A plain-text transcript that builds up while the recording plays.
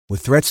With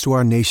threats to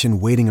our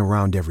nation waiting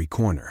around every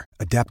corner,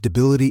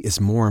 adaptability is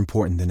more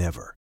important than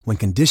ever. When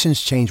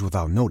conditions change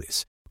without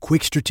notice,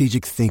 quick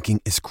strategic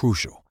thinking is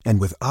crucial.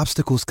 And with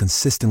obstacles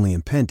consistently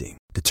impending,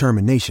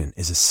 determination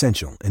is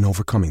essential in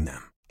overcoming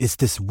them. It's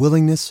this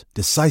willingness,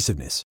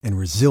 decisiveness, and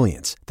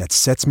resilience that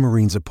sets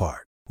Marines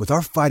apart. With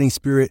our fighting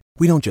spirit,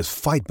 we don't just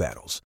fight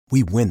battles,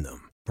 we win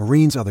them.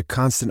 Marines are the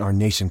constant our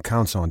nation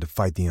counts on to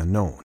fight the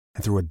unknown.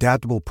 And through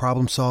adaptable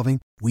problem solving,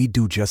 we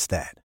do just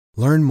that.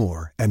 Learn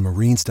more at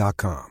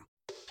marines.com.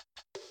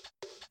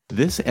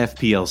 This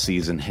FPL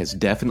season has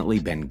definitely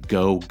been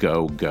go,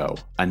 go, go.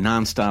 A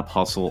nonstop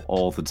hustle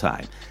all the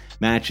time.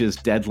 Matches,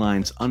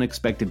 deadlines,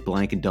 unexpected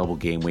blank and double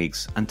game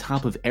weeks, on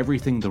top of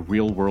everything the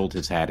real world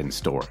has had in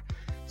store.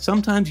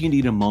 Sometimes you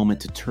need a moment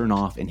to turn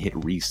off and hit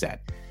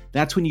reset.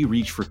 That's when you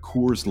reach for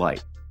Coors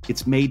Light.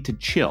 It's made to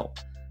chill.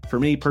 For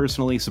me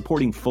personally,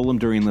 supporting Fulham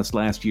during this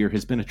last year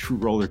has been a true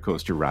roller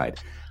coaster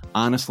ride.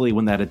 Honestly,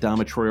 when that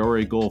Adama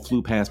Traore goal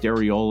flew past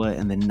Areola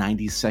in the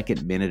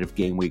 92nd minute of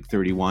game week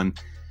 31,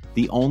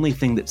 the only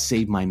thing that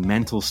saved my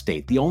mental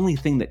state, the only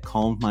thing that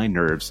calmed my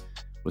nerves,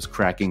 was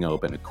cracking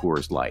open a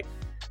Coors Light.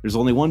 There's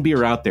only one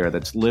beer out there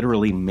that's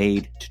literally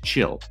made to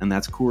chill, and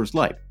that's Coors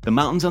Light. The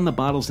mountains on the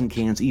bottles and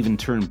cans even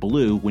turn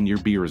blue when your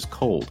beer is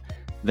cold.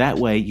 That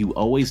way, you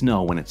always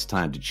know when it's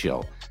time to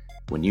chill.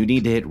 When you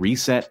need to hit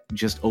reset,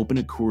 just open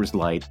a Coors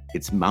Light.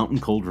 It's mountain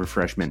cold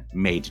refreshment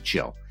made to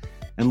chill.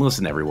 And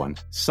listen, everyone,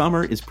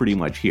 summer is pretty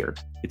much here.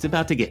 It's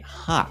about to get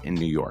hot in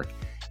New York.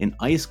 An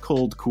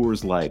ice-cold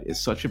Coors Light is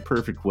such a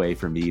perfect way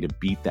for me to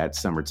beat that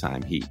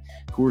summertime heat.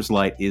 Coors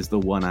Light is the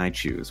one I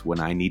choose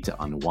when I need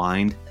to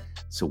unwind.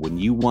 So when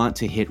you want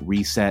to hit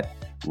reset,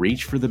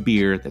 reach for the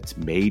beer that's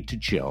made to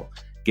chill.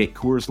 Get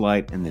Coors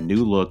Light and the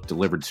new look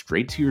delivered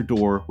straight to your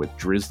door with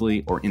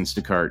Drizzly or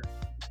Instacart.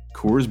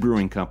 Coors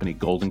Brewing Company,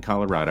 Golden,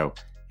 Colorado.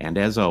 And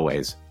as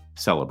always,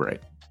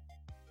 celebrate.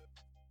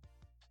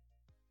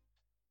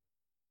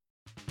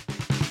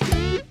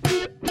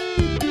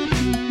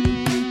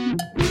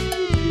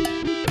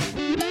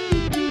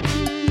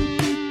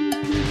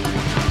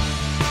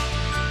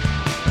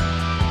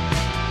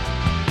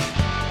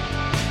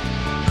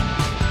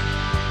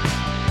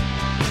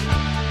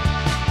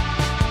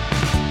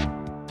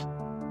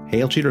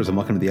 Hail cheaters, and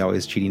welcome to the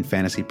Always Cheating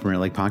Fantasy Premier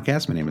League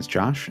podcast. My name is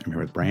Josh. I'm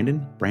here with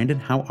Brandon. Brandon,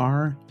 how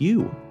are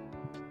you?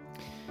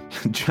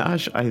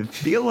 Josh, I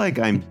feel like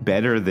I'm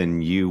better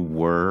than you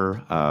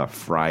were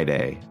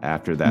Friday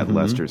after that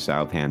Leicester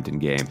Southampton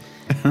game.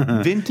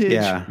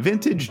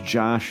 Vintage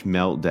Josh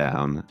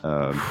meltdown,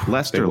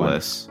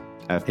 Leicester-less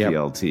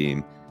FPL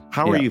team.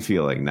 How are you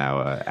feeling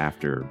now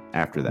after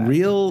that?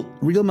 Real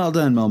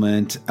meltdown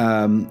moment.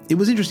 It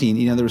was interesting.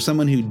 You know, there was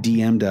someone who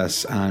DM'd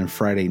us on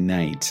Friday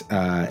night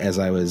as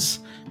I was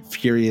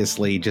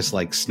furiously just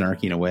like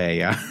snarking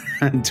away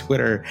on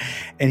Twitter,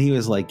 and he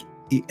was like,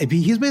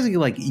 he's basically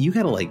like, you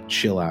gotta like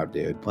chill out,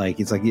 dude. Like,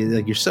 it's like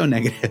you're so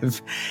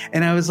negative.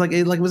 And I was like,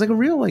 it was like a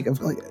real like,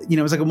 you know,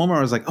 it was like a moment where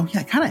I was like, oh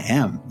yeah, I kind of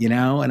am, you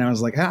know. And I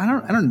was like, I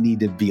don't need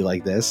to be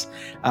like this.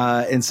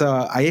 And so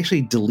I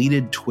actually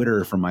deleted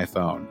Twitter from my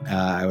phone.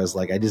 I was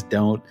like, I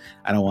don't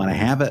want to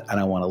have it. I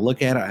don't want to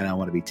look at it. I don't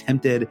want to be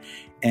tempted.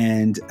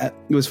 And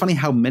it was funny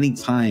how many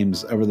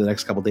times over the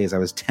next couple of days I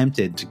was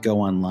tempted to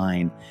go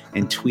online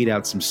and tweet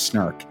out some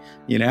snark,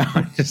 you know,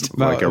 just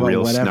about, like a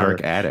real whatever.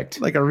 Snark addict,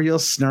 like a real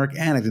snark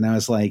addict. And I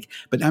was like,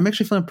 but I'm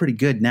actually feeling pretty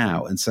good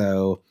now. And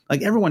so,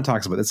 like, everyone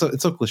talks about it.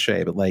 It's so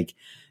cliche, but like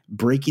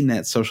breaking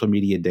that social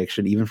media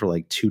addiction, even for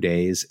like 2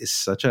 days, is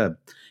such a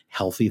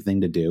healthy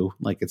thing to do.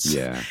 Like it's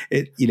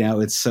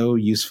so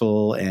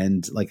useful.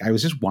 And like I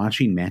was just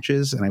watching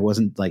matches, and I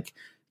wasn't like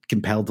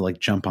compelled to like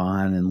jump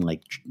on and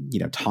like, you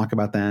know, talk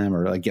about them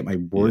or like get my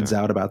words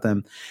out about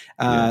them.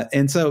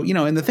 And so, you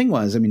know, and the thing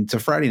was, I mean, so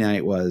Friday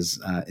night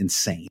was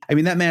insane. I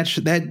mean, that match,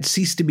 that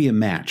ceased to be a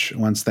match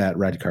once that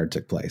red card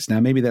took place. Now,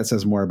 maybe that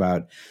says more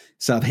about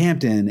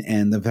Southampton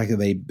and the fact that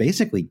they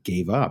basically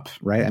gave up,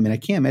 right? I mean, I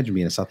can't imagine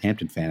being a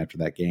Southampton fan after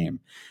that game.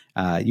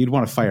 You'd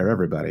want to fire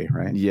everybody,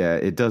 right? Yeah,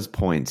 it does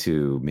point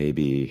to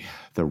maybe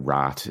the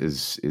rot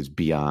is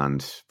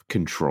beyond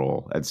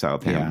control at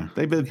Southampton.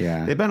 They've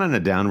been on a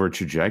downward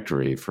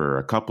trajectory for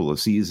a couple of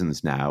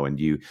seasons now, and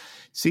you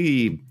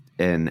see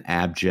an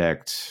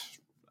abject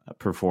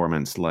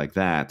performance like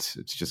that,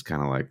 it's just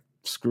kind of like,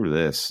 screw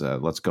this,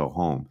 let's go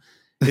home.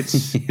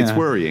 It's it's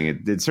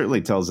worrying. It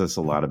certainly tells us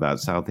a lot about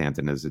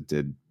Southampton, as it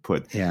did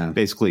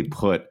basically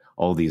put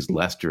all these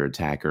Leicester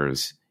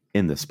attackers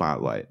in the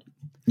spotlight.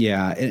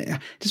 Yeah, and I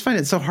just find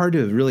it so hard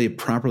to really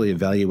properly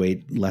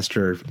evaluate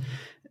Leicester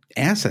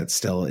assets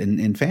still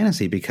in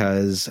fantasy,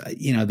 because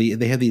you know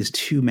they have these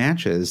two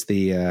matches.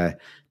 The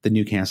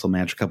Newcastle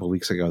match a couple of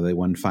weeks ago, they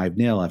won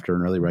 5-0 after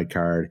an early red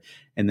card,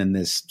 and then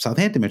this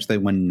Southampton match they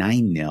won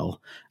 9-0.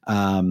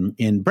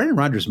 And Brendan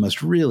Rodgers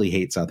must really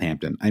hate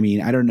Southampton. I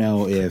mean, I don't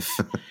know if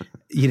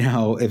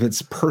if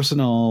it's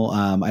personal.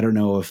 I don't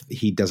know if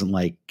he doesn't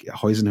like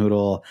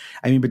Huizenhoedel.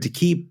 I mean, but to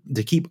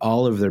keep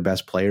all of their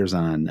best players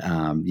on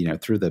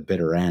through the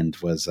bitter end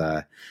was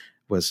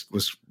was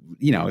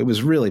it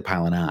was really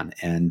piling on.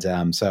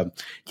 And so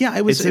yeah,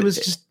 it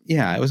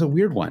was a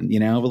weird one,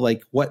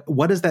 like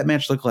what does that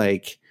match look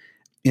like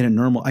in a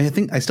normal?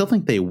 I still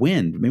think they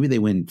win. Maybe they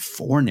win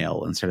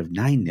 4-0 instead of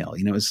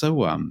 9-0. It was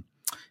so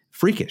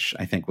freakish,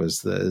 I think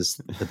is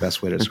the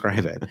best way to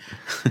describe it.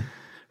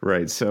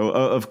 Right. So,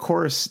 of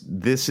course,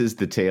 this is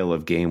the tale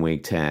of game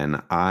week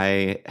 10.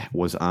 I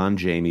was on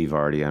Jamie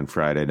Vardy on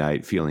Friday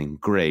night feeling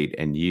great,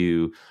 and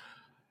you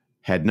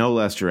had no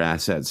Leicester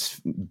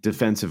assets,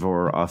 defensive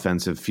or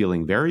offensive,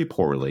 feeling very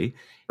poorly.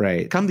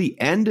 Right. Come the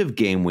end of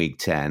game week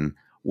 10,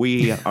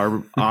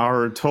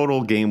 our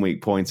total game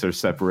week points are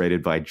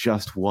separated by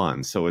just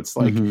one. So it's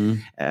like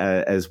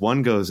as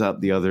one goes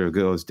up, the other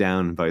goes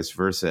down, and vice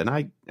versa. And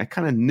I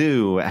kind of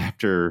knew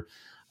after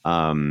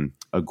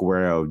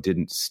Aguero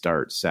didn't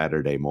start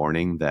Saturday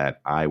morning that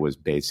I was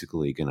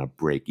basically going to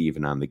break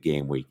even on the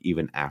game week,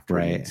 even after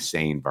an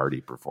insane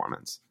Vardy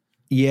performance.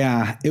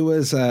 Yeah, it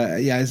was.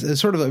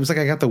 It's sort of. It was like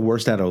I got the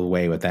worst out of the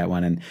way with that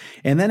one,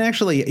 and then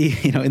actually,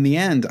 in the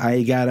end,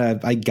 I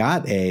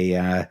got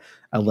a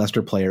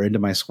Leicester player into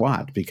my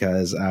squad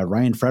because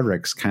Ryan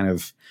Fredericks kind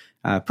of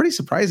pretty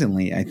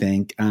surprisingly, I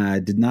think,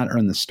 did not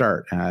earn the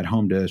start at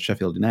home to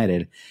Sheffield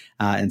United,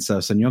 and so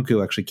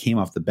Sanyonku actually came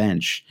off the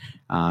bench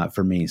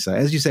for me. So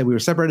as you said, we were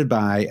separated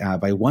by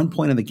 1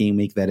 point of the game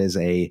week. That is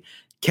a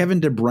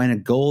Kevin De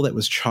Bruyne goal that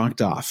was chalked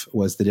off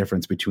was the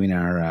difference between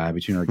our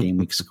game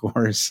week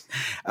scores.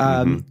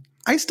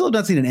 I still have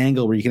not seen an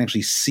angle where you can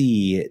actually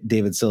see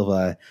David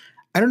Silva.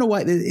 I don't know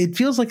why it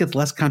feels like it's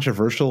less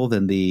controversial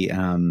than the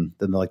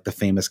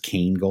famous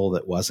Kane goal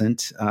that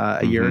wasn't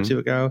a year or two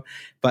ago.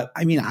 But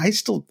I mean, I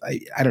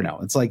don't know.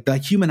 It's like the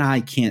human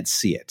eye can't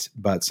see it,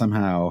 but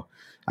somehow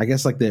I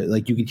guess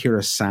you could hear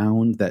a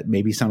sound that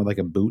maybe sounded like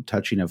a boot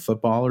touching a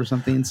football or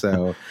something.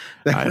 So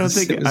I don't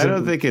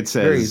think it's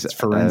as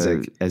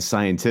forensic as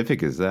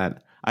scientific as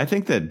that. I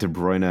think that De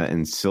Bruyne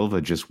and Silva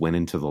just went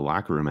into the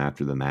locker room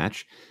after the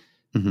match,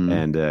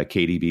 and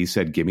KDB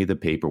said, "Give me the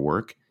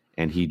paperwork."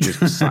 And he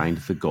just signed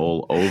the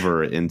goal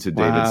over into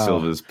David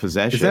Silva's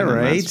possession. Is that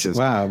right?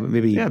 Wow.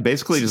 Maybe. Yeah,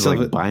 basically just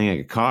like buying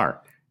a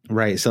car.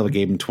 Right. Silva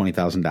gave him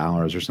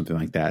 $20,000 or something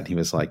like that. And he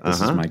was like,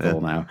 this is my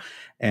goal now.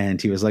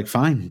 And he was like,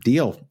 fine,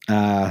 deal.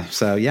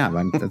 So yeah,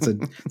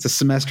 it's a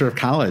semester of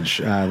college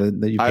that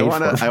you paid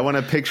for. I want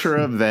a picture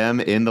of them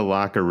in the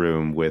locker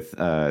room with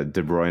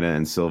De Bruyne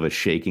and Silva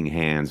shaking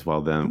hands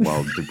while De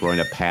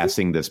Bruyne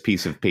passing this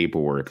piece of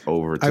paperwork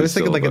over to Silva. I was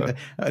thinking like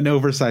an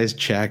oversized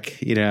check,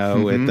 with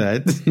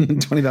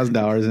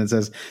 $20,000 and it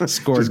says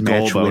scored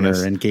match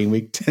winner in game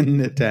week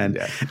 10-10.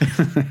 Yeah.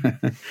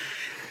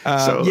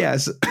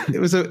 Yes, it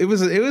was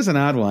an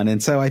odd one.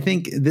 And so I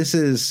think this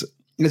is,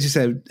 as you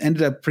said,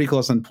 ended up pretty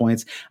close on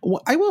points.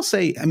 I will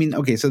say, I mean,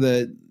 okay, so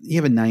you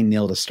have a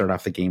 9-0 to start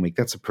off the game week.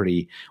 That's a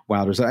pretty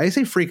wild result. I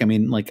say freak. I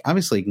mean, like,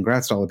 obviously,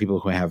 congrats to all the people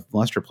who have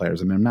Leicester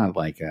players. I mean, I'm not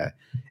like, it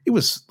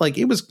was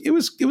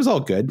all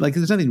good. Like,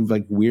 there's nothing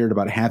like weird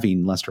about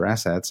having Leicester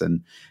assets,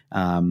 and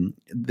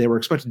they were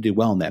expected to do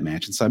well in that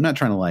match. And so I'm not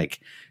trying to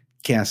like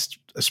cast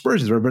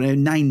aspersions, but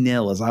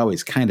 9-0 is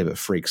always kind of a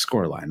freak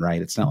scoreline,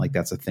 right? It's not like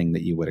that's a thing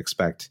that you would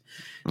expect.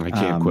 I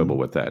can't quibble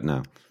with that,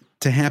 no.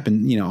 To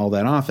happen, all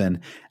that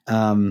often.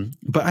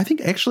 But I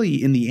think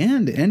actually in the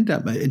end, it ended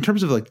up in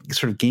terms of like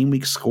sort of game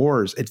week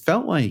scores, it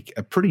felt like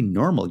a pretty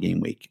normal game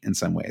week in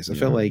some ways. It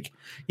felt like,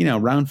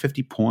 around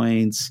 50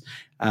 points,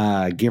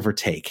 give or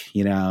take,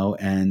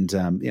 and,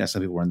 some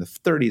people were in the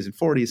 30s and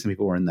 40s, some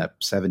people were in the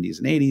 70s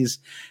and 80s.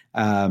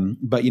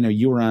 But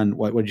you were on,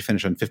 what did you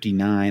finish on?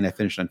 59. I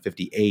finished on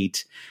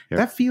 58. Yep.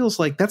 That feels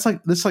like,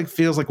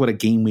 feels like what a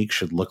game week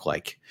should look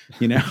like,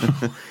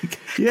 couple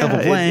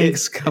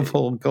blanks,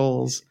 couple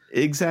goals.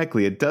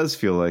 Exactly. It does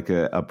feel like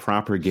a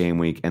proper game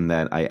week, and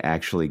that I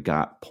actually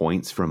got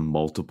points from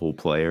multiple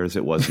players.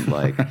 It wasn't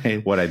like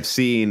what I've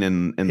seen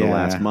in the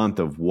last month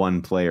of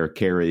one player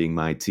carrying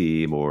my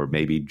team, or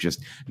maybe just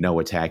no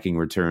attacking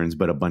returns,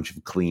 but a bunch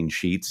of clean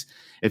sheets.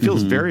 It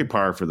feels very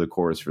par for the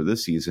course for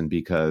this season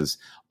because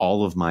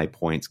all of my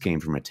points came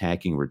from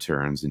attacking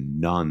returns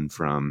and none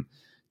from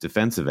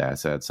defensive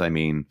assets. I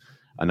mean,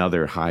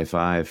 another high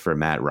five for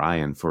Matt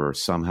Ryan for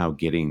somehow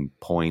getting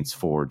points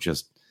for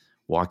just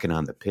walking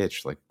on the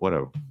pitch. Like what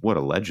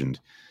a legend.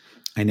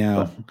 I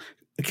know.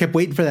 I kept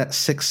waiting for that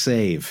 6th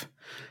save.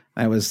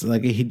 I was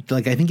like,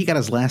 I think he got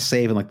his last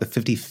save in like the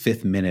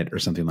 55th minute or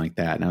something like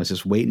that. And I was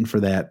just waiting for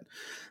that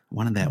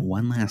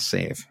one last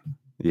save.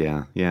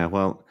 Yeah. Yeah.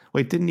 Well,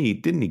 wait, didn't he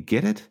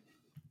get it?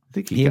 I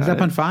think he ended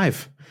up on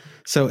 5.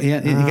 So he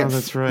got,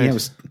 that's right. It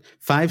was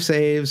 5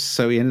 saves.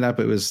 So he ended up,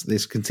 they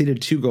conceded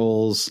 2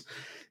 goals.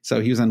 So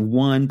he was on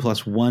 1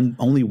 + 1,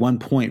 only 1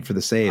 point for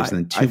the saves, and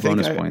then 2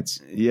 bonus points.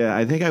 Yeah,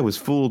 I think I was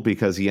fooled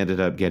because he ended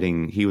up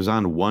he was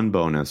on 1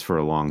 bonus for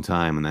a long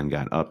time and then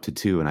got up to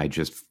 2, and I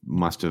just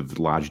must have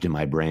lodged in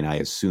my brain. I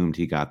assumed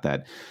he got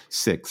that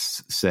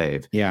 6th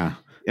save. Yeah.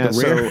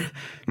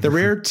 The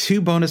rare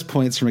 2 bonus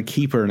points from a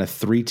keeper in a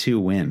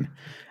 3-2 win,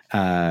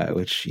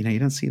 which, you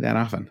don't see that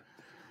often.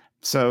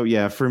 So,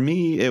 yeah, for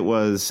me, it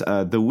was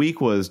the week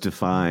was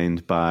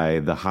defined by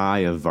the high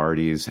of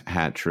Vardy's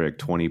hat trick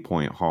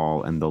 20-point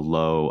haul and the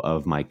low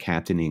of my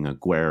captaining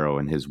Aguero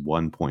and his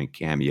 1-point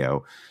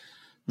cameo.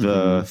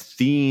 The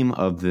theme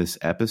of this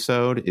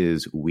episode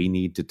is we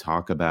need to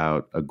talk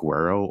about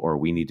Aguero or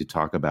we need to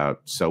talk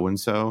about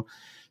so-and-so.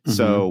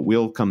 So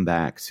we'll come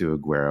back to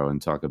Aguero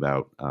and talk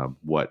about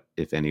what,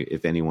 if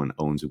anyone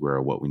owns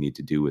Aguero, what we need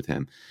to do with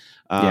him.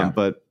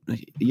 But,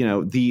 you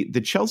know,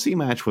 the Chelsea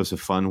match was a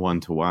fun one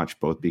to watch,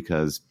 both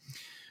because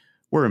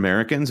we're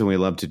Americans and we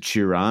love to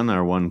cheer on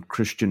our one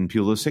Christian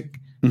Pulisic.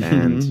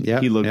 And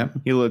he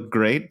looked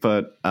great.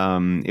 But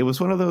it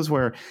was one of those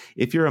where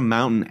if you're a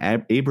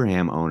Mountain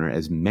Abraham owner,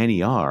 as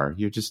many are,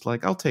 you're just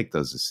like, I'll take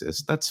those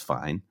assists. That's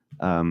fine.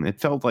 It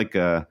felt like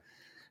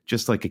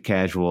just like a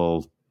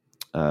casual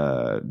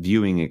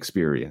viewing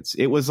experience.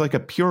 It was like a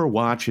pure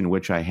watch in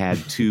which I had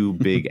two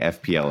big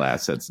FPL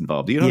assets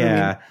involved. You know what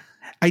I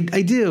mean?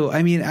 I do.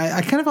 I mean,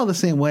 I kind of felt the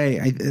same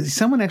way.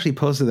 Someone actually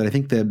posted that I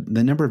think the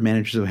number of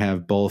managers who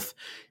have both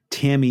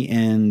Tammy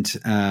and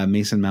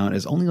Mason Mount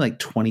is only like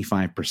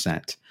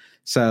 25%.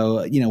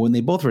 So, you know, when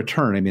they both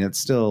return, I mean, it's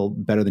still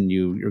better than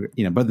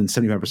better than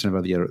 75%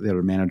 of the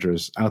other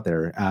managers out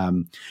there.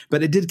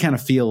 But it did kind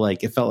of feel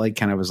like, it felt like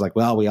kind of was like,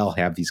 well, we all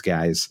have these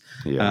guys,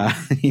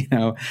 you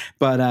know,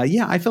 but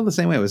I felt the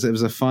same way. It was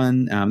a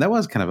fun, that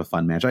was kind of a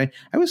fun match. I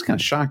was kind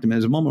of shocked. I mean, there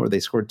was a moment where they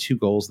scored 2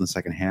 goals in the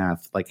second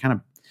half, like kind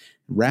of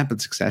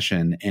rapid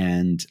succession.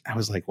 And I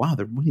was like, wow,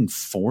 they're winning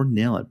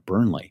 4-0 at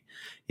Burnley.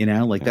 You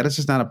know, like that is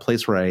just not a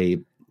place where I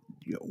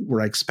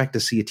expect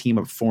to see a team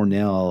up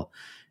 4-0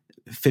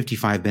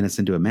 55 minutes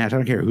into a match. I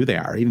don't care who they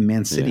are. Even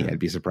Man City, I'd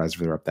be surprised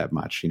if they're up that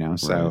much, you know?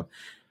 So,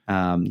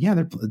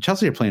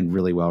 Chelsea are playing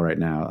really well right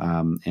now.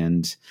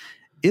 And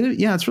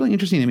it's really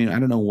interesting. I mean, I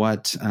don't know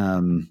what,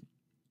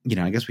 you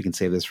know, I guess we can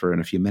save this for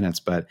in a few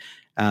minutes, but,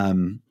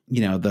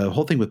 you know, the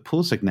whole thing with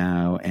Pulisic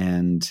now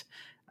and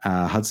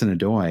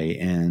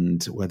Hudson-Odoi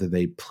and whether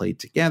they played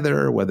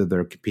together, whether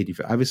they're competing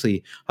for,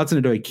 obviously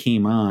Hudson-Odoi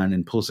came on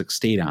and Pulisic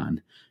stayed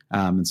on.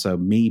 And so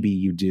maybe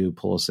you do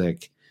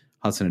Pulisic,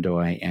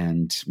 Hudson-Odoi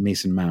and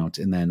Mason Mount,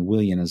 and then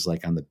Willian is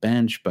like on the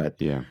bench. But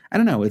I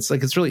don't know. It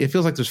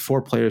feels like there's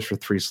 4 players for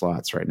 3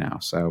 slots right now.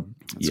 So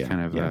it's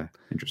kind of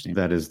interesting.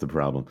 That is the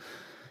problem.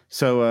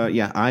 So,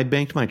 I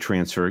banked my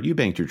transfer. You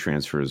banked your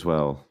transfer as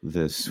well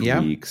this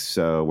week.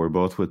 So we're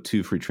both with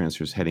 2 free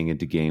transfers heading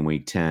into game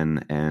week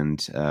 10. And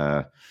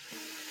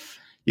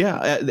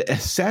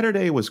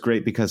Saturday was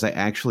great because I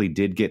actually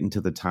did get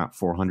into the top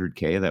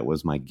 400K. That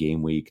was my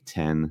game week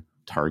 10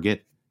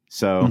 target.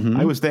 So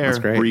I was there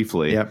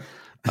briefly,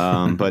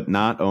 but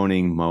not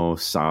owning Mo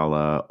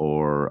Salah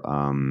or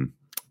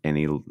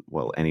any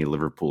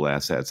Liverpool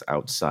assets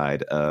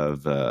outside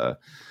of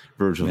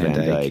Virgil van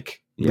Dijk.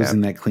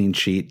 Losing that clean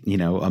sheet, you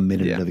know, a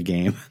minute into the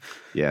game.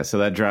 Yeah, so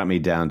that dropped me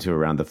down to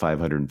around the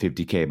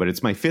 550K, but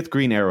it's my 5th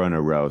green arrow in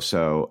a row,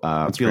 so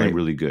I'm feeling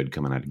really good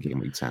coming out of game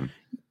week 10.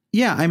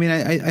 Yeah, I mean,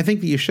 I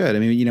think that you should. I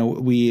mean, you know,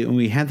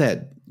 we had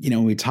that, you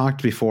know, we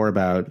talked before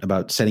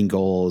about setting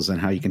goals and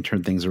how you can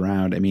turn things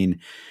around. I mean,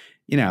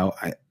 you know,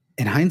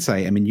 in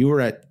hindsight, I mean, you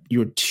were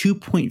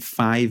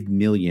 2.5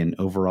 million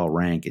overall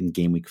rank in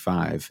game week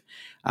 5.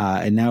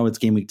 And now it's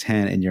game week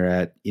 10 and you're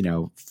at, you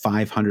know,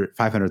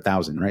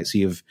 500,000, right? So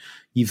you've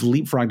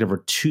leapfrogged over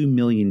 2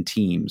 million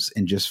teams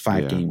in just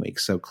 5 game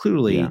weeks. So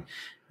clearly,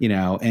 you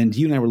know, and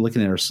you and I were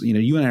looking at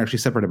you and I are actually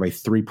separated by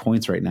 3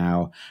 points right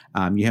now.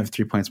 You have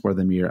 3 points more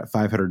than me. You're at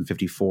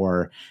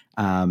 554.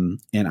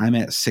 And I'm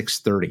at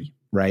 630.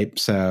 Right.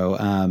 So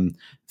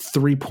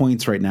 3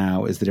 points right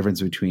now is the difference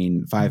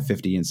between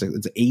 550 and 6.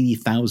 It's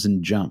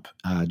 80,000 jump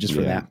just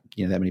for that,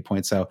 you know, that many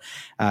points. So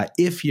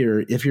if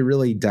you're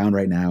really down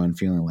right now and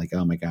feeling like,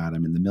 oh my God,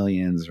 I'm in the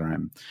millions or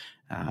I'm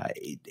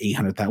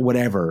 800,000,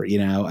 whatever, you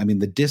know, I mean,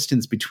 the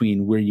distance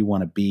between where you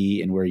want to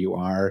be and where you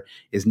are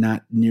is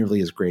not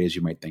nearly as great as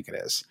you might think it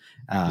is.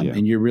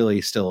 And you're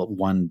really still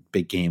 1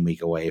 big game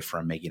week away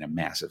from making a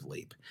massive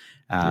leap.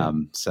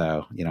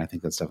 So, you know, I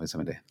think that's definitely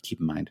something to keep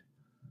in mind.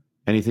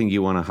 Anything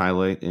you want to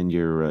highlight in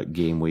your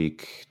game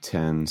week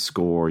 10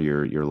 score,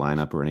 your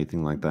lineup or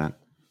anything like that?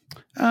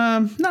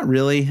 Not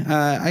really.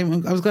 I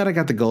was glad I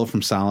got the goal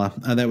from Salah.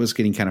 That was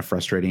getting kind of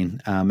frustrating.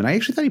 And I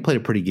actually thought he played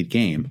a pretty good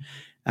game.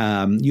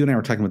 You and I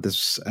were talking about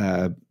this,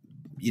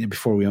 you know,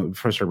 before we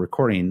first started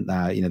recording,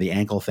 you know, the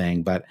ankle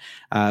thing, but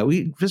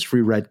we just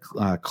reread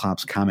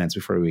Klopp's comments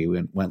before we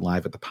went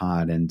live at the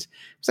pod. And it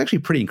was actually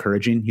pretty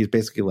encouraging. He's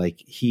basically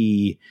like,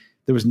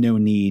 there was no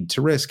need to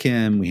risk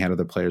him. We had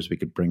other players we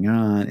could bring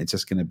on. It's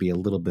just going to be a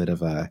little bit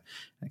of a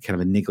kind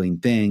of a niggling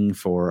thing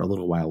for a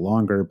little while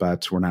longer,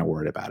 but we're not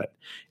worried about it.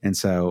 And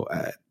so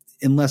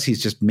unless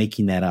he's just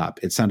making that up,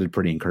 it sounded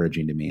pretty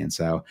encouraging to me. And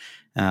so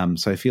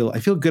I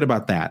feel good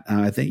about that.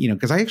 I think, you know,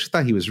 because I actually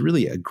thought he was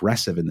really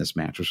aggressive in this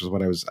match, which was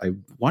what I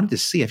wanted to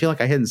see. I feel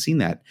like I hadn't seen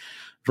that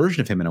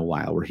version of him in a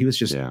while where he was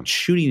just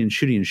shooting and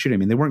shooting and shooting. I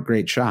mean, they weren't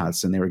great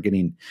shots and they were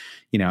getting,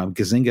 you know,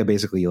 Gazzaniga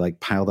basically like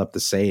piled up the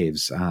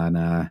saves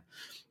on,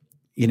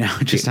 you know,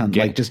 just on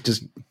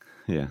just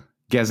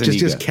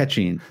Just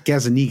catching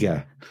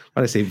Gazaniga.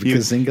 What did I say?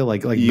 Gazinga,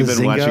 like you've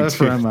been watching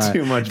from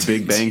too much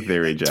Big Bang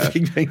Theory, Josh.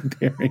 Big Bang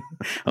Theory.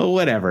 Oh,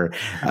 whatever.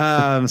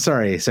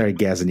 Sorry,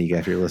 Gazaniga,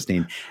 if you're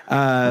listening.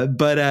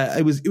 But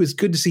it was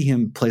good to see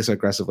him play so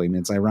aggressively. I mean,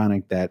 it's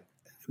ironic that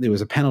there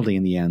was a penalty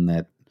in the end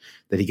that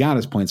he got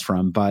his points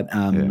from. But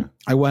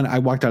I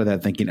walked out of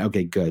that thinking,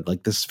 okay, good.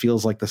 Like this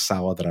feels like the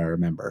Salah that I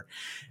remember.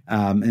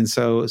 And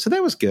so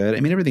that was good.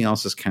 I mean, everything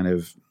else is kind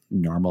of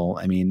normal.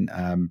 I mean,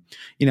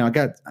 I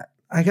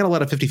got a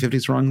lot of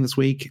 50-50s wrong this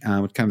week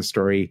with kind of the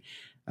story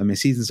of my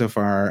season so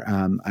far.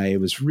 I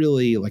was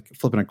really like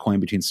flipping a coin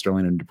between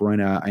Sterling and De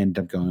Bruyne. I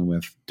ended up going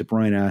with De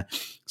Bruyne.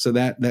 So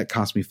that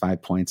cost me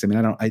 5 points. I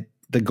mean,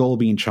 the goal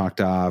being chalked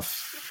off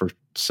for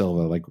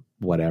Silva, like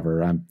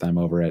whatever, I'm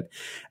over it.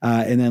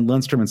 And then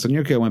Lundstrom and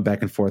Sonyuka went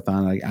back and forth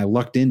on. I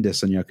lucked into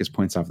Sonyuka's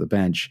points off the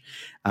bench,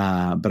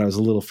 but I was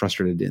a little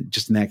frustrated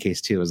just in that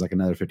case too. It was like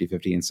another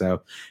 50-50. And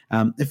so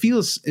it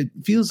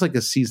feels like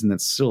a season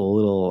that's still a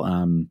little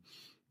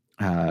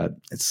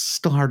it's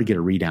still hard to get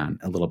a read on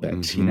a little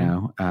bit,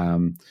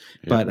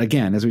 But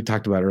again, as we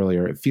talked about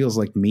earlier, it feels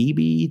like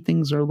maybe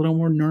things are a little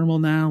more normal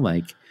now.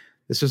 Like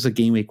this was a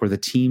game week where the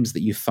teams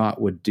that you thought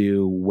would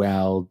do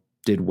well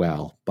did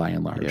well by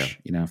and large,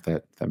 if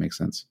that makes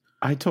sense.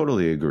 I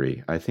totally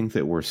agree. I think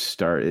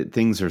that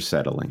things are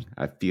settling.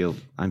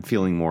 I'm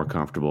feeling more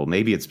comfortable.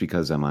 Maybe it's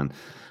because I'm on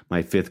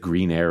my 5th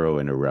green arrow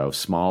in a row,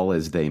 small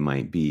as they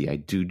might be. I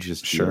do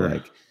just feel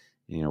like,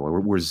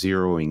 we're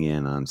zeroing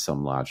in on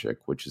some logic,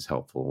 which is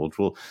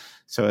helpful.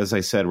 So as I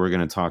said, we're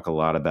going to talk a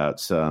lot about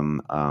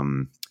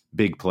some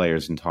big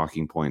players and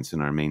talking points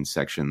in our main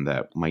section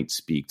that might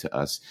speak to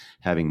us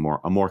having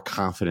a more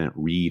confident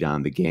read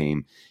on the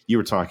game. You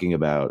were talking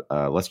about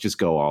let's just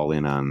go all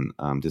in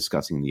on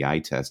discussing the eye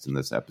test in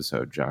this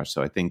episode, Josh.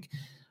 So I think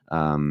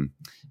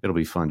it'll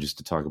be fun just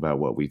to talk about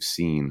what we've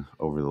seen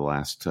over the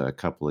last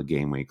couple of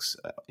game weeks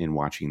in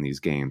watching these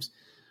games.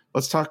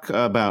 Let's talk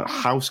about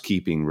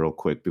housekeeping real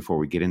quick before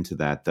we get into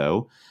that,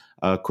 though.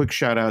 A quick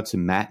shout out to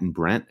Matt and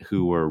Brent,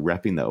 who were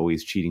repping the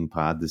Always Cheating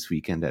pod this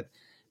weekend at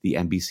the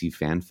NBC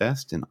Fan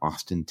Fest in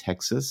Austin,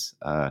 Texas.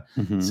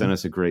 Sent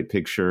us a great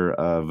picture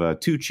of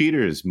 2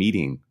 cheaters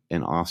meeting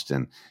in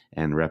Austin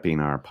and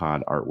repping our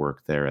pod artwork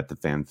there at the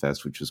Fan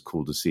Fest, which was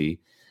cool to see.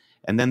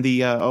 And then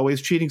the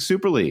Always Cheating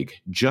Super League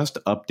just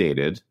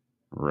updated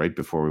right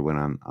before we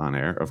went on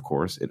air. Of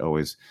course, it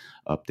always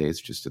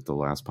updates just at the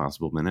last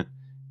possible minute.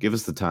 Give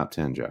us the top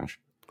 10, Josh.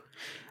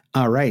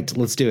 All right,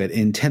 let's do it.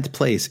 In 10th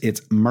place, it's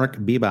Mark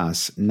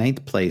Bibas.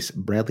 9th place,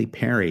 Bradley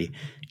Perry.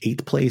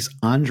 8th place,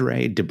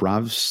 Andre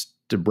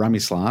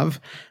Dobramislav.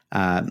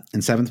 In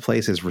 7th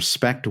place is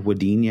Respect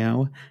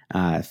Wadinho.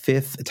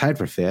 5th, tied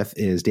for 5th,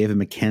 is David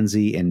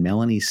McKenzie and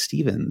Melanie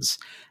Stevens.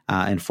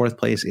 In 4th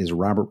place is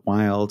Robert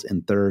Wild.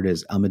 And 3rd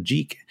is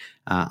Almajik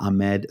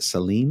Ahmed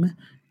Salim.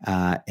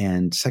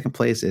 And 2nd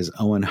place is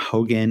Owen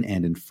Hogan.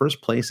 And in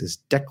 1st place is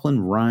Declan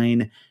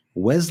Ryan.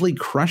 Wesley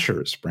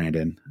Crushers,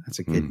 Brandon. That's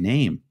a good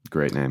name.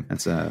 Great name.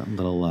 That's a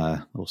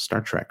little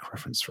Star Trek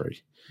reference for you.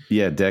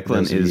 Yeah,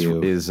 Declan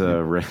is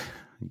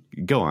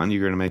go on.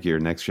 You're going to make your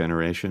Next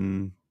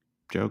Generation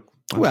joke?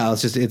 Well,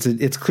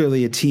 it's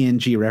clearly a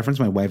TNG reference.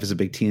 My wife is a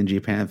big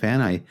TNG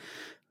fan.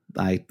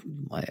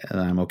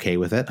 I'm okay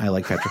with it. I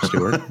like Patrick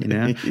Stewart.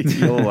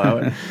 You'll allow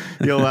it.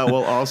 We'll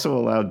also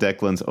allow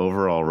Declan's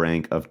overall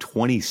rank of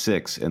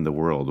 26 in the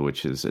world,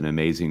 which is an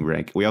amazing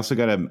rank. We also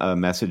got a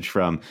message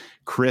from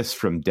Chris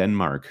from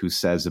Denmark who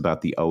says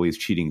about the Always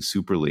Cheating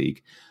Super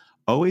League.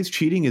 Always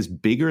Cheating is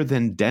bigger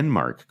than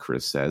Denmark,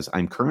 Chris says.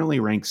 I'm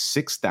currently ranked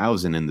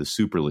 6,000 in the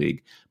Super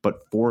League,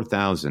 but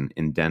 4,000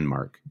 in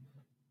Denmark.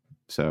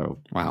 So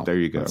wow, there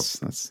you go.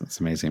 That's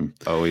amazing.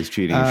 Always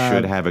Cheating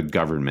should have a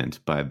government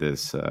by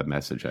this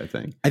message, I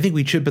think. I think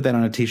we should put that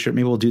on a t-shirt.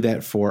 Maybe we'll do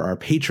that for our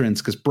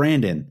patrons because,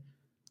 Brandon,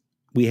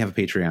 we have a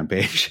Patreon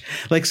page.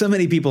 Like so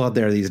many people out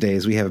there these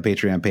days, we have a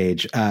Patreon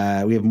page.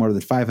 We have more than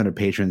 500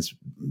 patrons,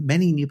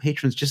 many new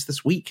patrons just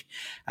this week.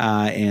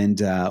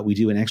 And we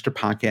do an extra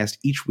podcast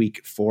each week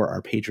for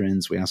our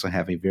patrons. We also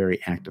have a very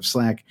active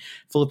Slack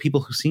full of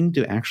people who seem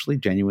to actually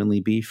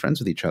genuinely be friends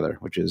with each other,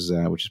 which is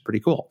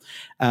pretty cool.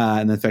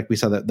 And in fact, we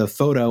saw that the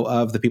photo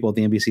of the people at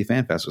the NBC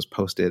Fan Fest was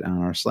posted on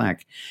our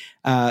Slack.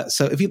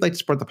 So if you'd like to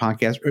support the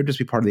podcast or just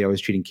be part of the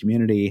Always Cheating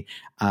community,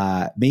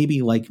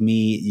 maybe like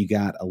me, you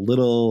got a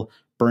little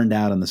burned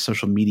out on the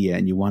social media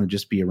and you want to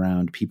just be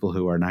around people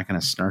who are not going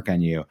to snark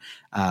on you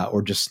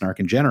or just snark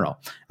in general.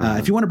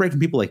 If you want to break from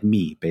people like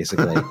me,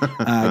 basically,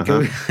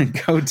 go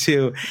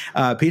to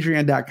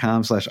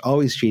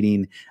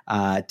patreon.com/alwayscheating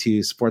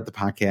to support the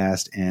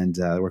podcast and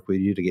work with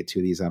you to get 2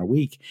 of these out a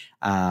week,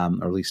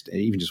 or at least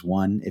even just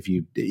one. If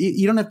you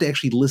don't have to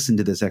actually listen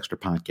to this extra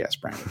podcast,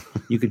 Brandon.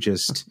 You could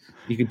just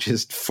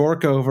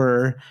fork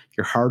over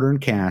your hard-earned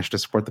cash to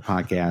support the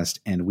podcast,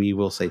 and we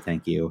will say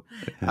thank you.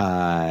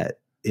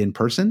 In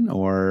person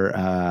or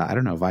I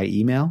don't know, via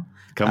email.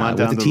 Come on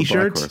down to the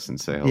Black Horse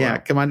and say hello. Yeah,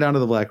 come on down to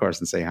the Black Horse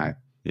and say hi.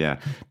 Yeah.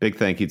 Big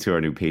thank you to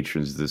our new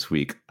patrons this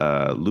week.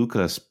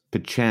 Lucas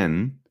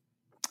Pichen,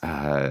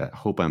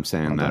 Hope I'm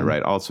saying that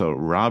right. Also,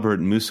 Robert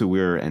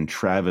Musawir and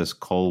Travis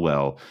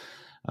Colwell.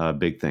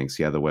 Big thanks.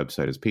 Yeah, the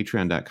website is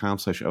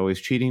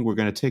patreon.com/alwayscheating. We're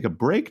going to take a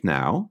break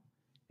now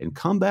and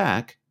come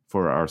back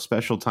for our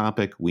special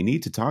topic. We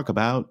need to talk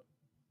about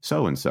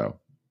so-and-so.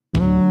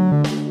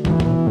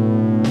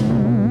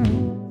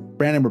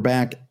 Brandon, we're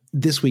back.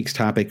 This week's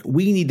topic,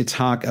 we need to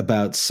talk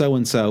about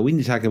so-and-so. We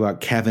need to talk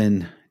about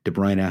Kevin De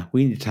Bruyne.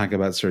 We need to talk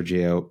about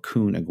Sergio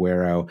Kun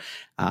Aguero,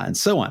 and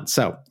so on.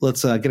 So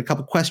let's get a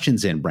couple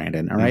questions in,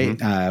 Brandon. All right.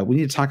 Mm-hmm. We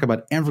need to talk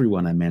about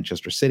everyone on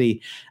Manchester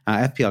City.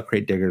 FPL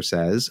Crate Digger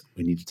says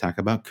we need to talk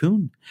about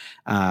Kun.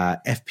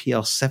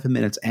 FPL 7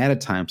 minutes at a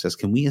time says,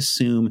 can we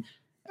assume?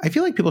 I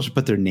feel like people should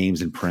put their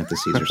names in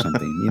parentheses or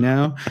something, you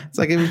know? It's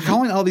like if you're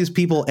calling all these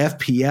people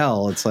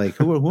FPL, it's like,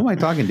 who am I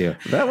talking to?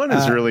 That one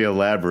is really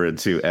elaborate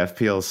too.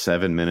 FPL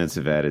 7 minutes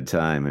of added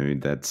time. I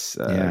mean, that's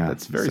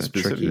very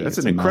specific. Tricky. That's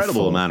an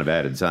incredible amount of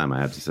added time,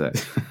 I have to say.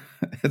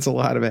 It's a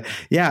lot of it.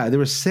 Yeah, there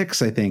were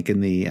 6, I think, in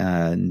the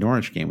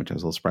Norwich game, which I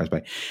was a little surprised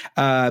by.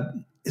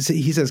 So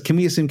he says, can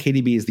we assume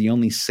KDB is the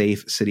only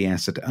safe City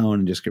asset to own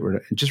and just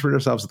rid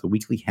ourselves of the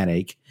weekly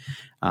headache?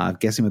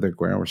 Guessing whether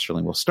Aguero or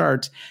Sterling will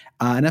start.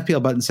 An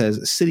FPL button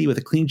says, City with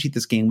a clean sheet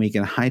this game week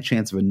and a high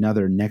chance of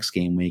another next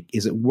game week.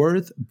 Is it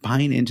worth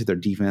buying into their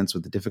defense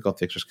with the difficult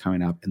fixtures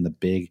coming up and the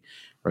big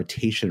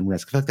rotation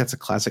risk? I feel like that's a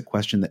classic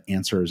question that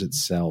answers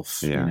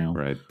itself. Yeah, you know,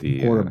 right.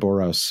 The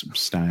Ouroboros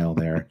style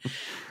there.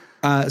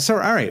 So,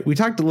 all right, we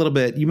talked a little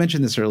bit. You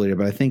mentioned this earlier,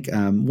 but I think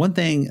one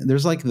thing,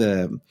 there's like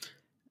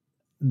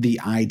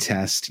the eye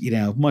test, you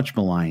know, much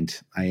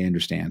maligned, I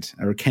understand,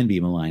 or can be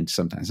maligned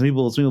sometimes. Some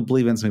people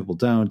believe in, some people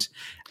don't.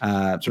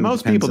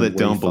 Most people that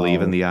don't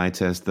believe in the eye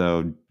test,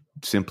 though,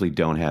 simply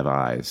don't have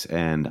eyes.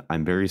 And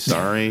I'm very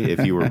sorry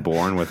if you were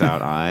born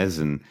without eyes.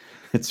 And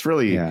it's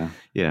really,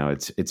 you know,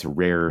 it's a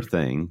rare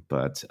thing.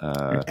 But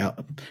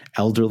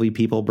elderly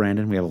people,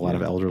 Brandon, we have a lot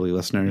of elderly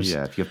listeners.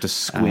 Yeah, if you have to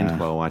squint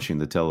while watching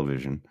the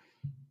television.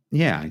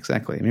 Yeah,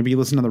 exactly. Maybe you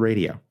listen on the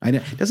radio. I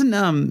know.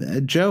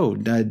 Doesn't Joe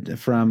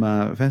from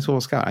Fantasy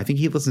Football Scout? I think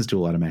he listens to a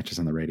lot of matches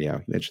on the radio.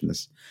 He mentioned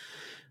this.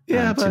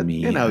 Yeah, but to me,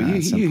 you know,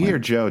 you hear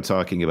Joe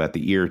talking about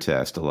the ear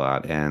test a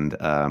lot, and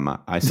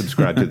I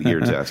subscribe to the ear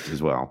test as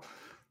well.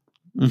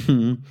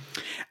 Mm-hmm.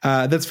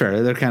 That's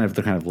fair. They're kind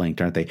of linked,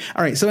 aren't they?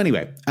 All right. So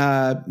anyway,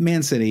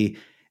 Man City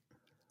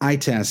eye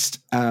test.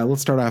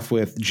 Let's start off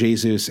with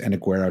Jesus and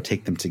Aguero.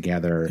 Take them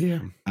together. Yeah.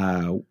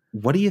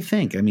 What do you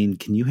think? I mean,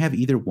 can you have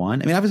either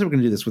one? I mean, obviously we're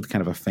going to do this with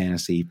kind of a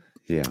fantasy,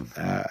 within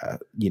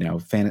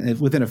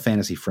a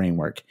fantasy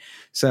framework.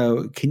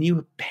 So can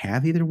you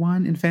have either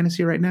one in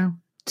fantasy right now?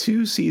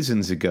 2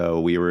 seasons ago,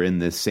 we were in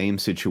this same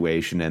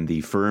situation, and the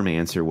firm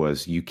answer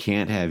was you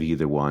can't have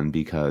either one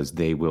because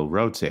they will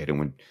rotate. And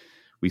when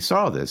we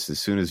saw this as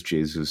soon as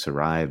Jesus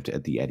arrived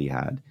at the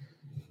Etihad,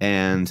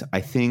 and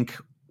I think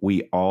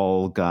we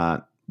all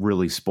got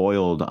really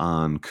spoiled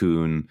on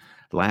Kun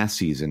last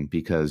season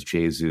because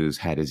Jesus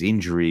had his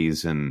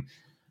injuries, and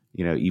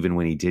you know, even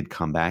when he did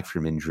come back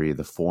from injury,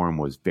 the form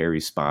was very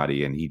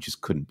spotty and he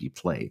just couldn't be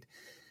played.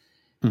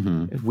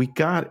 Mm-hmm. We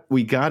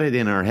got it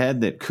in our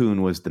head that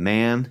Kun was the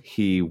man.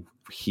 He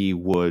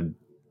would,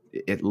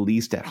 at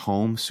least at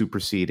home,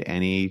 supersede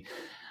any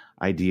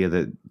idea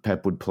that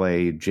Pep would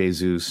play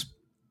Jesus.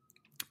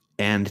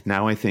 And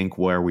now I think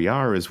where we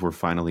are is we're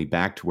finally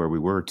back to where we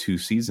were 2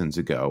 seasons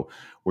ago,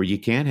 where you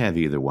can't have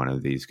either one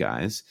of these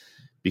guys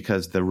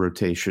because the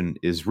rotation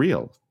is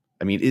real.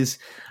 I mean,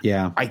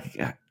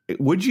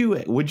 would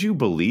you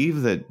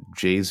believe that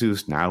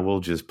Jesus now will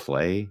just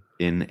play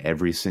in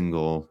every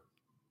single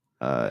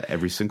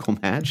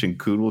match and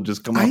Kun will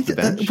just come off the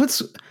bench?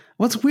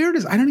 What's weird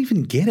is I don't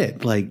even get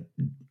it. Like,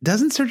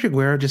 doesn't Sergio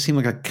Aguero just seem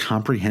like a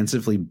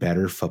comprehensively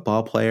better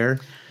football player?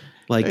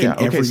 Like, in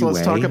every way? So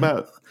let's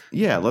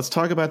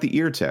talk about the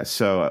ear test.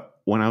 So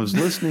when I was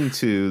listening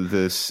to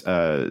this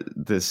that's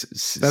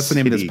the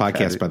name of this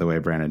podcast, by the way,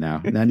 Brandon.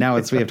 Now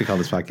we have to call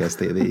this podcast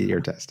the ear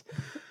test.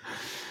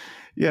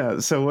 Yeah.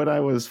 So when I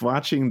was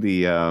watching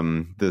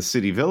the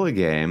City Villa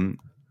game,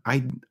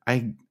 I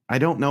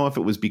don't know if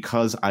it was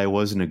because I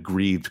was an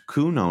aggrieved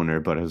Kun owner,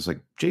 but I was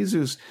like,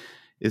 Jesus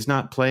is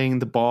not playing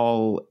the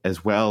ball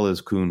as well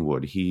as Kun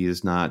would. He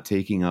is not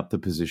taking up the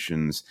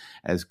positions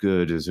as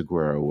good as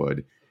Aguero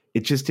would.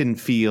 It just didn't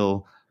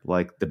feel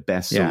like the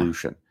best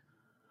solution.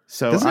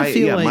 So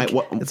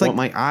what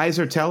my eyes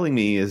are telling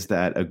me is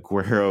that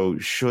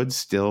Aguero should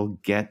still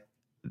get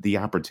the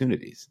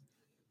opportunities.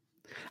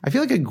 I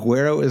feel like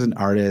Aguero is an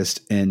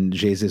artist and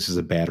Jesus is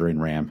a battering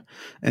ram.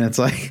 And it's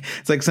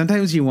like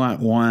sometimes you want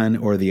one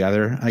or the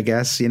other, I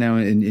guess, you know,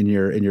 in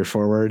your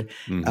forward.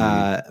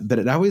 Mm-hmm. But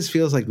it always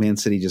feels like Man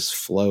City just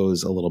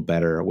flows a little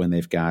better when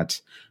they've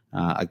got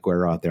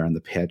Aguero out there on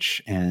the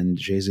pitch and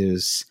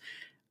Jesus.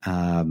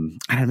 I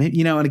don't know,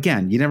 you know, and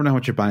again, you never know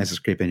what your biases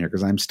creep in here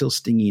because I'm still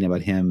stinging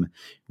about him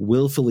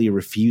willfully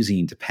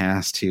refusing to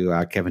pass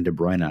to Kevin De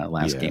Bruyne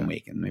last game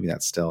week, and maybe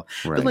that's still.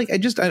 Right. But like, I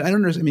don't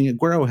understand. I mean,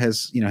 Aguero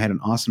has had an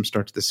awesome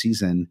start to the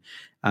season,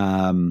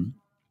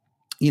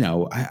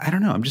 I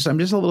don't know. I'm just a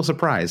little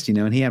surprised,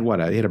 and he had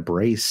he had a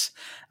brace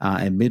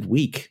in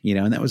midweek,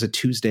 and that was a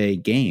Tuesday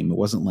game. It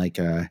wasn't like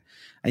so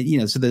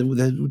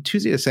the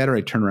Tuesday to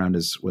Saturday turnaround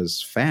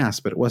was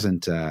fast, but it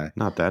wasn't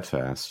not that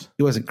fast.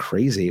 It wasn't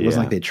crazy. It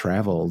wasn't like they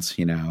traveled,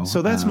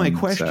 So that's my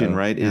question,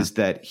 right? Yeah. Is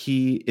that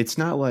it's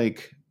not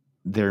like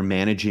they're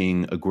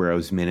managing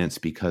Aguero's minutes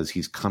because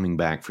he's coming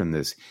back from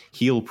this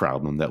heel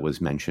problem that was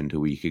mentioned a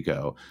week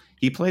ago.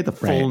 He played the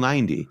full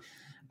 90,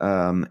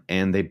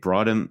 and they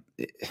brought him.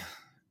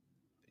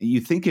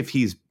 You think if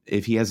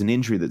he has an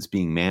injury that's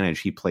being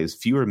managed, he plays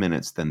fewer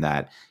minutes than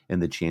that in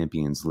the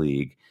Champions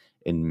League,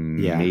 and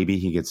maybe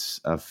he gets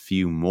a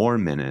few more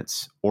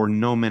minutes or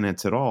no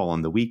minutes at all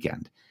on the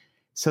weekend.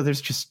 So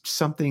there's just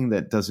something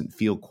that doesn't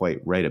feel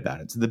quite right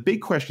about it. So the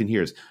big question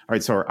here is, all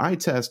right, so our eye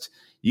test,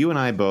 you and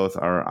I both,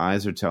 our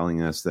eyes are telling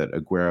us that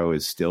Aguero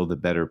is still the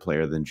better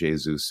player than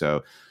Jesus.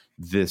 So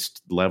this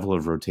level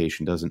of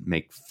rotation doesn't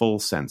make full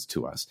sense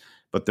to us.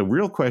 But the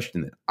real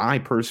question that I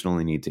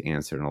personally need to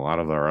answer, and a lot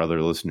of our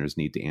other listeners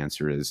need to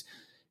answer, is,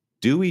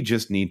 do we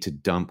just need to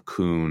dump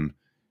Kuhn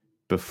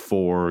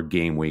before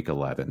game week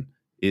 11?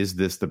 Is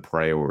this the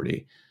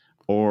priority?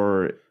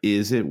 Or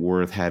is it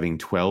worth having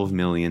 $12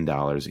 million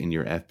in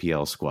your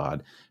FPL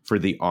squad for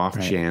the off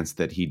chance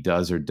that he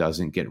does or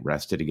doesn't get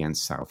rested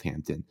against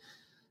Southampton?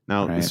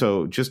 Now,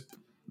 so just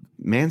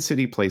Man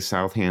City plays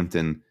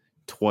Southampton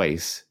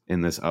twice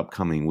in this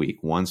upcoming week,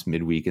 once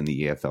midweek in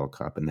the EFL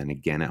Cup and then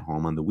again at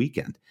home on the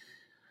weekend.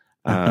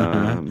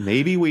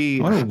 Maybe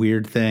what a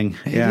weird thing.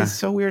 It's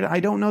so weird. I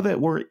don't know that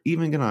we're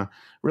even going to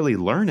really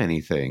learn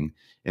anything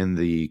in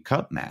the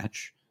cup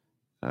match.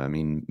 I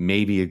mean,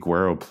 maybe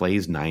Aguero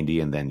plays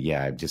 90 and then,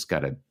 I've just got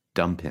to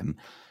dump him.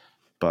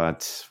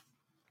 But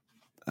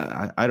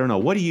I don't know.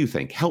 What do you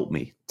think? Help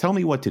me. Tell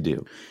me what to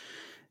do.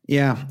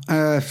 Yeah.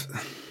 I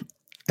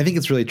think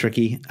it's really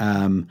tricky.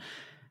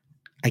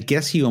 I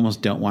guess you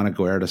almost don't want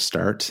Aguero to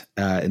start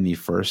in the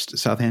first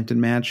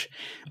Southampton match.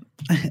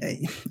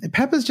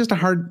 Pep is just I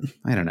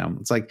don't know.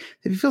 It's like,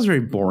 it feels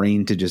very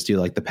boring to just do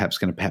like the Pep's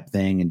going to Pep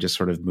thing and just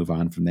sort of move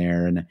on from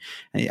there. And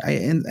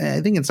I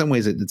think in some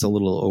ways it's a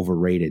little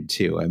overrated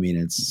too. I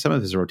mean, some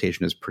of his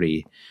rotation is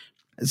pretty,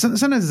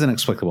 sometimes it's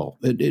inexplicable.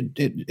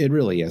 It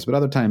really is. But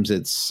other times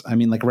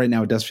like right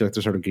now it does feel like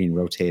they're sort of getting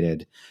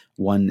rotated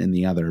one in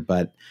the other.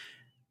 But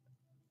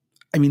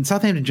I mean,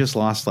 Southampton just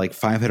lost like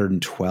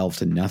 512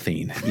 to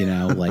nothing,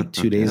 like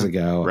 2 days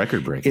ago.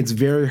 Record breaking. It's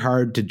very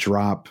hard to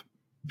drop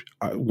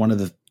one of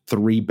the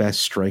three best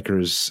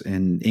strikers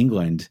in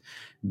England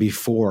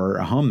before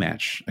a home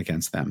match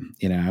against them,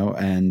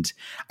 and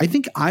I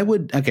think I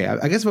would, I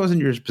guess if I was in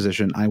your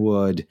position, I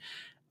would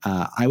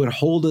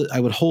hold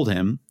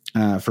him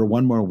for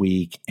one more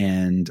week,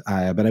 but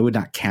I would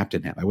not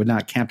captain him. I would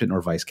not captain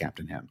or vice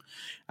captain him.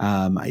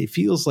 It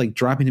feels like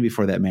dropping him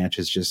before that match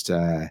is just,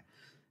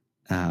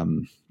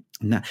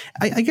 no,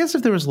 I guess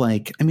if there was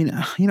like, I mean,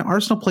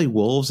 Arsenal play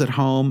Wolves at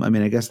home. I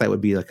mean, I guess that would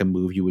be like a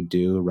move you would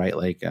do, right?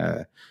 Like,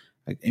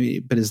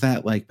 but is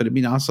that like, but I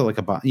mean, also like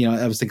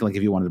I was thinking like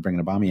if you wanted to bring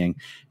in Aubameyang,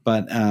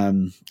 but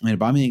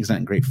Aubameyang is not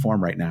in great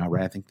form right now,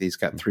 right? I think he's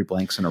got 3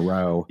 blanks in a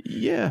row.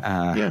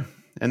 Yeah.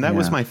 And that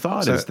was my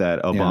thought, is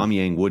that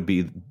Aubameyang would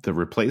be the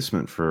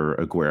replacement for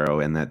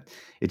Aguero, and that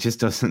it just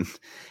doesn't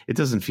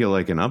feel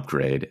like an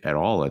upgrade at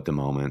all at the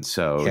moment.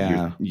 So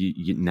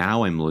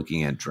now I'm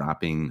looking at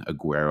dropping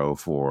Aguero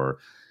for,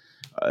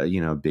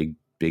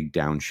 big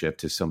downshift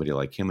to somebody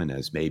like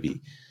Jimenez,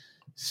 maybe.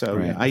 So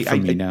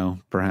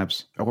Firmino,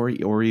 perhaps, or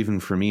even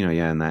Firmino,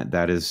 and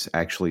that is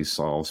actually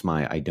solves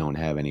my I don't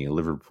have any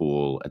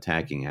Liverpool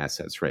attacking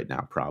assets right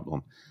now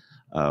problem.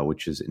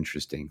 Which is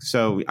interesting.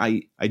 So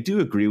I do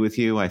agree with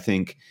you. I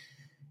think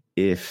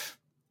if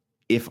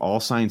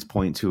all signs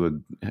point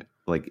to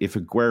if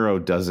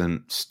Aguero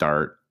doesn't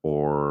start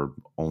or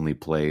only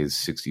plays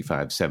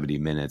 65, 70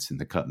 minutes in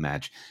the cup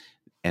match,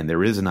 and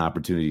there is an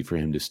opportunity for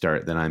him to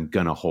start, then I'm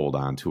going to hold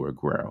on to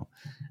Aguero.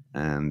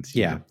 And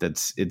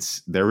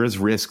there is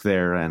risk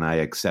there, and I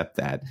accept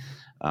that.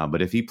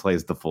 But if he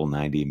plays the full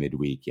 90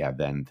 midweek,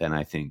 then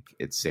I think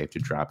it's safe to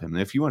drop him.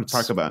 And if you want to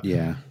talk about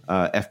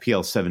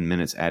FPL 7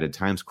 minutes added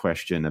times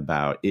question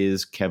about,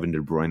 is Kevin De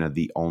Bruyne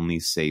the only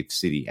safe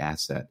City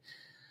asset?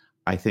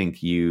 I think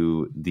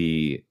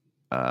the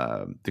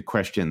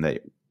question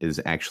that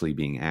is actually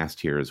being asked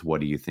here is, what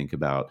do you think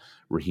about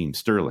Raheem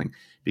Sterling?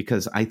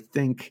 Because I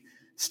think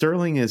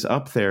Sterling is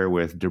up there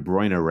with De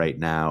Bruyne right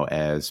now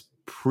as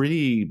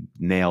pretty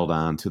nailed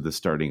on to the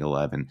starting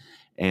 11.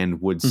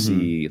 And would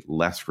see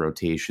less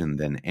rotation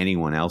than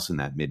anyone else in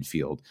that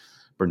midfield,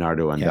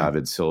 Bernardo and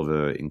David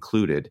Silva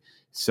included.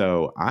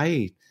 So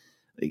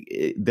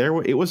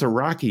it was a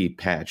rocky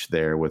patch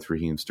there with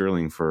Raheem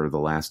Sterling for the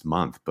last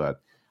month,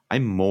 but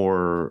I'm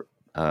more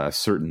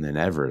certain than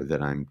ever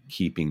that I'm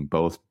keeping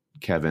both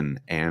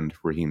Kevin and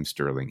Raheem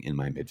Sterling in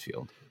my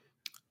midfield.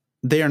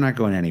 They are not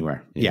going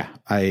anywhere. Yeah,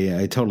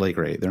 I totally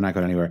agree. They're not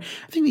going anywhere.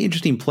 I think the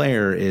interesting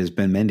player is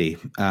Ben Mendy,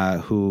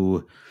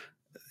 who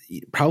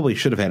probably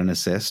should have had an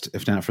assist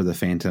if not for the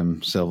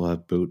Phantom Silva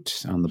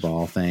boot on the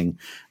ball thing.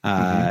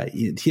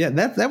 Yeah,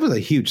 that was a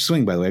huge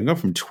swing, by the way. I go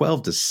from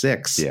 12 to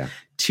 6.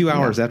 2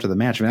 hours after the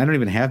match. I mean, I don't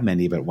even have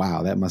Mendy, but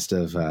wow, that must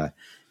have.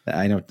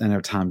 I know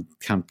Tom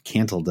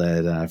Cantle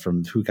did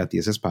from Who Got the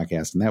Assist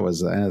podcast, and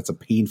that's a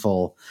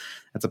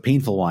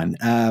painful one.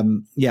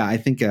 Yeah, I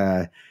think.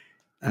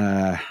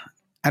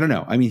 I don't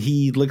know. I mean,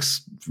 he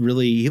looks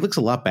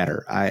a lot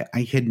better.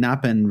 I had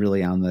not been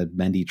really on the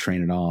Mendy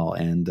train at all,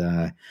 and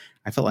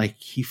I felt like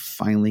he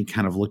finally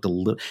kind of looked a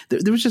little.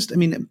 There was just, I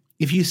mean,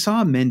 if you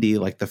saw Mendy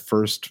like the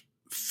first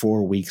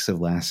 4 weeks of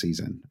last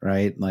season,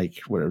 right? Like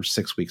whatever,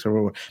 6 weeks or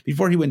whatever,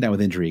 before he went down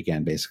with injury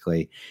again,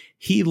 basically,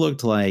 he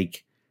looked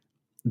like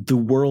the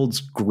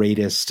world's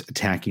greatest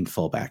attacking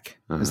fullback.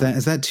 Is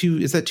that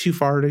too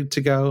far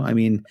to go? I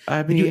mean,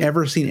 have you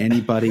ever seen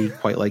anybody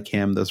quite like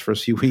him those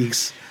first few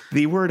weeks?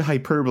 The word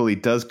hyperbole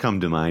does come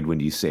to mind when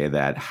you say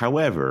that.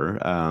 However,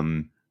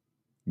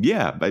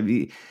 yeah, I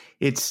mean,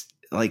 it's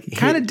like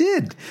kind of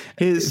did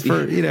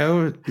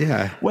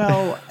yeah.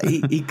 Well,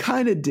 he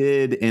kind of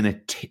did in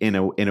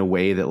a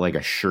way that like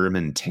a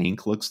Sherman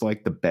tank looks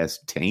like the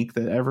best tank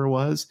that ever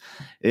was.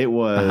 It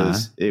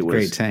was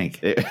great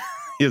tank.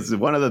 Is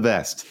one of the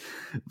best,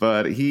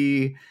 but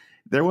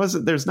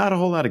there's not a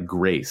whole lot of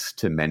grace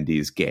to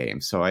Mendy's game.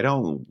 So I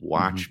don't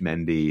watch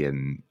Mendy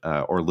and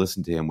or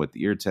listen to him with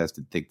the ear test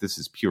and think this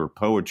is pure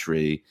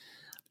poetry.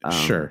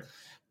 Sure.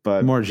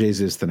 But more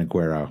Jesus than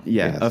Aguero.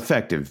 Yeah. Yes.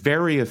 Effective,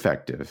 very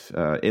effective,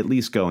 at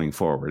least going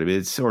forward. I mean,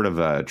 it's sort of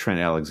a Trent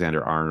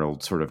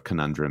Alexander-Arnold sort of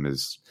conundrum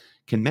is,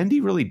 can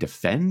Mendy really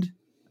defend?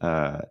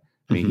 I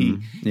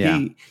mean,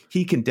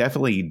 he can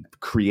definitely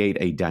create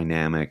a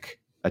dynamic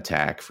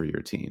attack for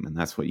your team, and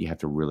that's what you have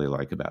to really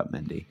like about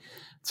Mendy.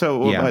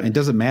 So yeah, it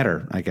doesn't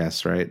matter, I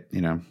guess, right?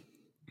 You know,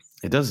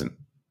 it doesn't.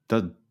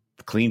 The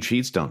clean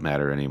sheets don't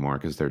matter anymore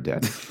because they're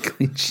dead.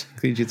 clean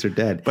sheets are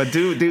dead. But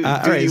do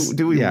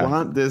we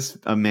want this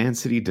a Man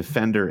City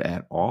defender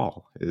at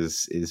all?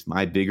 Is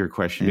my bigger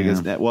question,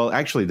 because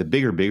actually the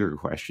bigger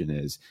question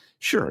is,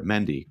 sure,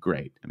 Mendy,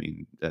 great. I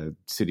mean,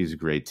 City's a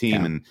great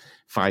team, and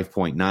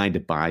 5.9 to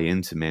buy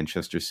into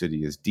Manchester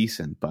City is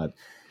decent, but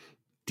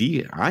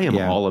I am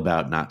all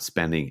about not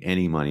spending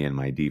any money in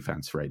my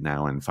defense right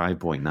now, and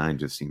 5.9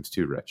 just seems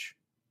too rich.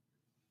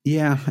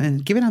 Yeah,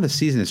 and given how the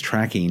season is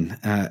tracking,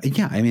 I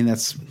mean,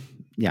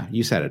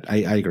 you said it.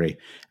 I agree.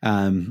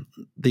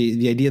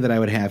 The idea that I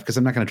would have, because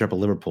I'm not going to drop a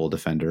Liverpool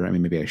defender. I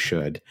mean, maybe I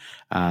should,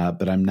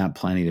 but I'm not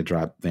planning to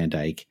drop Van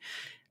Dijk.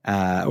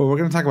 Well, we're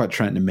going to talk about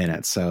Trent in a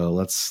minute, so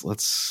let's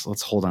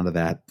hold on to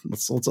that.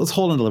 Let's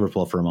hold on to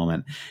Liverpool for a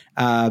moment.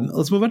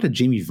 Let's move on to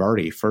Jamie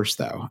Vardy first,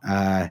 though.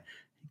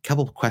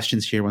 Couple of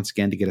questions here once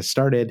again to get us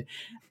started.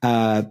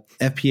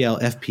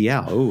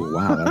 FPL. Oh,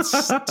 wow.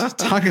 Let's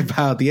talk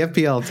about the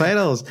FPL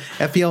titles.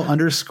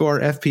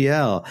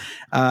 FPL_FPL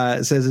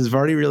says, is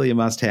Vardy really a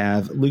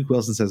must-have? Luke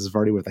Wilson says, is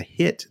Vardy worth a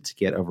hit to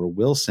get over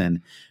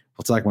Wilson?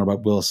 We'll talk more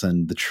about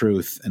Wilson, the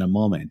truth, in a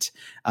moment.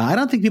 I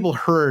don't think people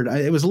heard.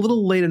 It was a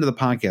little late into the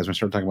podcast when I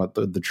started talking about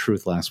the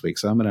truth last week,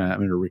 so I'm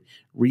gonna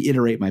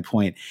reiterate my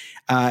point.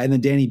 And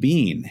then Danny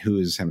Bean, who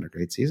is having a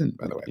great season,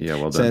 by the way,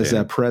 well done,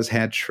 says Perez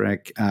hat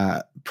trick.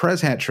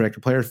 Perez hat trick.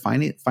 A player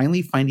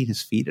finally finding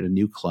his feet at a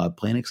new club,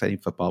 playing exciting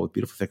football with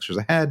beautiful fixtures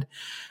ahead.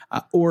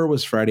 Or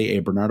was Friday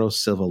a Bernardo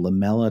Silva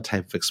Lamela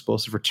type of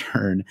explosive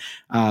return,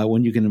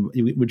 which you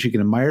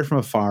can admire from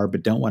afar,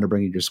 but don't want to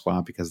bring into your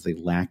squad because they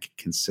lack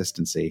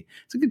consistency?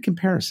 It's a good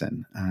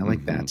comparison. I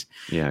like that.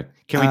 Yeah.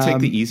 Can we take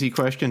the easy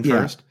question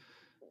first?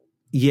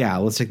 Yeah,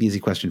 let's take the easy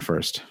question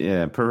first.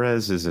 Yeah,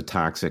 Perez is a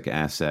toxic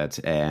asset,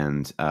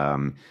 and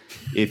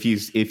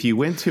if you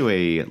went to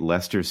a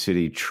Leicester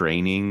City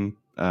training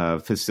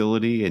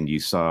facility and you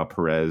saw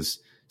Perez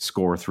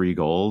score 3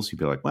 goals, you'd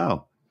be like,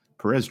 wow,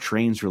 Perez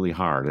trains really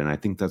hard, and I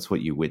think that's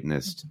what you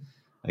witnessed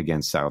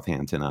against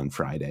Southampton on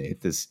Friday.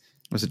 This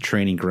was a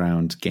training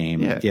ground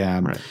game.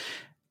 Yeah. Right.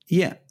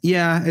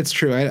 Yeah, it's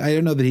true. I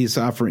don't know that he's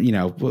offering,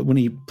 when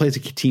he plays a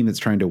team that's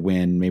trying to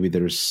win, maybe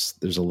there's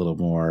a little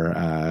more,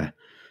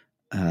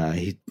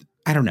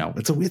 I don't know.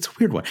 It's a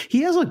weird one.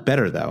 He has looked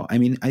better though. I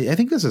mean, I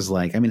think this is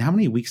like, how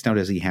many weeks now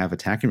does he have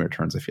attacking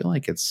returns? I feel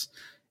like it's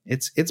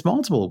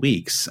multiple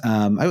weeks.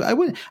 I'm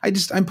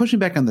pushing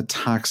back on the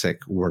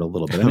toxic word a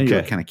little bit. I know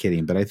you're kind of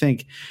kidding, but I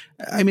think,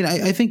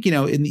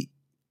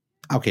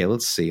 okay,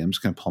 let's see. I'm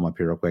just going to pull him up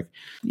here real quick.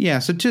 Yeah,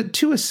 so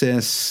two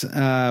assists.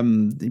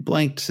 He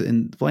blanked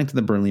in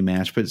the Burnley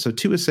match, but so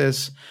 2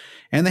 assists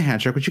and the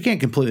hat trick, which you can't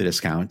completely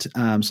discount.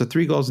 So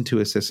 3 goals and 2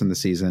 assists in the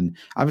season.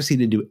 Obviously, he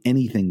didn't do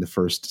anything the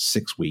first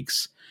 6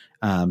 weeks.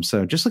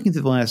 So just looking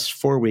through the last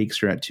 4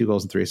 weeks, you're at 2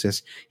 goals and 3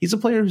 assists. He's a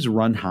player who's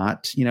run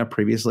hot.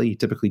 Previously he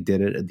typically did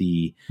it at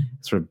the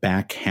sort of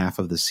back half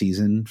of the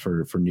season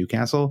for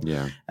Newcastle.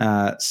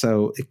 Yeah.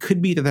 So it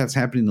could be that that's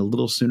happening a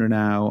little sooner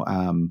now.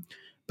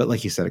 But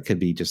like you said, it could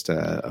be just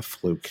a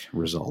fluke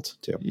result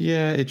too.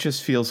 Yeah, it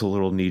just feels a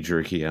little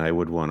knee-jerky, and I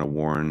would want to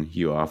warn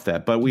you off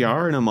that. But we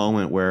are in a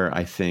moment where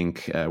I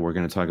think we're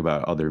going to talk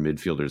about other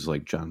midfielders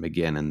like John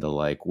McGinn and the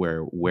like,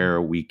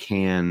 where we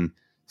can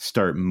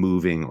start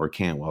moving, or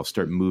Cantwell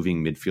start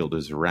moving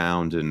midfielders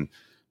around, and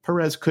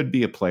Perez could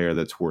be a player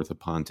that's worth a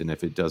punt. And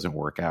if it doesn't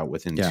work out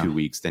within 2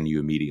 weeks, then you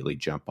immediately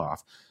jump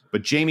off.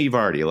 But Jamie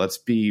Vardy, let's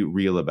be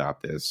real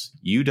about this.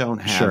 You don't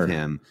have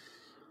him.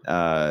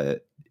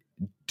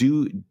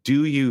 Do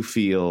you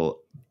feel,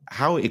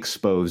 how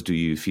exposed do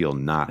you feel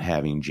not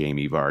having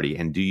Jamie Vardy?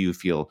 And do you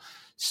feel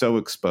so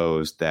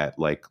exposed that,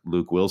 like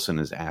Luke Wilson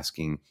is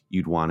asking,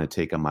 you'd want to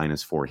take a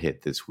 -4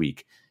 hit this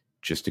week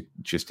just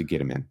to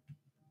get him in?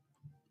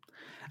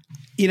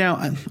 You know,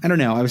 I don't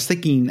know. I was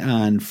thinking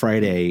on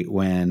Friday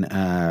when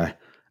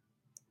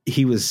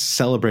he was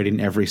celebrating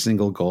every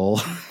single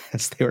goal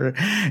as they were.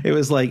 It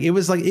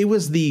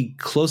was the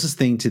closest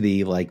thing to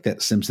the like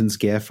that Simpsons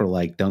gif or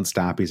like "Don't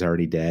stop, he's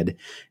already dead."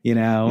 You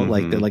know,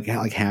 like they're like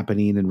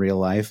happening in real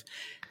life.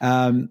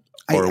 Or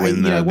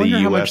when the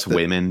U.S.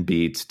 women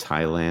beat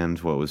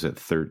Thailand, what was it,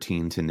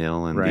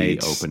 13-0 in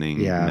the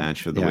opening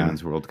match of the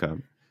Women's World Cup?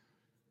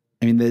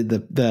 I mean,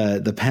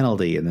 the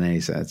penalty, and then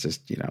he said, it's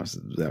just,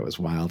 that was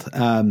wild.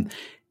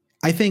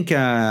 I think,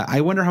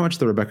 I wonder how much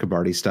the Rebecca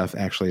Vardy stuff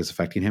actually is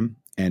affecting him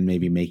and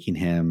maybe making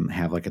him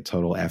have like a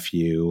total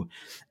FU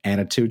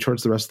attitude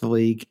towards the rest of the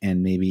league.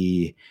 And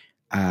maybe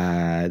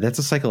that's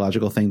a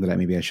psychological thing that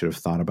maybe I should have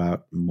thought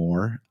about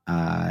more.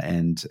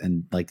 And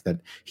like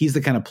that he's the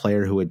kind of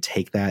player who would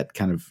take that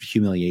kind of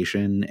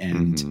humiliation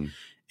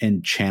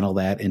and channel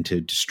that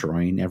into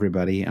destroying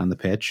everybody on the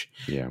pitch.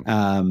 Yeah.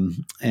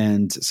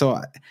 And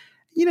so,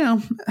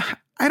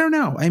 I don't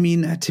know. I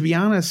mean, to be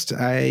honest,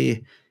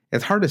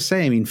 it's hard to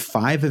say. I mean,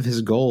 5 of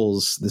his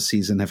goals this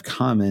season have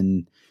come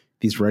in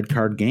these red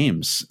card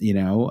games. I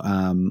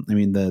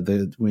mean,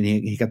 when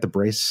he got the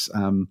brace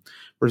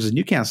versus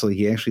Newcastle,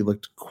 he actually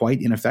looked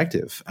quite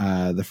ineffective.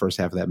 The first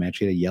half of that match,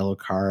 he had a yellow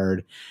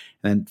card,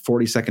 and then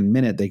 42nd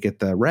minute they get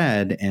the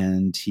red,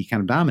 and he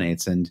kind of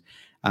dominates. And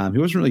he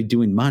wasn't really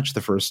doing much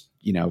the first,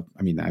 it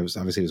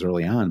was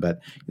early on,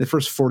 but the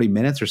first 40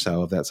 minutes or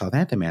so of that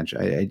Southampton match,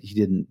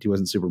 he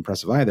wasn't super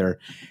impressive either.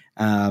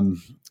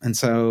 And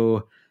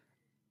so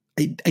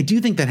I do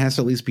think that has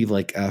to at least be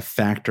like a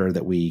factor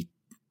that we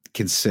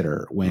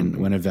consider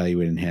when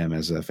evaluating him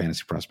as a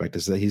fantasy prospect,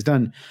 is that he's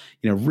done,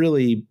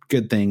 really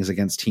good things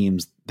against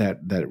teams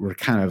that were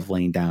kind of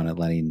laying down and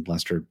letting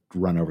Leicester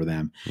run over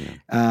them.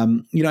 Yeah.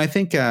 I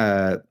think,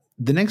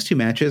 the next 2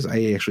 matches,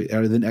 I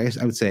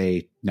would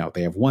say, no,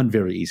 they have one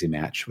very easy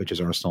match, which is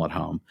Arsenal at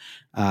home.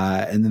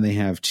 And then they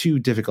have 2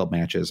 difficult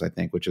matches, I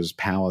think, which is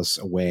Palace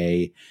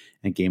away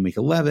in game week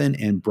 11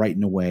 and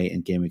Brighton away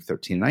in game week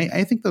 13. And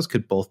I think those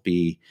could both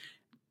be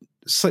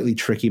slightly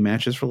tricky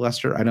matches for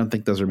Leicester. I don't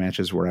think those are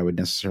matches where I would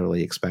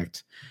necessarily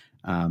expect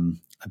a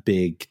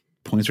big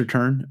points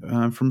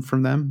return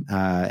from them.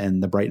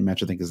 And the Brighton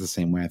match, I think, is the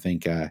same way. I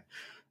think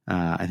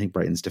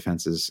Brighton's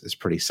defense is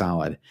pretty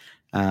solid.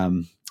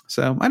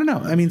 So I don't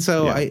know. I mean,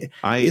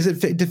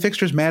 do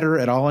fixtures matter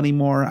at all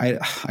anymore? I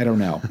don't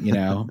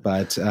know,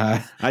 but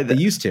they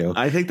used to.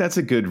 I think that's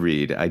a good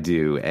read. I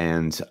do.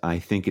 And I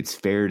think it's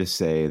fair to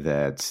say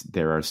that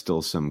there are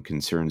still some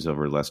concerns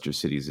over Leicester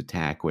City's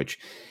attack, which,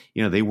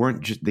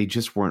 they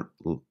just weren't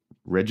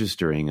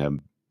registering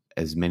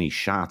as many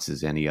shots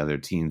as any other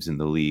teams in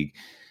the league.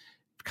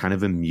 Kind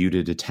of a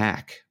muted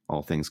attack,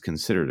 all things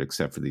considered,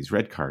 except for these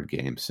red card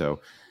games. So,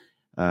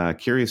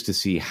 curious to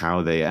see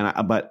how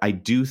but I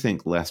do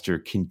think Leicester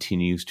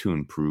continues to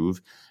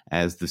improve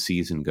as the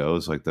season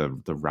goes. Like the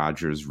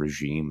Rodgers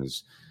regime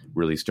is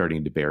really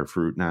starting to bear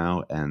fruit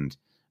now, and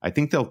I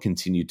think they'll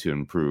continue to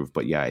improve.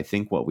 But yeah, I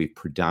think what we've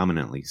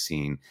predominantly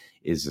seen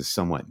is a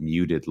somewhat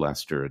muted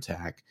Leicester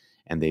attack,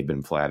 and they've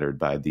been flattered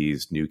by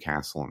these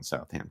Newcastle and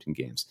Southampton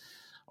games.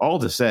 All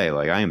to say,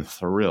 like, I am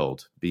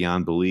thrilled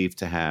beyond belief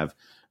to have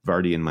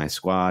Vardy in my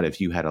squad.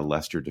 If you had a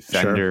Leicester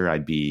defender,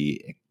 I'd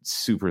be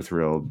super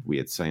thrilled. We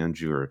had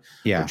Sanju or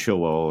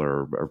Chilwell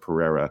or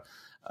Pereira.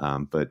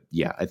 But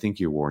yeah, I think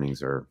your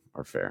warnings are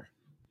fair.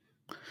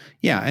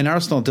 Yeah, and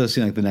Arsenal does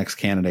seem like the next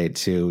candidate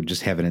to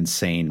just have an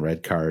insane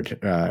red card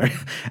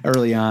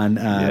early on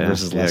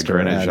versus Leicester.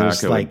 Granit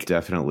Xhaka would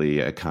definitely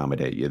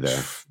accommodate you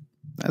there.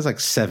 There's like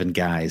 7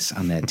 guys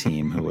on that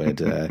team who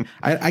would.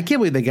 I can't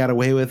believe they got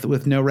away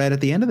with no red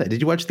at the end of that.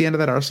 Did you watch the end of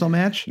that Arsenal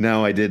match?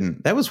 No, I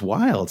didn't. That was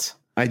wild.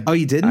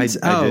 You didn't?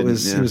 It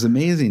was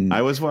amazing.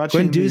 I was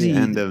watching the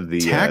end of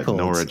the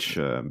Norwich.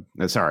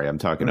 Sorry, I'm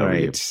talking over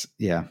you.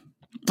 Yeah,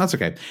 that's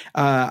okay.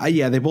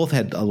 They both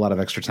had a lot of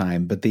extra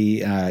time, but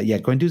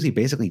Guendouzi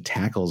basically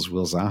tackles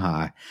Will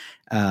Zaha,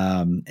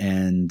 I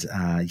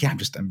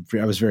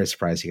was very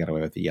surprised he got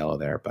away with the yellow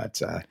there,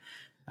 but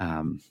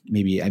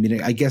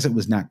I guess it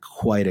was not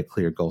quite a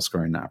clear goal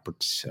scoring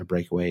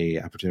breakaway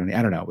opportunity.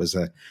 I don't know. It was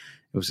a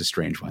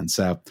strange one.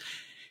 So.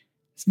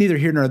 It's neither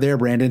here nor there,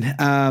 Brandon.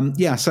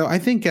 So I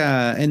think,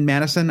 and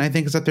Madison, I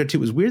think is up there too.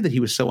 It was weird that he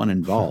was so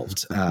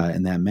uninvolved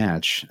in that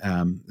match.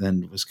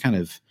 Then was kind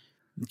of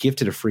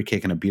gifted a free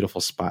kick in a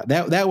beautiful spot.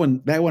 That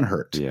one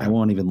hurt. Yeah. I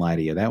won't even lie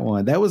to you. That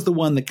was the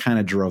one that kind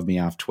of drove me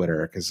off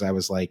Twitter, because I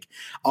was like,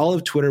 all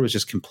of Twitter was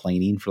just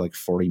complaining for like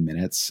 40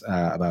 minutes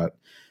about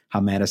how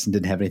Madison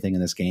didn't have anything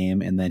in this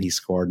game, and then he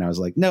scored, and I was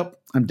like, nope,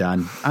 I'm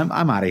done.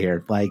 I'm out of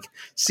here. Like,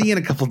 see you in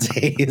a couple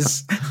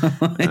days.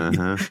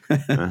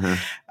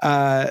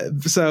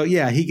 So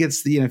yeah, he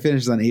gets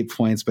finishes on 8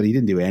 points, but he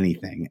didn't do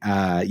anything.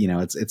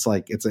 It's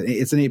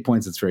an 8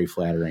 points. It's very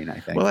flattering, I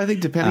think. Well, I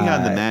think depending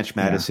on the match,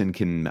 Madison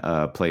can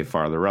play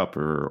farther up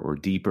or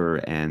deeper,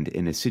 and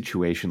in a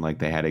situation like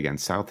they had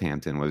against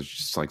Southampton, was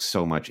just like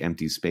so much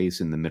empty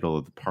space in the middle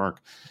of the park,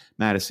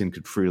 Madison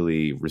could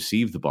freely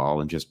receive the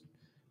ball and just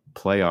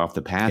play off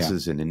the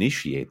passes and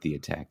initiate the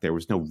attack. There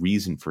was no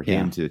reason for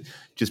him to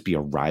just be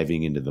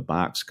arriving into the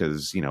box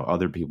because,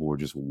 other people were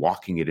just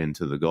walking it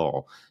into the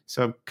goal.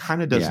 So it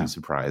kind of doesn't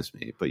surprise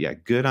me. But yeah,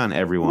 good on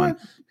everyone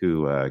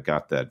who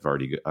got that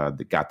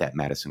got that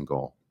Madison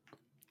goal.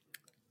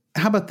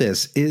 How about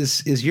this?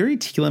 Is Yuri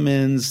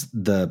Tielemans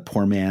the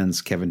poor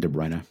man's Kevin De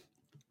Bruyne?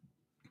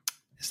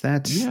 Is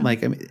that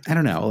I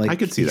don't know. Like, I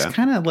could see that. He's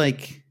kind of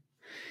like,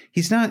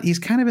 he's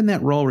kind of in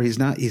that role where he's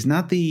not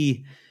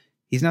the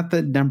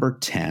number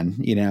 10,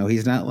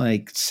 he's not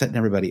like setting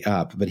everybody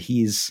up, but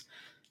he's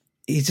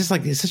just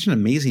like, he's such an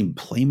amazing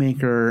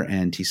playmaker,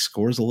 and he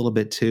scores a little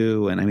bit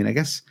too. And I mean, I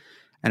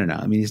don't know.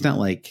 I mean, he's not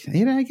like,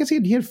 I guess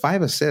he had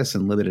 5 assists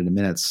in limited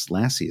minutes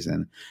last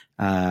season.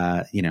 So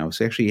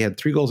actually he had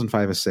 3 goals and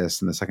 5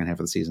 assists in the second half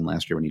of the season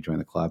last year when he joined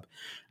the club.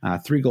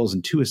 3 goals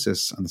and 2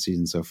 assists on the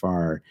season so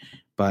far.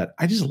 But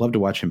I just love to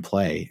watch him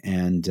play.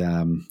 And,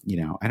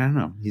 I don't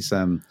know. He's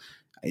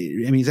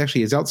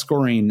he's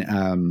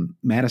outscoring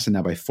Madison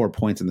now by 4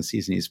 points in the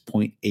season. He's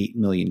 0.8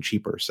 million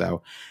cheaper.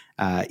 So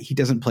he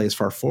doesn't play as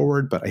far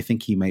forward, but I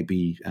think he might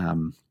be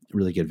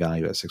really good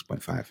value at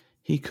 6.5.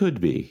 He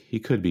could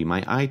be.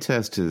 My eye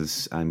test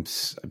is I'm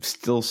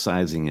still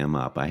sizing him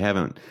up. I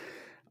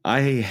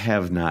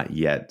have not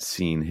yet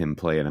seen him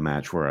play in a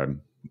match where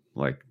I'm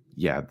like,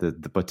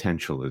 the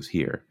potential is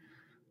here.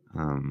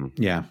 But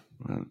yeah,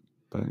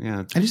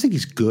 I just think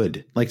he's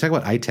good. Like, talk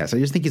about eye test. I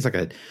just think he's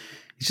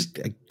just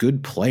a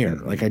good player.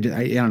 Like, I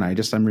don't know.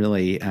 I'm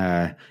really,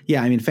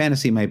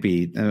 fantasy might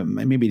be,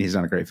 maybe he's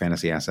not a great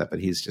fantasy asset, but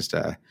he's just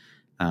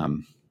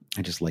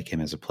I just like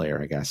him as a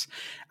player, I guess.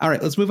 All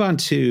right, let's move on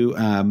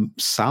to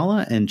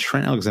Salah and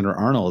Trent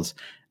Alexander-Arnold.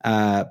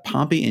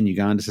 Pompey in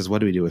Uganda says, what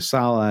do we do with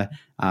Salah?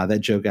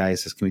 That Joe guy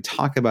says, can we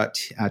talk about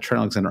Trent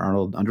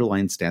Alexander-Arnold,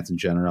 underlying stats in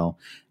general?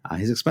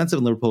 He's expensive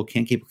in Liverpool,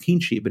 can't keep a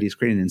clean sheet, but he's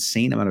creating an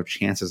insane amount of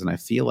chances, and I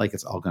feel like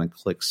it's all going to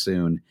click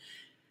soon.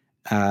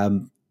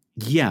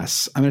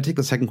 Yes, I'm going to take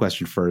the second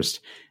question first.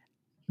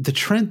 The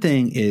Trent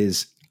thing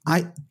is,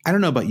 I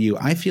don't know about you.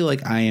 I feel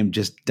like I am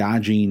just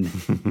dodging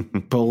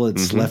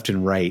bullets left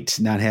and right,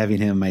 not having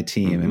him on my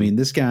team. I mean,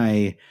 this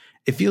guy,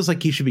 it feels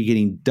like he should be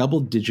getting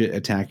double-digit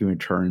attacking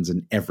returns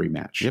in every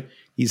match. Yep.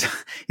 He's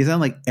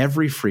on like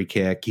every free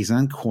kick. He's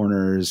on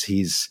corners.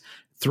 He's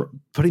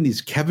putting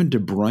these Kevin De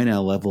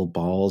Bruyne level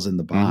balls in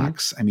the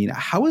box. I mean,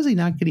 how is he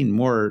not getting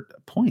more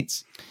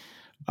points?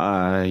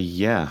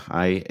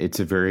 It's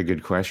a very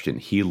good question.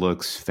 He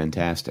looks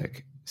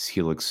fantastic.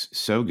 He looks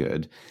so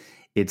good.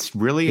 It's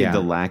really the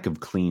lack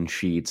of clean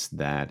sheets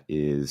that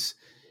is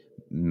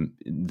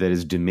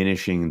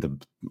diminishing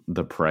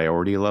the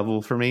priority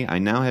level for me. I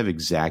now have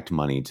exact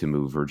money to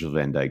move Virgil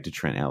van Dijk to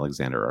Trent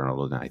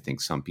Alexander-Arnold, and I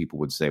think some people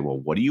would say, well,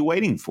 what are you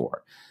waiting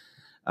for?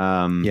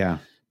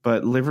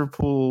 But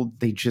Liverpool,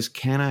 they just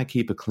cannot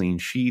keep a clean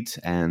sheet,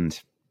 and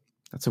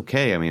that's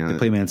okay. I mean, they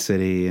play Man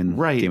City and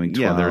game week 12.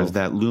 Yeah, there's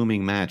that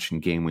looming match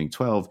in game week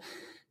 12.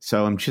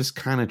 So I'm just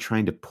kind of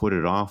trying to put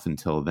it off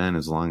until then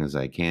as long as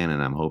I can,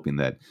 and I'm hoping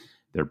that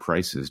their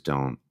prices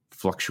don't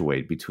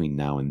fluctuate between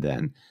now and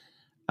then.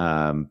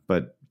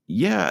 But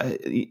yeah,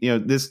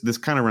 this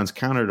kind of runs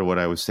counter to what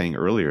I was saying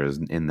earlier,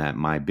 in that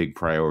my big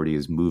priority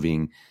is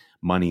moving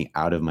money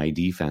out of my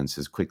defense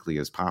as quickly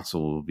as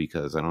possible,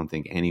 because I don't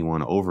think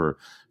anyone over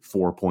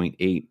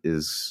 4.8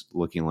 is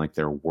looking like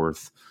they're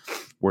worth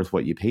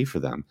what you pay for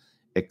them,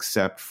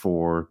 except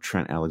for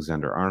Trent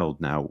Alexander-Arnold.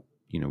 Now,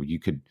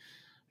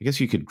 I guess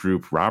you could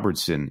group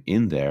Robertson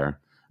in there,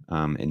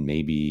 and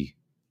maybe,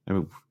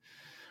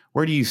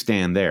 where do you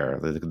stand there?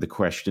 The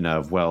question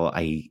of, well,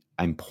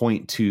 I'm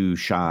 0.2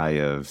 shy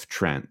of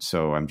Trent,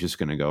 so I'm just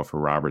going to go for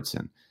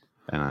Robertson,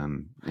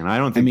 and I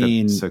don't think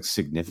that's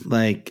significant.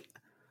 Like,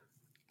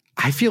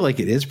 I feel like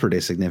it is pretty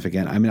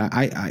significant. I mean,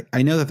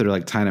 I know that they're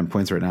like tied on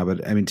points right now,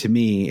 but I mean, to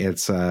me,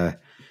 it's a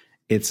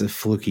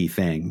fluky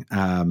thing.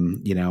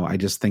 I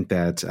just think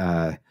that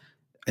I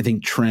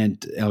think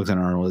Trent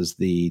Alexander-Arnold is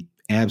the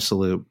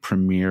absolute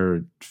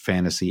premier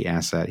fantasy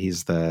asset.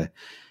 He's the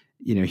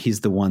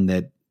one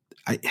that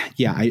I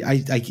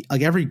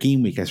like every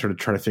game week I sort of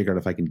try to figure out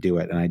if I can do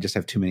it, and I just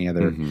have too many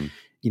other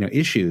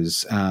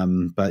issues.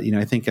 But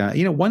I think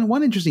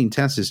one interesting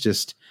test is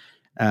just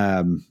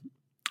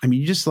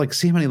you just like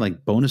see how many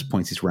like bonus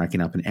points he's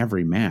racking up in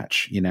every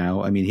match. He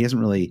hasn't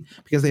really,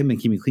 because they haven't been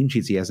keeping clean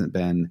sheets, he hasn't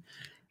been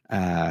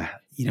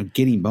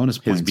getting bonus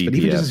points. But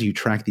even just as you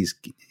track his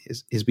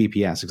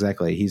BPS,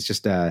 exactly, he's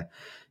just I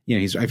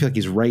feel like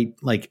he's right.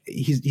 Like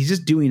he's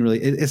just doing really.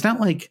 It's not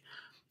like,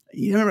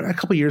 remember a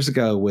couple of years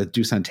ago with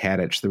Dusan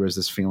Tadic, there was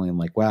this feeling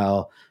like,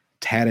 well,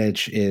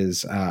 Tadic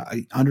is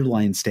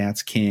underlying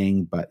stats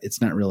king, but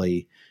it's not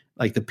really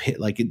like the pit,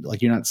 like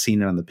you're not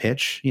seeing it on the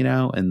pitch,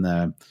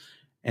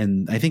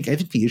 and I think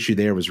the issue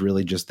there was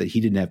really just that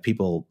he didn't have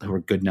people who were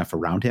good enough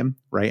around him,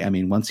 right? I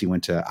mean, once he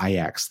went to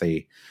Ajax,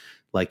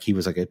 he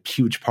was like a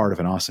huge part of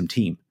an awesome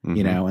team,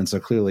 and so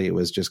clearly it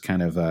was just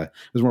kind of it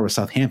was more of a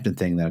Southampton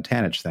thing than a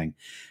Tadic thing.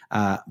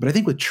 But I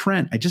think with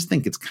Trent, I just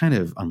think it's kind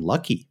of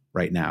unlucky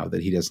right now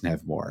that he doesn't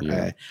have more.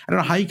 Yeah. I don't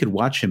know how you could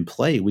watch him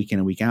play week in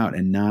and week out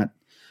and not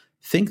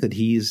think that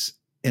he's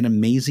an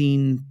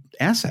amazing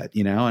asset,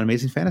 an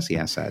amazing fantasy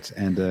asset.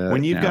 And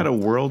when you've got a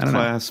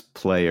world-class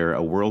player,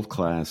 a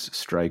world-class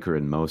striker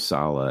in Mo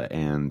Salah,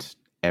 and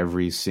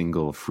every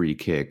single free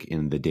kick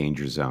in the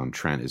danger zone,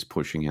 Trent is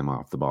pushing him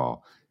off the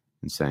ball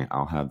and saying,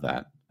 I'll have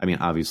that. I mean,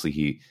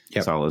 obviously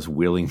Salah is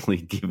willingly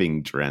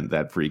giving Trent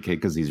that free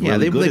kick because he's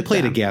really good they at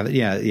play them. together.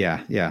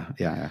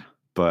 Yeah.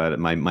 But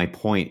my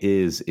point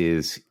is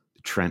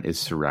Trent is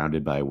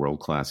surrounded by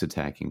world-class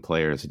attacking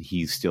players, and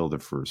he's still the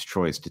first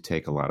choice to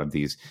take a lot of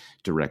these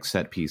direct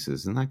set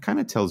pieces. And that kind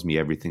of tells me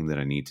everything that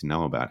I need to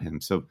know about him.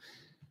 So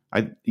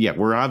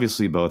we're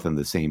obviously both on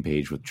the same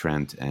page with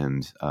Trent,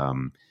 and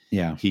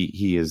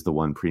he is the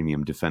one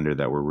premium defender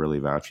that we're really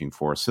vouching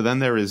for. So then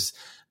there is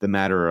the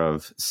matter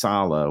of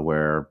Salah,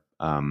 where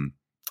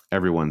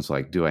everyone's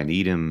like, do I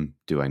need him?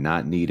 Do I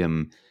not need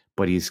him?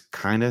 But he's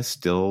kind of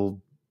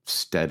still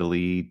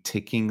steadily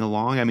ticking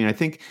along. I mean, I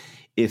think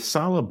if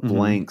Salah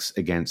blanks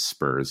against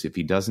Spurs, if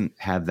he doesn't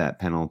have that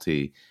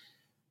penalty,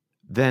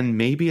 then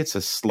maybe it's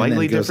a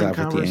slightly different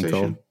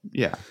conversation.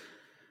 Yeah.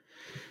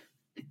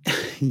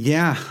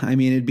 Yeah. I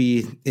mean,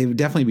 it would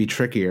definitely be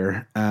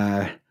trickier.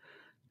 And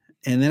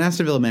then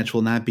Aston Villa match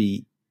will not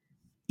be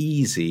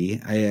easy.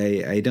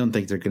 I don't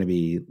think they're going to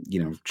be,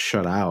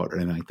 shut out or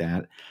anything like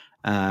that.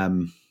 I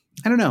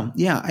don't know.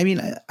 Yeah. I mean,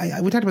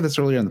 we talked about this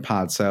earlier in the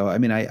pod. So, I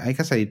mean, I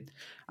guess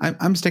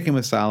I'm sticking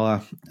with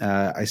Salah.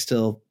 I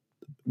still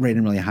rate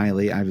him really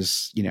highly.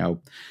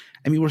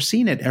 We're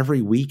seeing it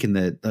every week in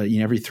the,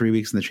 every 3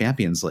 weeks in the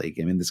Champions League.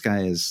 I mean, this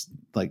guy is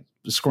like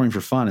scoring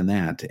for fun in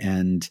that.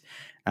 And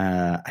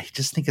I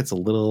just think it's a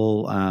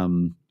little,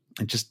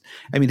 his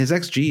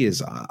XG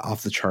is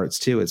off the charts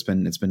too. It's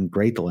been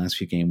great the last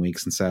few game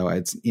weeks. And so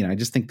I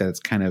just think that it's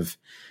kind of,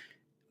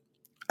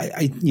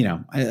 a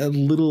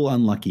little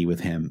unlucky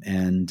with him.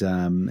 And,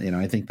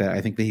 I think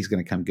that he's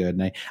going to come good.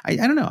 And I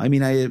don't know. I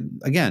mean,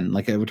 again,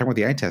 like we're talking about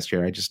the eye test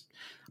here.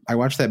 I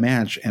watched that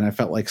match and I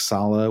felt like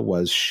Salah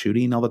was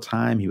shooting all the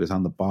time. He was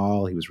on the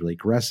ball. He was really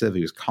aggressive.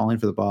 He was calling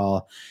for the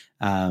ball.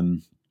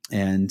 And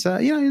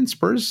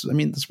Spurs, I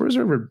mean, the Spurs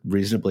are a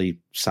reasonably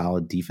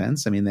solid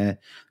defense. I mean,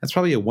 that's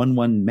probably a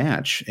 1-1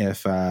 match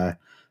if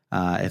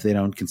they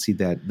don't concede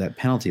that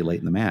penalty late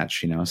in the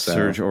match, So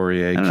Serge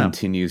Aurier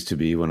continues to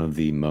be one of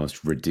the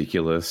most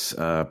ridiculous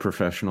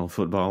professional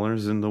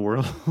footballers in the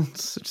world.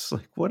 It's just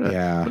like what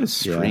a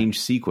strange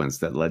sequence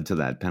that led to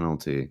that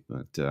penalty.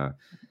 But to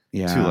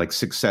like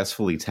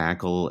successfully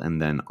tackle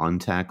and then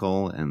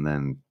untackle and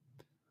then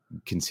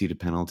concede a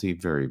penalty,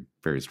 very,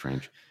 very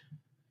strange.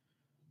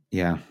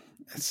 Yeah.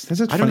 That's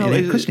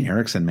funny. Christian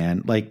Eriksen,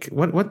 man, like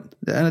what,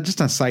 just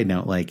on a side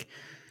note, like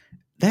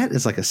that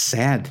is like a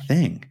sad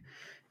thing.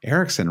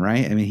 Eriksen,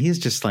 right? I mean, he's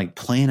just like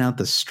playing out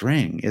the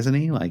string, isn't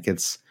he? Like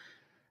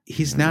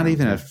he's not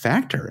even a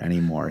factor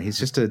anymore. He's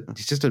just a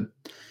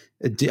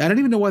I don't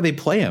even know why they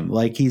play him.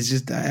 Like he's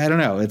just, I don't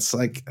know. It's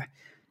like,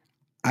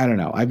 I don't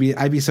know. I'd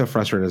be so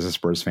frustrated as a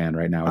Spurs fan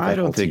right now. I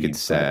don't think it's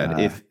sad.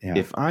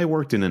 If I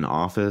worked in an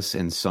office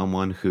and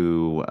someone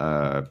who,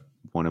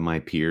 one of my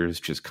peers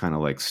just kind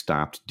of like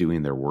stopped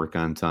doing their work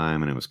on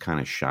time and it was kind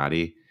of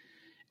shoddy,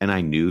 and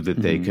I knew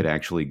that they could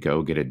actually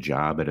go get a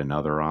job at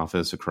another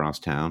office across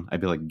town,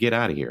 I'd be like, get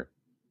out of here.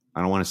 I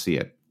don't want to see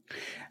it.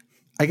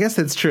 I guess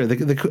that's true.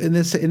 In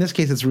this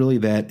case, it's really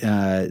that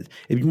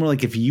it'd be more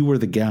like if you were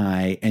the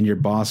guy and your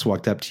boss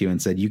walked up to you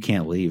and said, you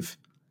can't leave.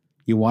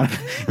 You want to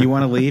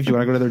leave? You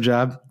want to go to their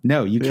job?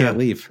 No, you can't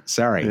leave.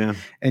 Sorry. Yeah.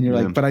 And you're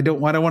like, but I don't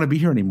want to be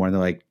here anymore. And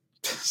they're like,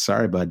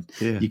 sorry, bud.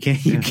 Yeah. You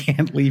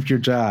can't leave your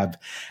job.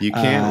 You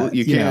can't.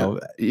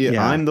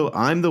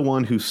 I'm the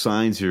one who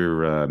signs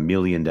your $1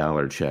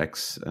 million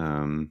checks.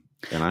 And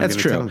that's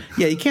true.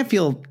 Yeah, you can't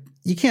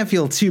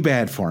feel too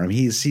bad for him.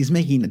 He's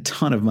making a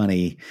ton of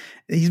money.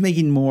 He's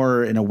making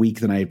more in a week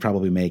than I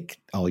probably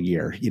make all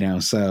year.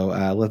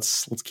 So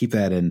let's keep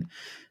that in.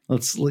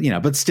 But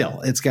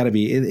still, it's got to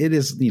be. It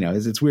is.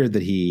 It's weird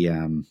that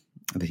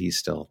he's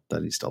still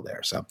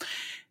there. So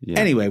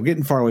anyway, we're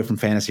getting far away from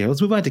fantasy here.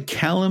 Let's move on to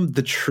Callum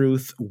the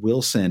Truth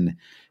Wilson.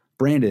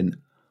 Brandon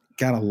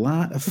got a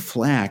lot of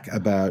flack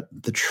about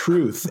the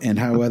truth and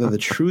how whether the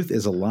truth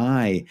is a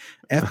lie.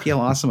 FPL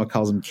Awesome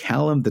calls him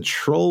Callum the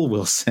Troll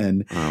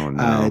Wilson. Oh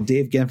no.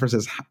 Dave Genfer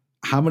says,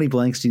 how many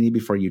blanks do you need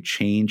before you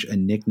change a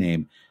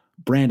nickname?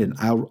 Brandon,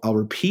 I'll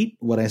repeat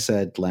what I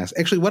said last.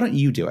 Actually, why don't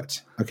you do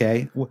it?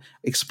 Okay,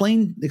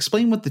 explain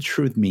what the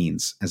truth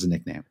means as a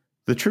nickname.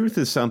 The truth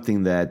is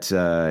something that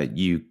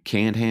you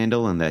can't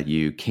handle and that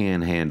you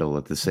can handle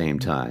at the same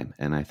time,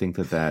 and I think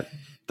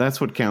that's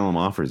what Callum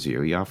offers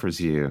you. He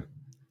offers you,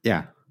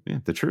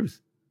 the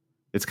truth.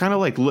 It's kind of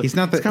like he's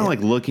not it's kind of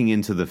like looking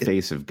into the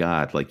face of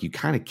God. Like you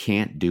kind of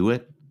can't do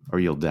it or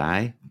you'll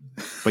die,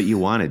 but you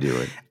want to do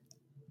it.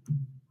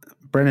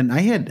 Brennan, I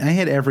had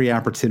every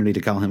opportunity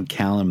to call him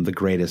Callum the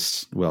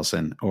Greatest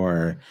Wilson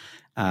or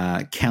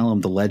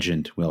Callum the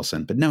Legend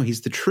Wilson, but no,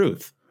 he's the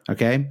truth.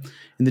 Okay.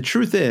 And the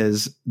truth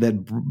is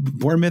that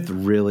Bournemouth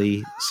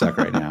really suck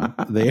right now.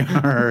 They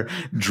are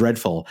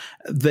dreadful.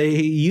 They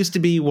used to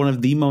be one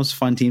of the most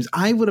fun teams.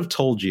 I would have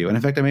told you, and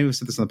in fact, I may have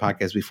said this on the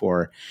podcast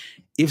before,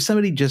 if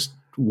somebody just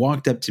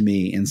walked up to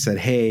me and said,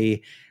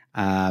 hey,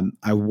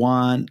 I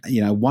want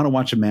to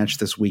watch a match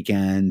this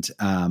weekend.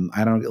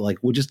 I don't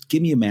well, just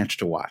give me a match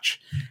to watch.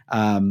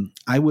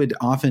 I would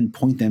often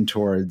point them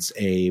towards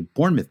a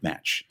Bournemouth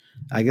match.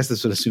 I guess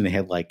this would assume they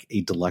had like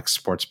a deluxe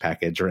sports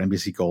package or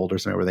NBC Gold or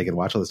somewhere where they could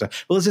watch all this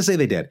stuff. But let's just say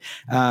they did.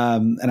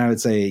 And I would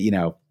say,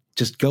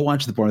 just go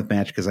watch the Bournemouth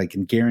match because I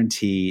can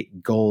guarantee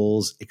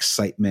goals,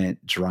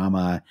 excitement,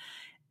 drama.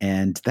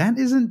 And that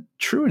isn't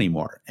true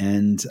anymore.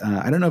 And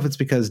I don't know if it's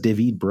because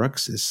David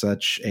Brooks is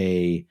such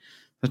a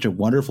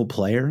wonderful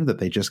player that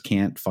they just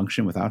can't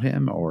function without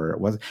him, or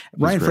was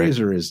Ryan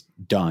Fraser is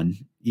done.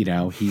 He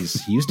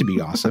used to be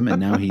awesome, and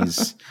now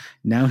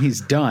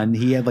he's done.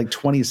 He had like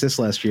 20 assists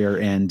last year,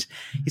 and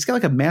he's got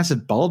like a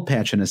massive bald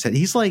patch on his head.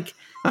 He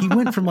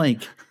went from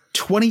like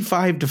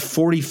 25 to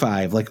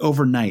 45 like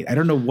overnight. I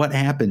don't know what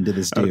happened to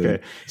this dude.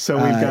 Okay, so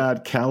we've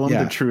got Callum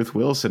the Truth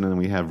Wilson, and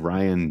we have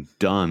Ryan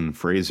Dunn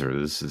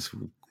Fraser.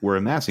 We're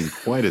amassing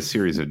quite a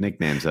series of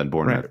nicknames on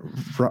Bournemouth.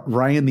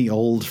 Ryan the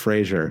Old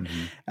Fraser.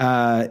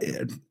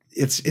 Mm-hmm.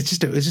 It's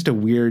just a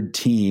weird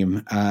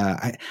team.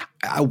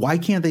 Why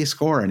can't they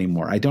score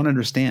anymore? I don't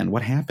understand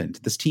what happened.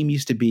 This team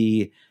used to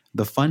be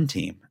the fun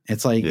team.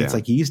 It's like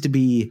you used to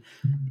be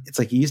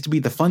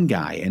the fun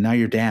guy, and now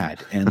you're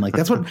dad. And like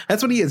that's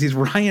what he is. He's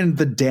Ryan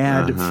the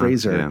Dad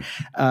Fraser.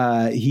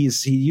 Yeah. He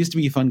used to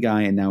be a fun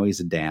guy, and now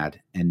he's a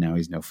dad, and now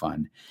he's no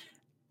fun.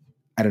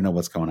 I don't know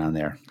what's going on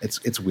there.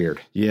 It's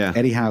weird. Yeah.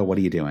 Eddie Howe, what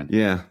are you doing?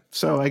 Yeah.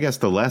 So I guess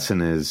the lesson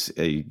is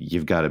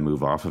you've got to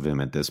move off of him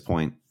at this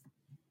point.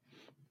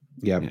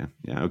 Yep.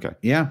 Yeah. Okay.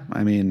 Yeah.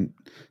 I mean,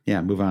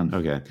 move on.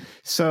 Okay.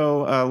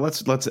 So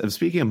let's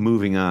speaking of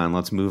moving on,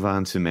 let's move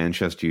on to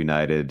Manchester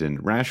United and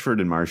Rashford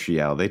and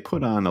Martial. They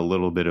put on a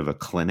little bit of a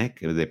clinic.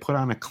 They put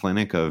on a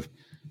clinic of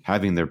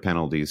having their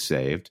penalties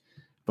saved,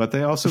 but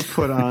they also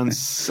put on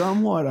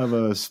somewhat of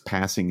a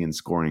passing and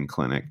scoring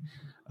clinic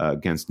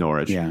against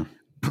Norwich. Yeah.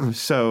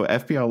 So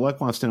FPL Luck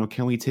wants to know,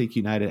 can we take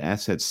United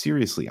assets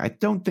seriously? I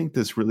don't think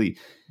this really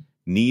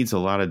needs a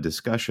lot of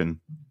discussion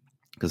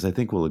because I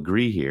think we'll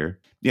agree here.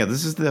 Yeah,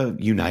 this is the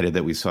United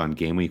that we saw in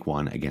game week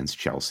 1 against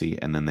Chelsea,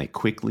 and then they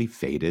quickly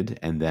faded,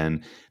 and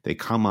then they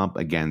come up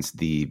against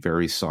the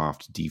very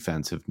soft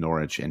defensive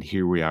Norwich, and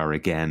here we are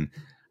again.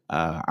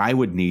 I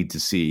would need to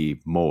see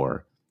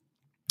more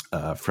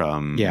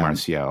from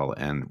Martial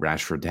and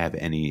Rashford to have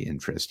any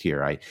interest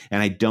here.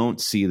 I don't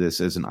see this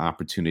as an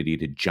opportunity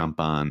to jump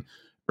on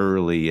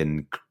early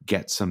and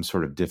get some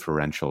sort of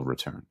differential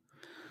return.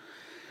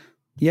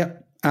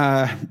 Yep.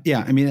 I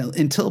mean,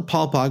 until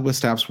Paul Pogba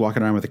stops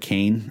walking around with a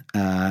cane,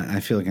 I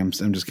feel like I'm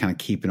just kind of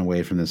keeping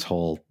away from this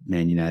whole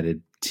Man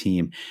United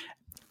team.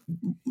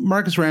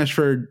 Marcus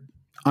Rashford,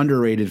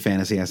 underrated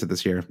fantasy asset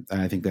this year.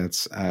 I think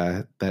that's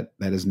that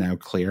is now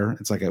clear.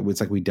 It's like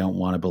we don't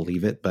want to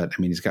believe it, but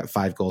I mean, he's got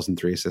 5 goals and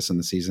 3 assists in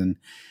the season.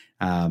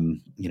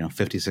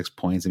 56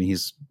 points. I mean,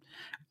 he's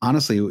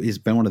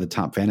been one of the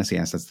top fantasy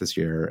assets this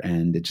year,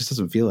 and it just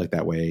doesn't feel like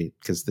that way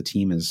because the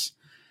team has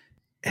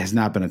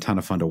not been a ton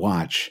of fun to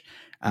watch.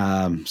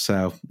 I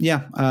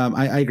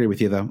agree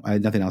with you though. I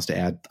have nothing else to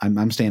add.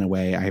 I'm staying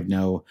away. I have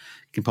no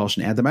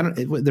compulsion to add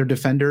them. They're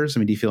defenders. I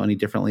mean, do you feel any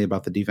differently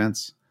about the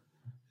defense?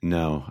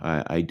 No,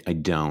 I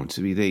don't.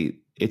 I mean,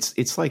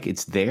 it's like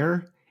it's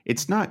there.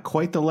 It's not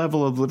quite the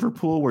level of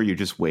Liverpool where you're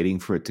just waiting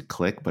for it to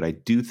click, but I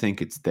do think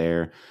it's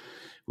there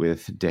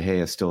with De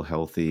Gea still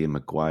healthy and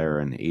Maguire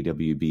and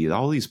AWB,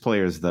 all these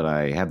players that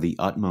I have the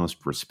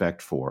utmost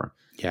respect for.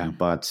 Yeah.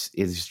 But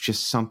it's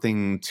just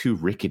something too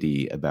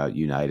rickety about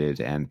United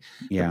and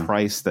the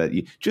price that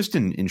just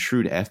in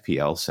shrewd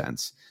FPL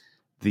sense,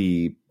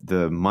 the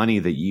money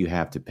that you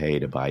have to pay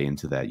to buy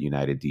into that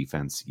United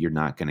defense, you're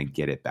not going to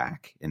get it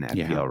back in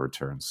FPL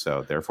returns.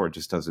 So therefore it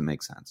just doesn't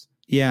make sense.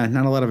 Yeah,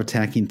 not a lot of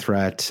attacking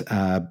threat.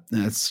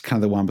 That's kind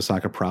of the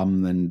Wan-Bissaka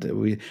problem, and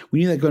we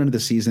knew that going into the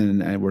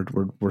season, and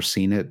we're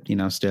seeing it,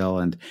 still.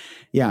 And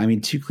yeah, I mean,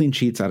 2 clean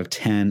sheets out of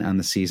 10 on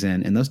the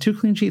season, and those 2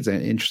 clean sheets,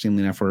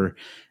 interestingly enough, were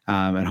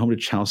at home to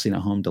Chelsea and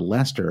at home to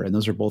Leicester, and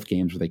those are both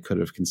games where they could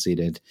have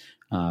conceded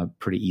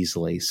pretty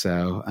easily.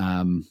 So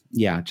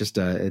just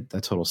a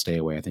total stay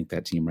away. I think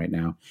that team right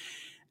now.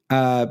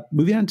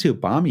 Moving on to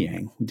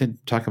Aubameyang, we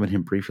did talk about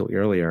him briefly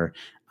earlier.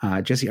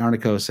 Jesse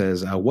Arnico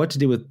says, what to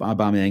do with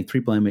Aubameyang,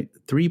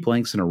 3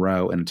 blanks in a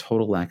row and a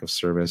total lack of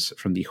service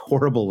from the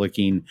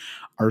horrible-looking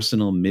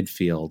Arsenal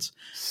midfield.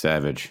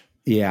 Savage.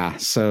 Yeah,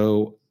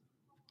 so,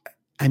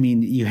 I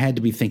mean, you had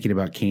to be thinking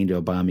about Kane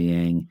to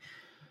Aubameyang.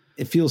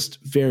 It feels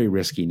very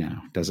risky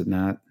now, does it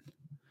not?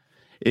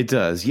 It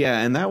does, yeah,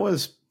 and that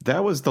was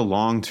That was the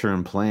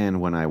long-term plan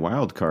when I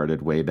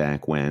wildcarded way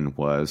back when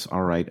was,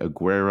 all right,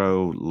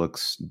 Aguero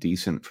looks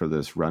decent for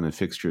this run of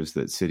fixtures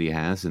that City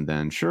has. And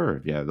then,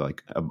 sure, yeah,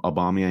 like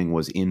Aubameyang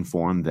was in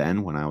form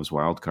then when I was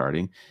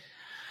wildcarding.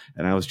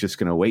 And I was just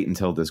going to wait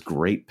until this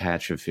great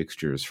patch of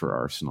fixtures for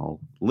Arsenal.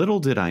 Little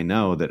did I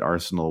know that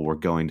Arsenal were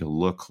going to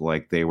look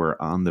like they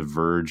were on the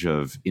verge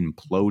of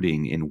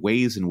imploding in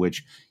ways in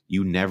which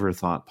you never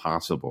thought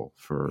possible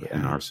for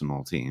an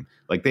Arsenal team.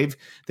 Like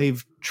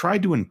they've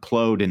tried to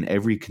implode in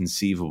every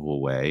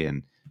conceivable way,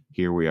 and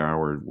here we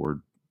are. We're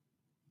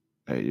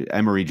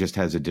Emery just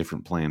has a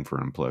different plan for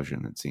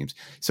implosion, it seems.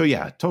 So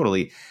yeah,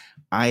 totally.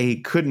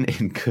 I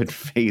couldn't in good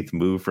faith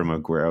move from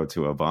Aguero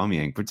to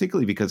Aubameyang,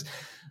 particularly because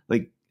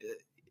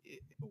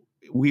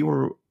we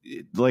were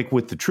like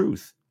with the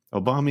truth.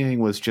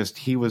 Aubameyang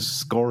he was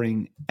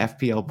scoring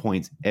FPL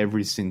points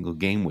every single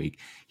game week.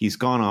 He's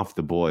gone off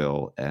the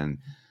boil, and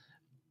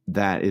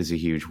that is a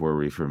huge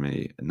worry for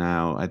me.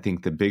 Now, I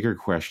think the bigger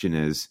question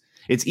is,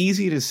 it's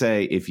easy to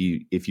say if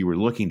you were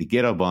looking to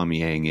get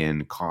Aubameyang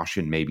in,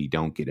 caution, maybe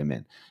don't get him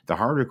in. The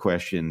harder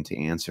question to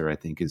answer, I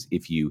think, is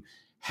if you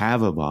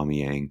have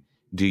Aubameyang,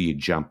 do you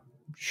jump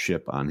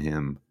ship on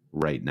him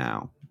right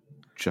now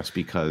just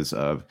because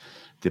of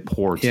the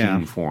poor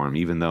team form,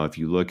 even though if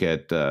you look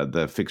at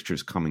the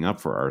fixtures coming up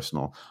for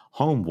Arsenal,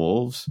 home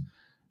Wolves,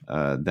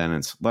 then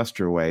it's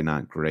Leicester away,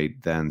 not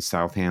great, then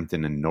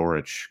Southampton and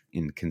Norwich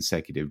in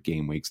consecutive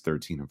game weeks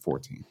 13 and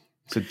 14.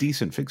 It's a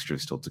decent fixture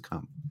still to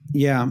come.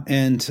 Yeah,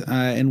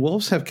 and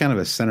Wolves have kind of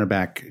a center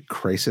back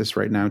crisis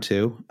right now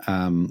too.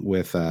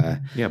 With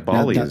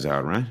Bali is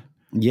out, right?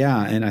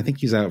 Yeah, and I think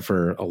he's out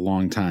for a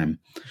long time.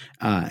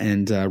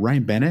 And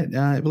Ryan Bennett,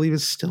 I believe,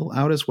 is still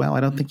out as well.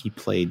 I don't think he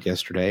played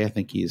yesterday. I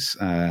think he's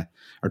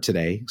or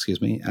today,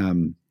 excuse me.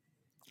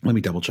 Let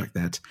me double check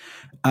that.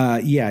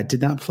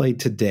 Did not play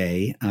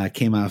today.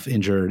 Came off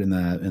injured in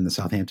the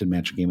Southampton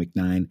match in game week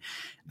 9.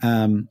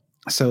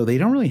 So they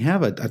don't really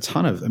have a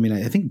ton of. I mean,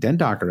 I think Den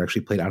Docker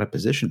actually played out of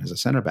position as a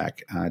center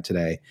back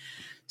today.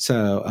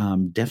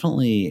 So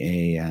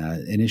definitely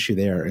an issue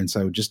there. And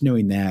so just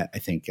knowing that, I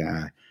think.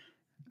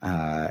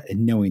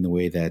 And knowing the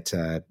way that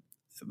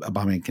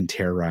Aubameyang can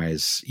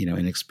terrorize,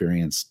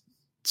 inexperienced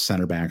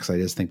center backs, I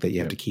just think that you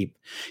have to keep.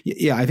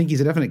 Yeah, I think he's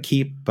a definite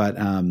keep, but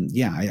I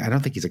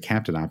don't think he's a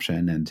captain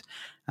option,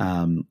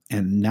 and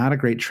not a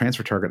great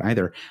transfer target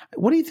either.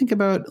 What do you think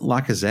about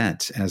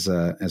Lacazette as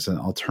an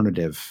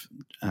alternative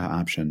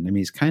option? I mean,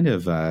 he's kind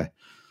of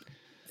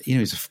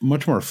he's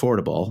much more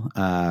affordable,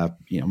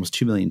 almost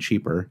 $2 million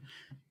cheaper,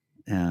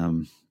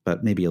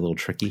 but maybe a little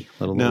tricky,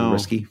 a little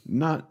risky.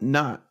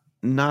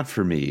 Not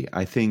for me.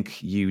 I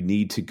think you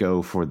need to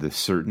go for the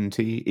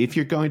certainty. If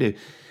you're going to,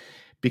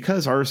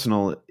 because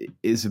Arsenal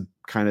is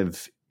kind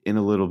of in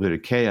a little bit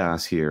of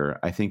chaos here,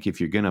 I think if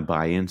you're going to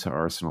buy into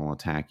Arsenal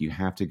attack, you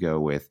have to go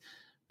with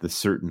the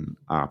certain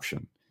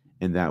option.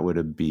 And that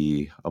would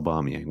be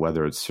Aubameyang,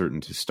 whether it's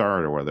certain to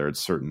start or whether it's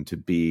certain to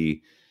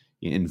be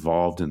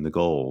involved in the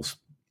goals.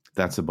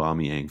 That's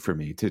Aubameyang for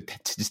me. To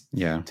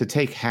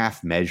take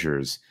half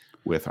measures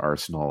with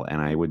Arsenal, and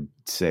I would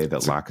say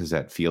that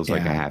Lacazette feels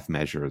like a half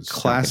measure.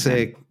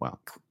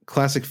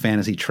 Classic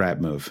fantasy trap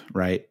move,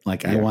 right?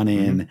 Like I want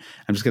in,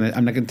 I'm not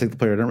going to take the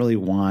player I don't really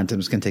want. I'm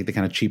just going to take the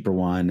kind of cheaper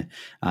one.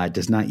 It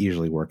does not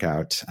usually work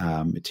out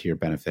to your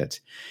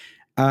benefit.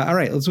 All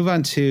right, let's move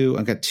on to,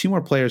 I've got 2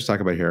 more players to talk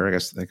about here. I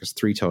guess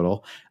 3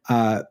 total.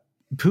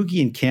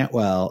 Pookie and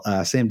Cantwell.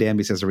 Sam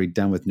Danby says, are we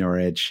done with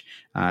Norwich?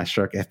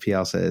 Shark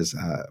FPL says,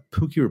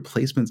 Pookie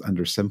replacements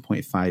under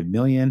 7.5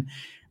 million.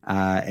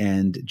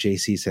 And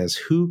JC says,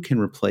 who can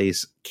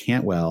replace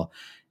Cantwell?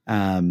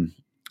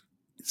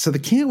 So the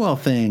Cantwell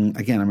thing,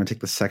 again, I'm going to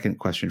take the second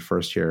question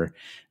first here,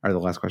 or the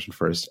last question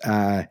first.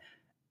 Has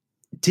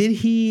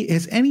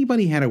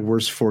anybody had a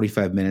worse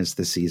 45 minutes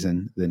this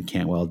season than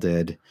Cantwell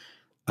did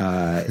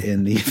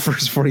in the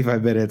first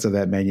 45 minutes of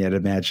that Man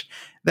United match?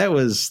 That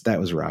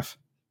was rough.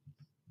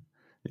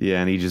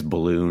 Yeah, and he just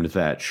ballooned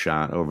that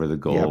shot over the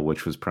goal,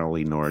 which was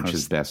probably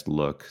Norwich's best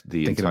look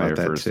the entire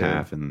first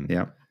half. And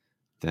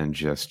then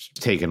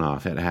just taken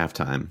off at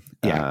halftime.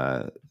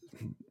 Yeah.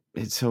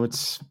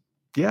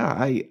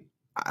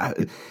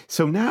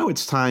 So now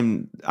it's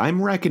time.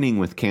 I'm reckoning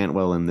with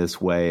Cantwell in this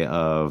way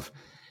of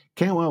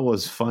Cantwell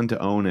was fun to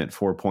own at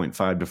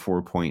 4.5 to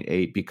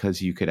 4.8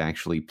 because you could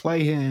actually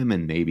play him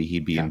and maybe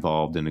he'd be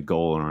involved in a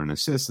goal or an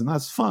assist, and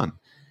that's fun.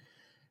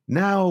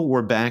 Now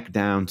we're back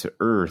down to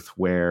earth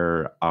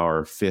where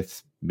our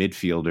 5th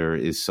midfielder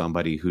is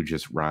somebody who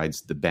just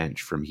rides the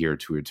bench from here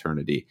to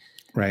eternity.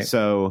 Right.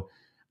 So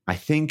I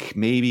think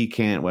maybe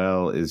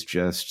Cantwell is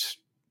just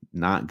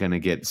not going to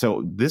get.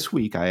 So this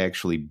week, I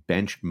actually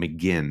benched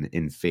McGinn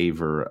in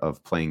favor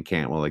of playing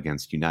Cantwell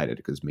against United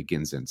because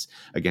McGinn's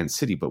against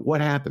City. But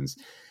what happens?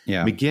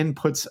 Yeah. McGinn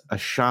puts a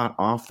shot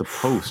off the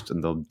post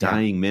in the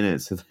dying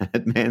minutes of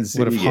that Man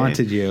City would have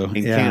haunted you.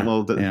 And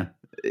Cantwell,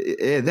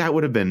 that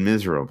would have been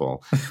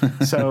miserable.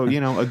 So,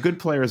 a good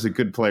player is a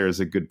good player is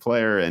a good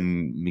player.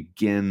 And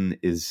McGinn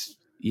is,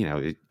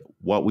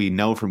 what we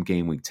know from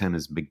game week 10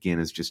 is McGinn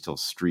is just still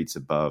streets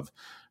above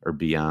or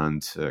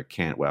beyond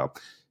Cantwell.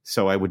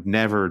 So I would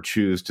never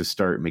choose to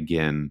start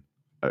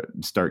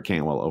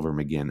Cantwell over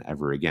McGinn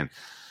ever again.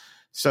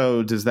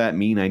 So does that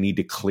mean I need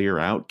to clear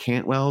out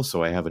Cantwell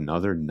so I have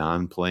another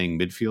non-playing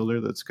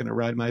midfielder that's going to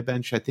ride my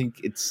bench? I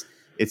think it's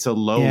a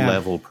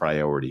low-level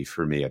priority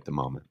for me at the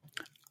moment.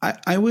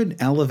 I would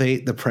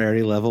elevate the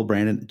priority level,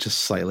 Brandon, just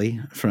slightly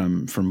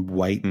from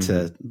white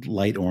to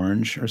light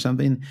orange or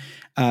something.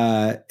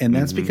 And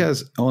that's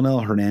because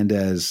Onel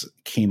Hernandez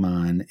came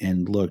on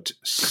and looked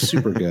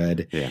super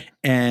good. Yeah.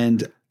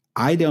 And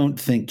I don't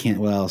think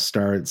Cantwell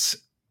starts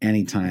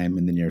anytime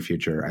in the near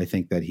future. I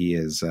think that he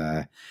is,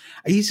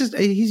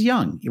 he's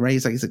young, right?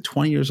 He's like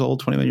 20 years old,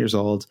 21 years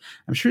old.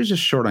 I'm sure he's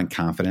just short on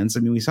confidence. I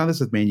mean, we saw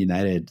this with Man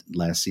United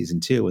last season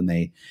too, when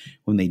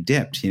they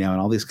dipped, and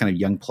all these kind of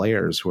young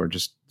players who are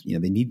just, they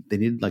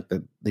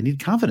need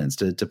confidence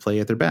to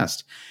play at their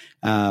best.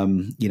 They're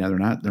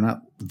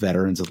not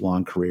veterans with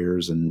long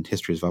careers and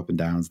histories of up and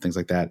downs, things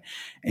like that.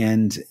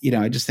 And,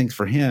 I just think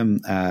for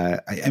him,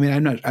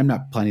 I'm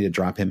not planning to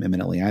drop him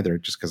imminently either,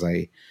 just because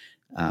I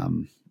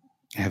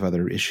have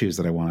other issues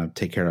that I want to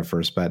take care of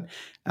first. But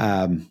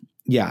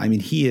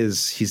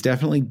he's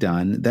definitely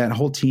done. That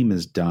whole team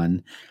is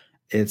done.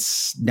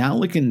 It's now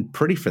looking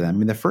pretty for them. I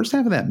mean, the first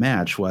half of that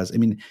match was,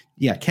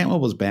 Cantwell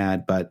was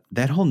bad, but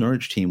that whole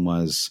Norwich team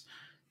was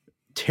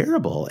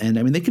terrible. And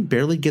they could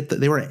barely get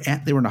they were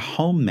in a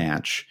home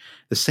match,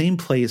 the same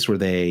place where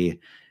they,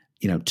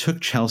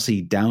 took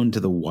Chelsea down to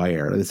the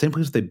wire, the same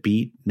place they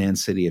beat Man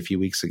City a few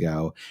weeks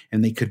ago,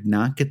 and they could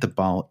not get the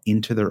ball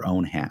into their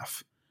own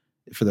half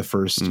for the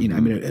first,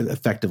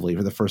 effectively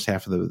for the first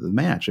half of the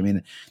match.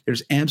 They're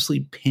just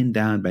absolutely pinned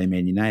down by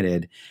Man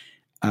United,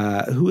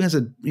 who has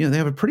they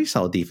have a pretty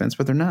solid defense,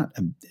 but they're not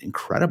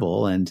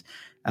incredible. And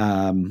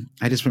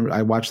I just remember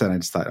I watched that and I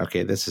just thought,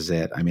 okay, this is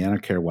it. I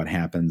don't care what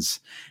happens,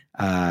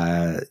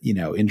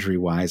 injury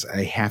wise.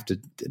 I have to.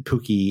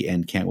 Pukki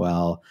and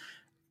Cantwell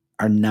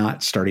are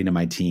not starting to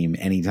my team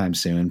anytime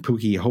soon.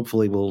 Pukki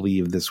hopefully will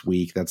leave this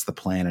week. That's the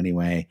plan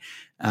anyway.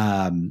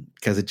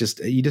 Because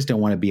you just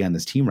don't want to be on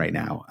this team right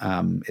now.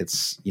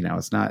 It's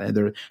not,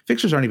 their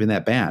fixtures aren't even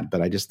that bad,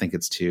 but I just think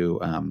it's too.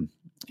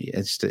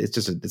 It's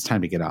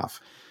time to get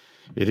off.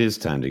 It is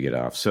time to get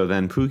off. So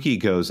then Pukki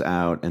goes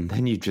out, and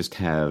then you just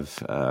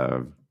have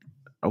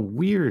a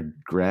weird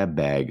grab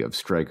bag of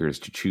strikers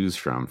to choose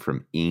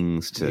from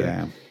Ings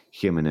to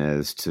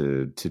Jimenez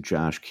to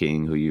Josh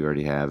King, who you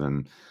already have,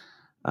 and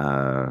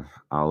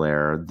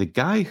Aller. The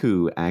guy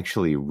who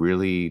actually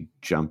really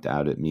jumped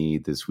out at me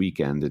this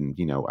weekend, and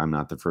I'm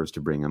not the first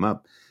to bring him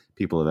up.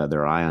 People have had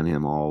their eye on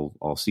him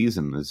all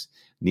season, is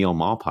Neil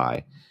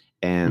Maupay.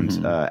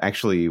 And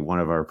actually, one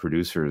of our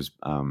producers,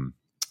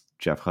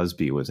 Jeff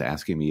Husby, was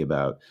asking me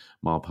about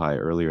Maupay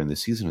earlier in the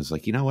season. I was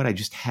like, you know what? I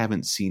just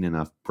haven't seen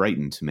enough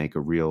Brighton to make a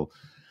real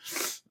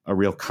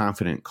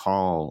confident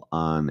call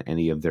on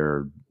any of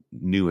their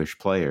newish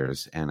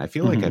players. And I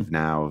feel like I've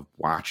now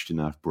watched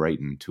enough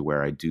Brighton to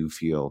where I do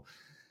feel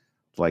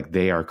like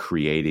they are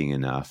creating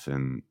enough.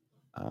 And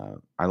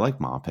I like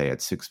Maupay at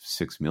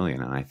 $6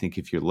 million. And I think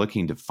if you're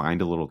looking to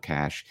find a little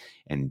cash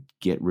and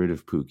get rid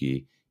of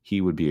Pukki, he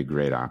would be a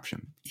great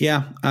option.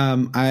 Yeah.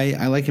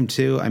 I like him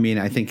too. I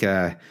think,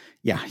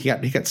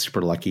 he got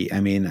super lucky.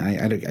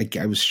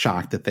 I was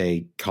shocked that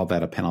they called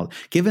that a penalty,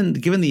 given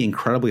the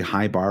incredibly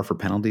high bar for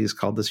penalties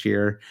called this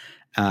year.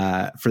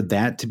 For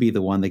that to be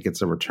the one that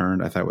gets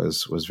overturned, I thought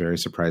was very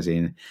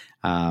surprising.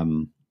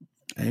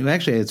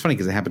 Actually, it's funny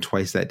because it happened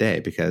twice that day,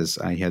 because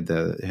I had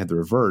the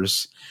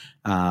reverse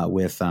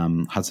with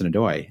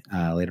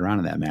Hudson-Odoi later on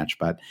in that match,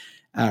 but.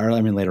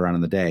 Later on in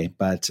the day,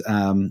 but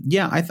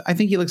I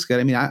think he looks good.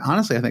 I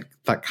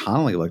thought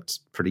Connolly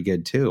looked pretty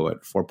good too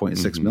at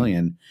 4.6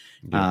 million.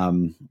 Yeah.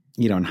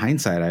 In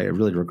hindsight, I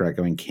really regret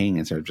going King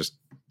instead of just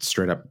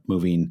straight up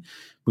moving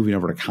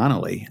over to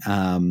Connolly.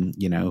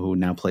 Who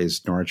now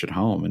plays Norwich at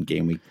home in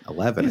game week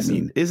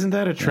 11. Isn't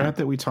that a trap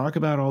that we talk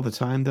about all the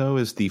time though?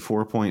 Is the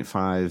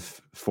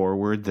 4.5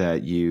 forward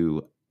that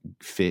you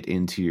fit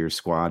into your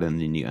squad and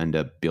then you end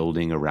up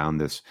building around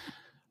this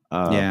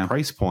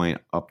price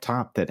point up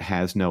top that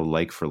has no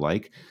like for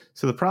like.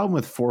 So the problem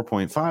with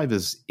 4.5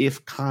 is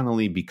if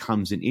Connolly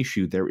becomes an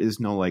issue, there is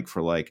no like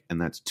for like, and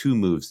that's two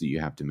moves that you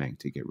have to make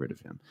to get rid of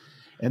him.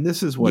 And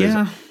this is what there's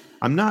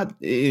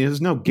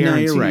no guarantee. No,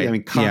 you're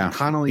right.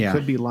 Connolly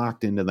could be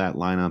locked into that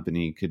lineup and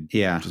he could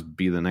just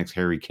be the next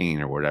Harry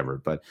Kane or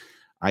whatever. But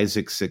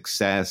Isaac's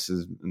success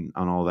is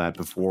on all that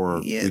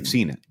before we've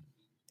seen it.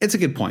 It's a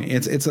good point.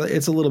 It's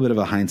a little bit of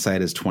a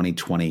hindsight is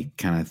 2020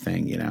 kind of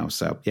thing,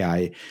 So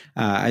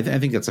I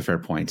think that's a fair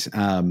point.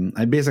 I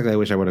wish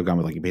I would have gone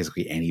with like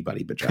basically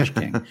anybody but Josh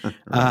King.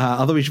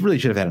 Although we really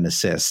should have had an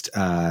assist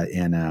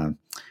in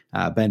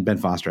Ben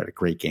Foster had a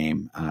great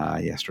game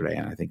yesterday,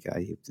 and I think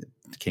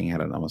King had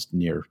an almost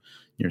near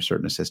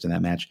certain assist in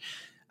that match.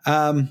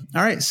 All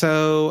right,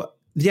 so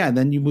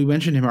then we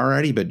mentioned him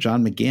already, but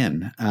John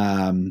McGinn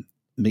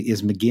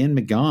is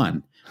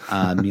McGinn.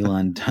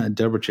 Milan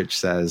Dobricic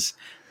says,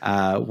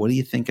 what do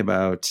you think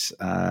about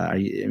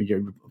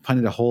you're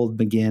planning to hold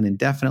McGinn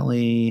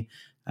indefinitely?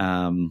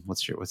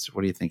 What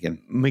are you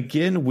thinking?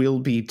 McGinn will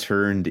be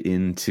turned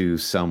into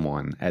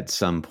someone at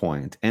some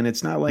point, and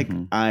it's not like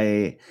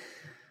McGinn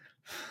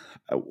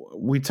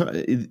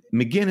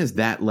is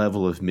that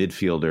level of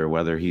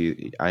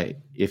midfielder.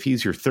 If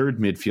he's your third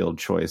midfield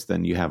choice,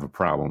 then you have a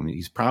problem.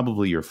 He's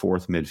probably your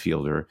fourth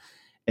midfielder,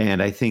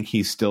 and I think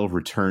he's still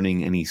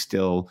returning, and he's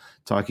still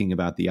talking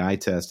about the eye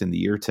test and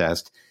the ear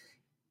test.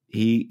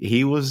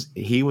 He was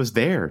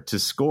there to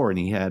score,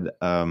 and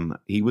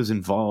he was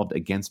involved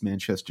against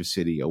Manchester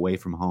City away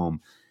from home.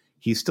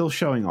 He's still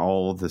showing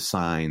all the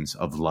signs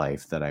of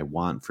life that I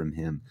want from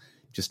him,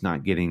 just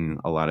not getting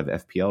a lot of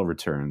FPL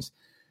returns.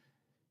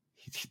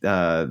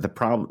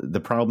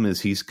 The problem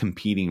is he's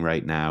competing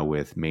right now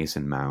with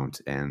Mason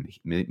Mount, and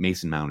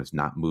Mason Mount is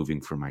not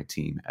moving for my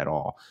team at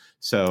all.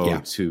 So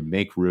to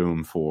make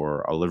room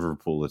for a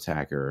Liverpool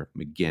attacker,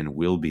 McGinn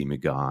will be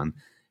McGinn.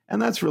 And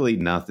that's really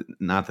not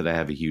that I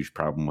have a huge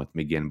problem with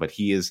McGinn, but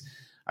he is,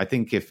 I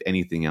think if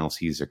anything else,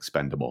 he's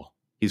expendable.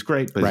 He's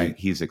great, but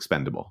he's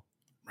expendable.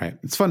 Right.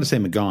 It's fun to say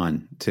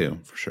McGinn too,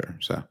 for sure.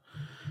 So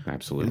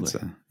absolutely.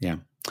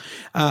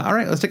 All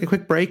right, let's take a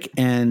quick break,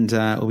 and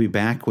we'll be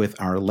back with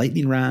our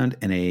lightning round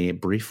and a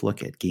brief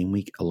look at game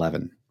week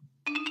 11.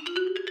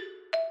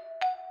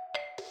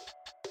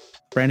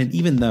 Brandon,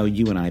 even though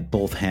you and I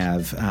both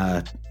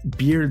have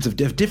beards of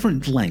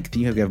different length,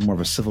 you have more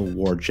of a Civil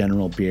War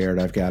general beard.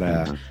 I've got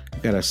a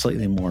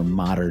slightly more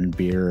modern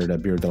beard, a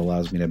beard that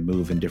allows me to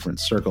move in different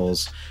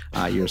circles.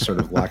 Yours sort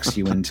of locks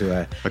you into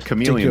a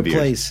chameleon beard.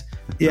 Place.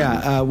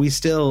 Yeah, we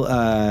still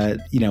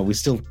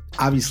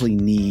obviously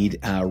need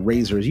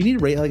razors. You need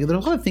there's a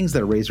lot of things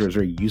that a razor is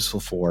very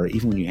useful for,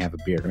 even when you have a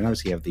beard. I mean,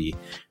 obviously you have the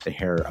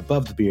hair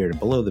above the beard and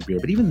below the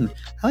beard, but even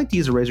I like to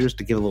use razors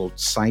to give a little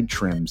side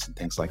trims and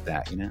things like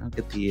that.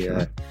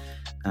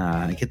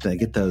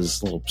 Get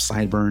those little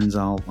sideburns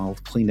all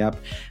cleaned up.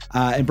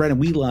 And Brandon,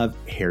 we love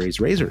Harry's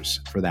Razors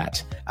for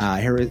that.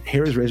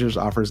 Harry's Razors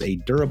offers a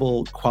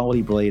durable,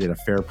 quality blade at a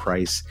fair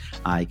price.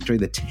 You can join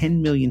the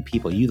 10 million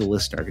people, you the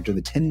listener, can join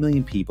the 10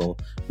 million people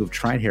who have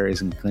tried Harry's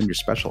and claim your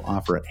special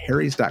offer at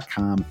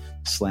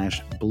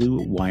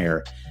harrys.com/Blue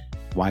Wire.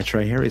 Why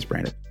try Harry's,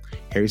 Brandon?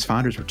 Harry's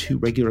founders were two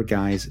regular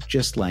guys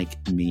just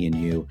like me and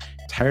you,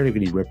 tired of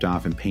getting ripped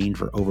off and paying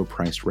for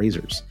overpriced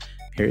razors.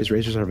 Harry's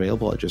razors are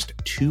available at just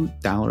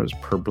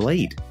 $2 per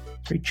blade.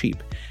 Very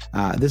cheap.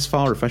 This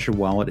fall, refresh your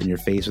wallet and your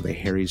face with a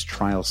Harry's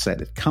trial set.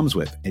 It comes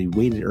with a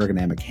weighted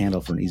ergonomic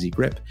handle for an easy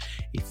grip,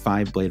 a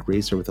 5-blade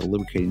razor with a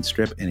lubricating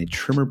strip, and a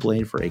trimmer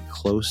blade for a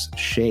close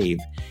shave,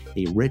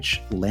 a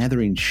rich,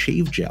 lathering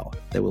shave gel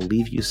that will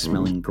leave you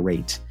smelling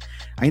great.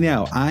 I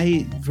know.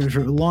 For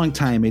a long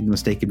time, made the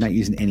mistake of not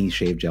using any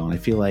shave gel, and I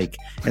feel like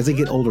as I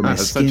get older, my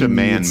skin such a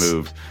man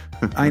move.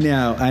 I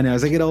know.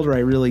 As I get older,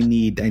 I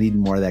need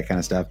more of that kind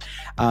of stuff.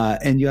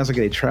 And you also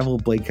get a travel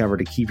blade cover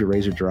to keep your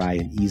razor dry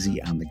and easy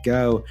on the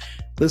go.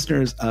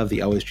 Listeners of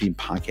the Always Dream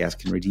podcast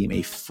can redeem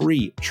a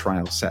free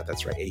trial set.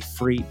 That's right, a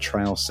free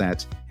trial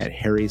set at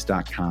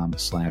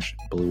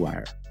harrys.com/Blue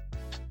Wire.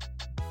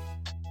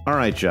 All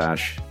right,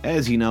 Josh,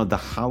 as you know, the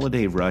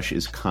holiday rush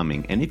is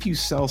coming, and if you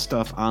sell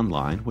stuff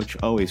online, which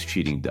Always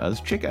Cheating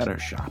does, check out our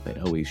shop at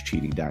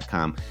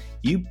alwayscheating.com.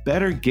 You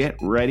better get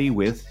ready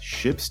with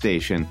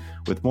ShipStation.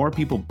 With more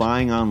people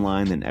buying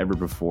online than ever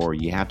before,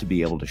 you have to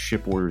be able to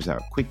ship orders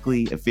out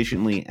quickly,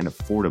 efficiently, and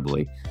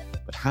affordably.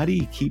 But how do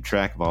you keep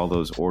track of all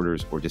those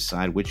orders or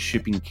decide which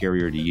shipping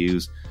carrier to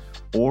use,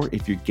 or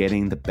if you're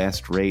getting the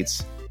best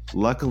rates?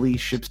 Luckily,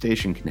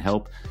 ShipStation can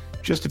help.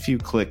 Just a few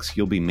clicks,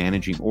 you'll be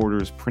managing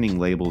orders, printing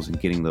labels, and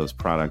getting those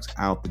products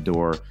out the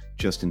door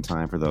just in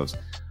time for those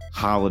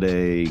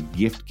holiday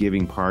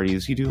gift-giving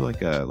parties. You do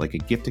like a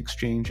gift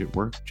exchange at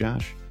work,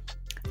 Josh?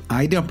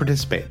 I don't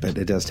participate, but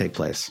it does take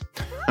place.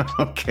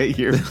 Okay,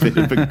 you're a bit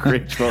of a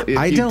Grinch. Well,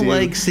 I don't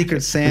like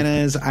Secret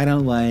Santas. I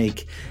don't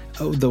like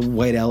the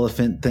white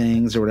elephant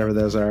things or whatever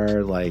those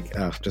are.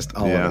 Just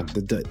all of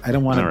it. I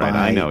don't want to buy.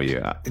 I know you.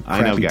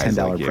 I know guys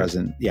 $10 like you.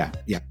 present. Yeah,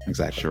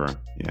 exactly. Sure.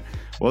 Yeah.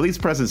 Well, these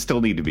presents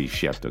still need to be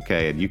shipped,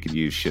 okay? And you can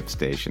use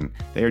ShipStation.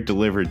 They are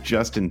delivered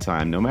just in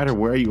time, no matter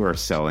where you are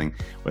selling,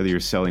 whether you're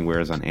selling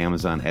wares on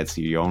Amazon, Etsy,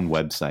 or your own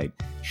website.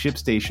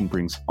 ShipStation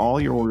brings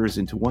all your orders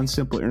into one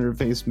simple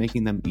interface,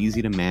 making them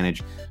easy to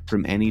manage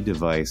from any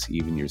device,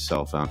 even your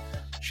cell phone.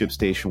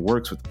 ShipStation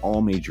works with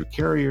all major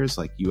carriers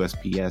like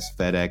USPS,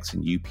 FedEx,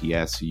 and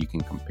UPS, so you can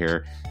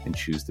compare and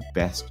choose the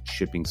best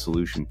shipping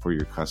solution for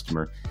your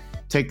customer.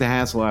 Take the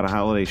hassle out of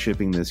holiday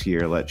shipping this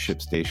year. Let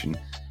ShipStation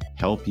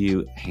help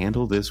you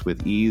handle this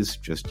with ease.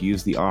 Just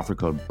use the offer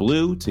code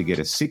BLUE to get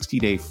a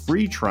 60-day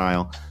free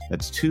trial.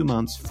 That's 2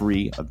 months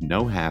free of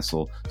no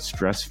hassle,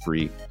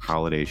 stress-free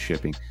holiday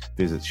shipping.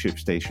 Visit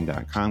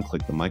ShipStation.com,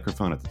 click the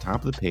microphone at the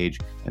top of the page,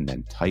 and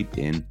then type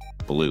in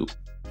BLUE.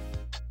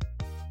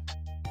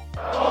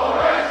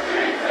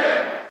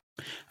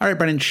 All right,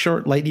 Brennan,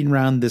 short lightning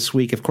round this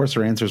week. Of course,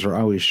 our answers are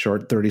always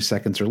short, 30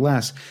 seconds or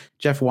less.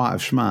 Jeff Watt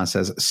of Schma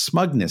says,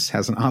 Smugness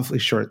has an awfully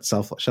short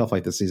shelf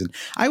life this season.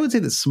 I would say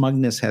that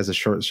Smugness has a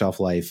short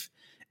shelf life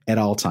at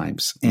all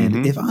times.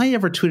 And if I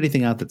ever tweet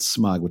anything out that's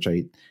smug, which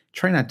I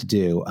try not to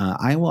do.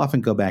 I will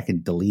often go back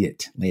and delete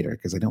it later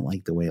because I don't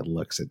like the way it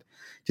looks. It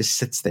just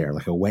sits there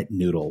like a wet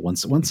noodle.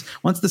 Once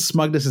the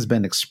smugness has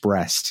been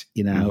expressed,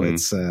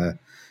 it's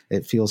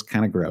it feels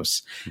kind of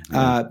gross.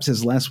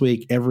 Since last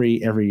week,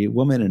 every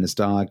woman and his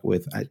dog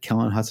with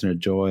Kellen Hudson a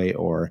joy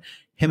or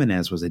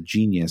Jimenez was a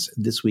genius.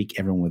 This week,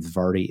 everyone with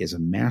Vardy is a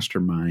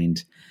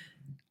mastermind.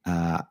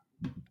 I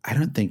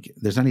don't think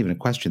there's not even a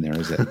question there,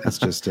 is it? It's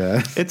just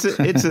it's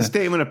a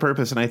statement of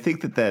purpose, and I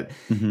think that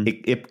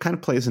it kind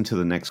of plays into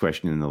the next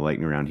question in the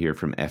lightning round here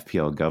from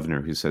FPL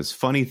Governor, who says,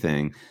 "Funny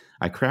thing,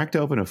 I cracked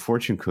open a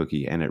fortune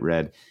cookie and it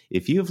read,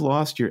 if you've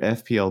lost your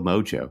FPL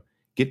mojo,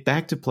 get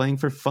back to playing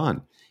for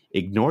fun.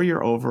 Ignore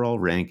your overall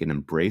rank and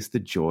embrace the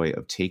joy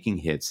of taking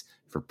hits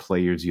for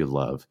players you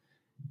love.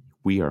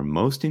 We are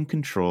most in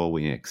control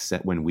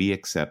when we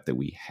accept that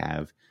we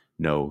have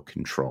no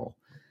control."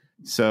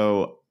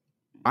 So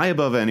I,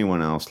 above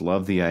anyone else,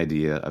 love the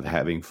idea of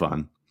having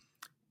fun.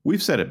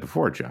 We've said it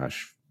before,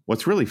 Josh.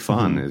 What's really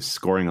fun is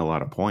scoring a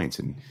lot of points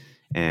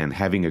and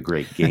having a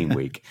great game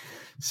week.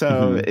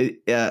 So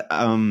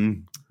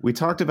we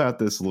talked about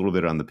this a little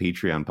bit on the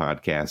Patreon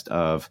podcast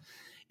of,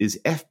 is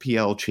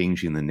FPL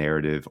changing the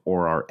narrative,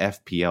 or are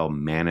FPL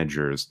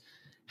managers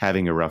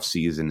having a rough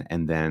season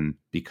and then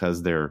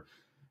because they're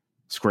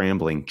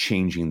scrambling,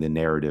 changing the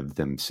narrative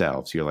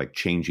themselves? You're like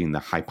changing the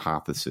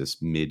hypothesis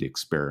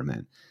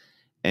mid-experiment.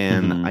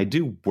 And I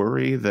do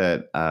worry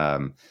that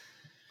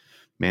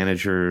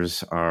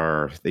managers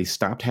they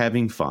stopped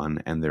having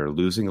fun and they're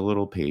losing a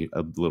little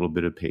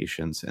bit of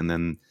patience. And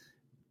then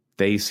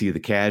they see the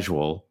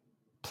casual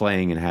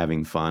playing and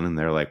having fun, and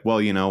they're like, well,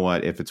 you know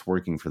what? If it's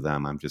working for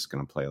them, I'm just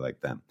going to play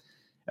like them.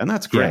 And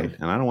that's great. Yeah.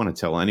 And I don't want to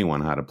tell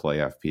anyone how to play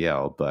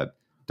FPL, but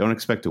don't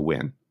expect to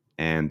win.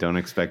 And don't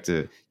expect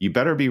to. You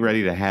better be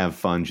ready to have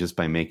fun just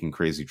by making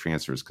crazy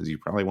transfers, because you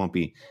probably won't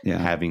be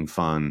having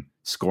fun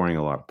scoring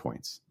a lot of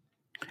points.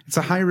 It's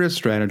a high risk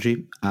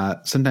strategy.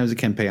 Sometimes it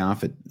can pay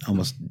off. It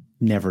almost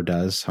never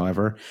does.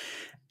 However,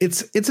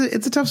 it's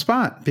a tough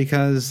spot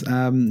because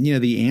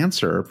the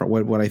answer,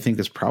 what I think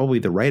is probably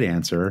the right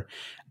answer,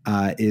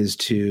 is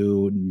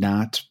to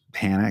not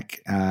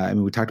panic.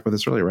 We talked about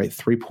this earlier, right?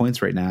 3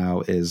 points right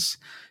now is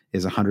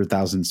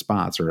 100,000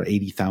 spots or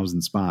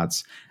 80,000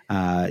 spots.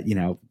 Do you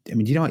know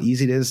how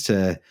easy it is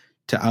to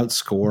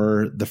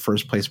outscore the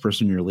first place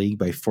person in your league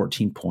by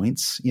 14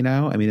 points?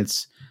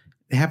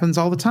 It happens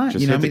all the time.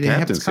 Just it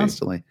happens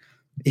constantly.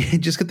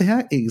 Just hit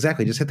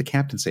the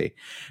captaincy,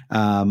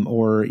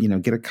 or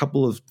get a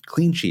couple of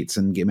clean sheets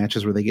and get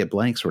matches where they get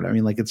blanks or whatever.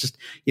 It's just,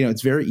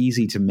 it's very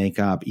easy to make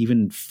up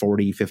even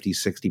 40, 50,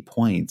 60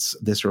 points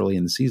this early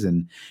in the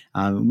season.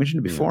 We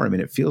mentioned it before.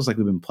 It feels like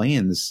we've been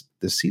playing this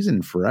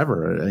season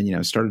forever.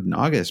 It started in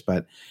August,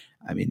 but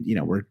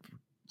we're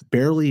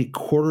barely a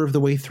quarter of the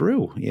way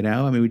through.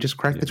 We just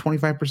cracked the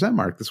 25%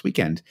 mark this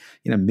weekend.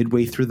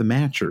 Midway through the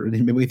match or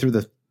midway through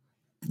the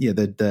I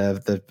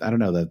don't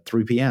know, the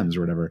 3 PMs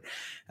or whatever.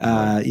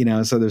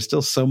 So there's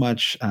still so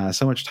much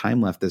time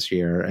left this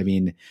year.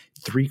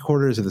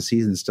 3/4 of the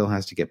season still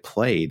has to get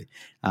played.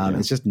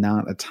 It's just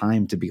not a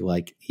time to be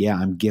like,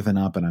 I'm giving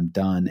up and I'm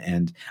done.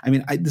 And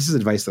this is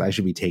advice that I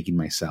should be taking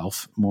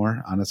myself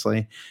more,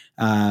 honestly.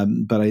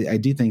 But I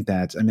do think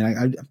that,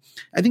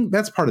 I think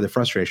that's part of the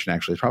frustration,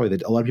 actually. It's probably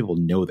that a lot of people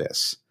know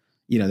this,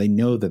 they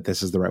know that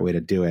this is the right way to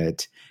do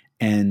it.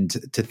 And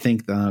to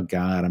think, oh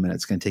God,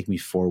 it's going to take me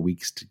 4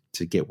 weeks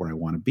to get where I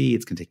want to be.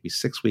 It's going to take me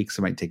 6 weeks.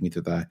 It might take me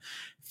through the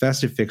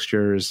festive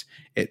fixtures.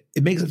 It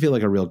makes it feel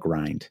like a real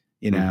grind,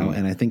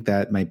 And I think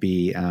that might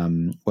be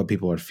what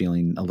people are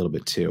feeling a little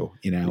bit too.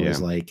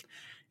 Is like,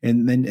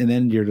 and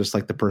then you're just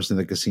like the person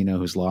at the casino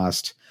who's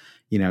lost,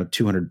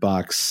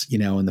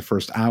 $200, in the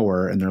first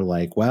hour, and they're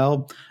like,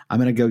 well, I'm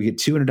going to go get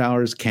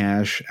 $200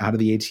 cash out of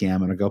the ATM. I'm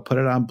going to go put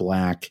it on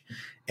black.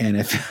 And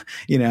if,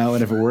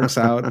 and if it works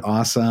out,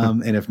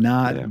 awesome. And if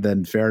not,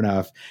 then fair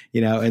enough,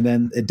 and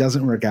then it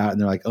doesn't work out. And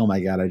they're like, oh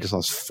my God, I just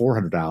lost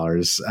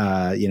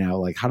 $400.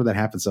 Like, how did that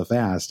happen so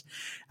fast?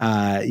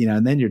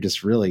 And then you're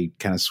just really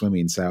kind of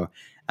swimming. So,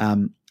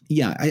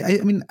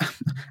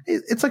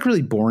 it's like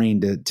really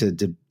boring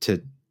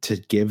to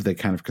give the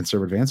kind of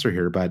conservative answer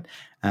here, but,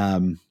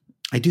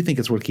 I do think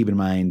it's worth keeping in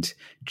mind,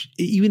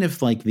 even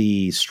if like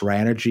the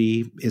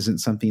strategy isn't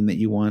something that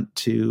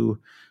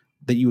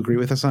that you agree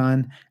with us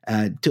on,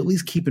 to at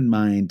least keep in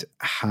mind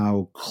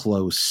how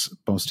close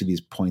most of these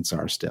points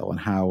are still, and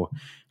how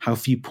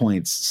few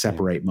points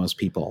separate most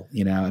people.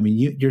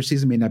 Your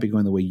season may not be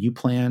going the way you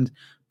planned,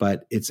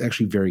 but it's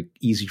actually very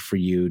easy for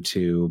you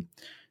to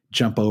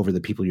jump over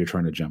the people you're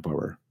trying to jump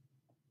over.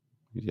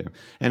 Yeah.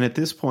 And at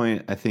this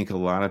point, I think a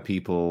lot of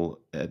people,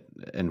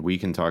 and we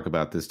can talk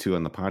about this too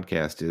on the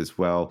podcast, is,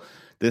 well,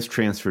 this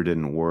transfer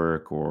didn't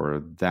work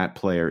or that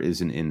player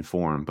isn't in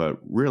form. But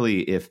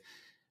really, if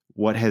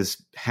what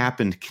has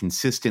happened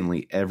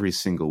consistently every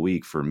single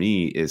week for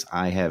me is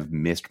I have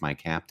missed my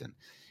captain.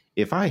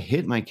 If I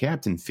hit my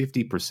captain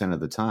 50%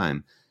 of the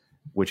time,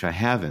 which I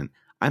haven't,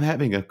 I'm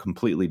having a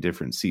completely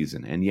different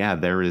season. And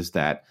there is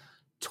that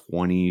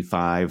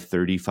 25,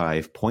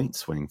 35 point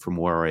swing from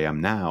where I am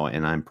now.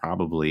 And I'm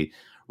probably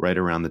right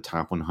around the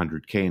top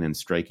 100K and in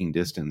striking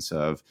distance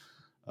of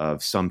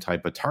some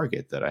type of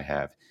target that I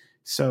have.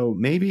 So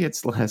maybe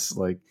it's less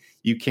like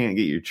you can't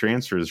get your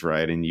transfers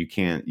right and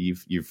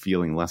you're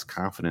feeling less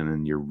confident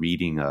in your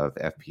reading of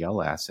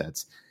FPL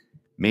assets.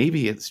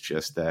 Maybe it's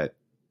just that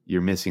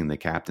you're missing the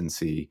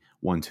captaincy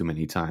one too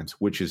many times,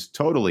 which is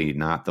totally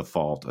not the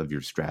fault of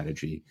your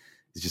strategy.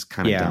 It's just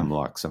kind of dumb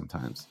luck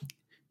sometimes.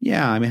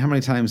 Yeah, I mean, how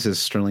many times has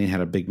Sterling had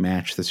a big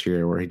match this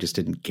year where he just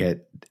didn't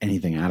get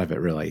anything out of it,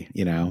 really?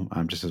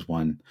 Just as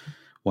one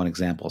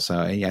example.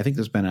 So yeah, I think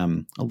there's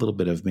been a little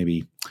bit of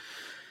maybe.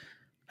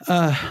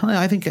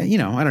 I think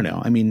I don't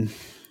know. I mean,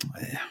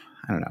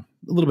 I don't know,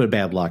 a little bit of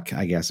bad luck.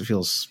 I guess it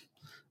feels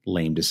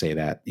lame to say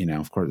that.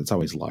 Of course, it's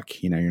always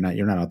luck. You're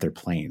not out there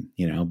playing.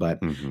 But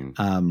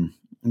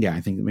yeah,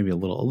 I think maybe a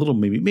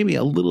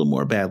little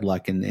more bad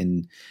luck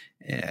and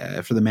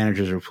for the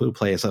managers who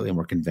play a slightly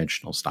more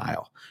conventional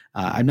style.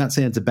 I'm not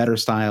saying it's a better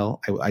style.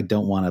 I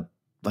don't want to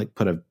like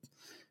put a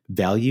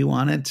value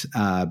on it,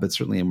 but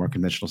certainly a more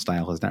conventional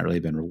style has not really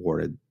been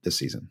rewarded this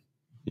season.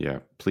 Yeah,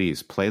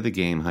 please play the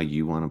game how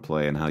you want to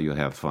play and how you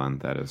have fun.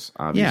 That is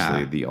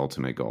obviously the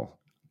ultimate goal.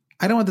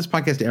 I don't want this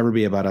podcast to ever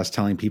be about us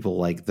telling people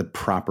like the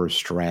proper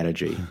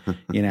strategy.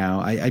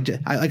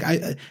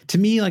 To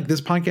me, like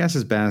this podcast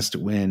is best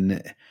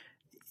when.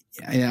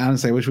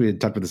 Honestly, I wish we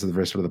had talked about this at the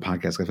first part of the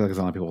podcast. I feel like it's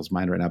on a lot of people's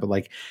mind right now. But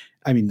like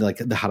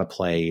the how to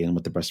play and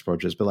what the best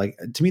approach is. But like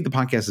to me, the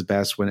podcast is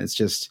best when it's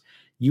just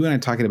you and I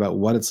talking about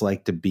what it's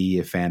like to be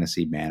a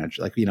fantasy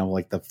manager. Like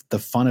like the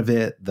fun of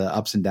it, the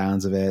ups and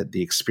downs of it,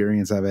 the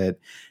experience of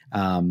it.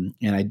 And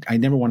I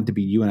never wanted to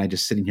be you and I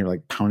just sitting here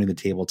like pounding the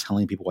table,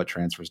 telling people what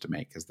transfers to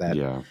make. Because that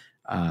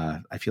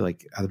I feel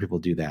like other people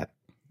do that.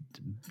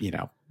 I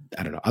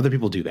don't know. Other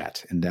people do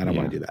that, and I don't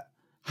want to do that.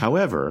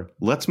 However,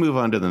 let's move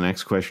on to the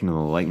next question of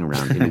the lightning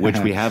round, in which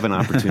we have an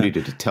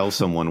opportunity to tell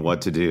someone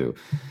what to do.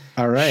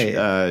 All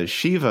right.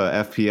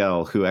 Shiva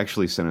FPL, who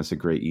actually sent us a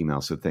great email,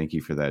 so thank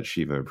you for that,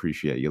 Shiva.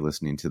 Appreciate you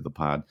listening to the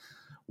pod.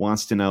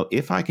 Wants to know,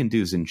 if I can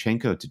do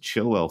Zinchenko to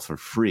Chilwell for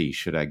free,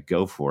 should I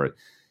go for it?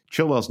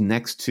 Chilwell's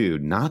next two,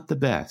 not the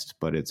best,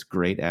 but it's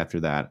great after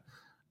that.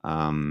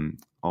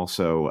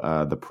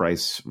 Also, the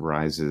price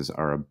rises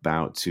are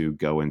about to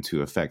go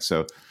into effect.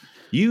 So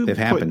they've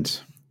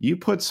happened. You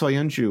put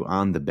Soyuncu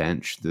on the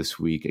bench this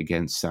week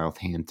against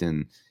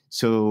Southampton.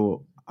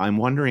 So I'm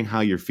wondering how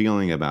you're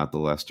feeling about the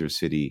Leicester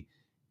City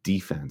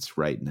defense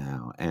right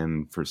now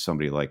and for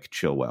somebody like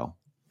Chilwell.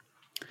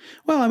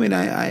 Well, I mean,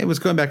 I was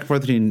going back and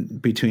forth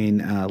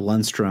between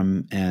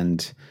Lundstrom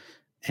and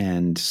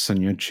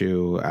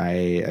Soyuncu.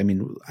 I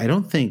mean, I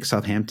don't think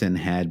Southampton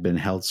had been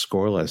held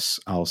scoreless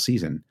all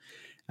season.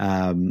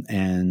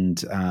 And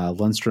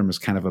Lundstrom is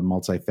kind of a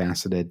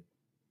multifaceted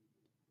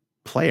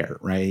player,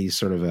 right? He's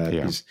sort of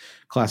he's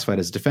classified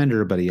as a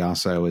defender, but he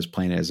also is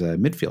playing as a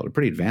midfielder,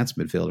 pretty advanced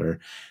midfielder.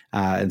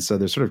 And so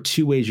there's sort of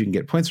two ways you can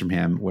get points from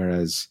him.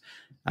 Whereas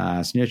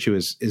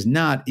Soyuncu is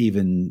not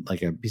even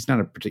like he's not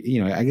a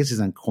particular, I guess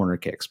he's on corner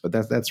kicks, but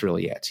that's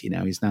really it.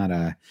 He's not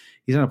a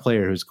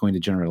player who's going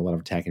to generate a lot of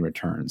attacking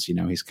returns.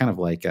 He's kind of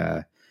like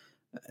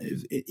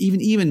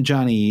even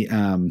Johnny,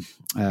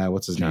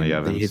 what's his Johnny name?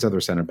 Evans. His other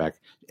center back.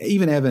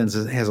 Even Evans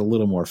has a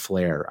little more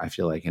flair, I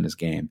feel like, in his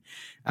game.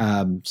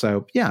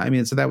 So yeah, I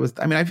mean,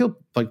 I feel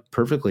like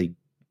perfectly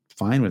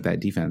fine with that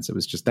defense. It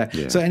was just that.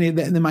 Yeah. So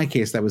in my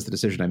case, that was the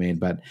decision I made.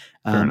 But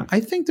I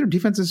think their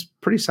defense is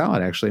pretty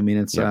solid, actually. I mean,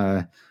 it's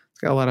got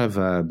a lot of.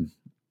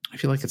 I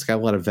feel like it's got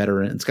a lot of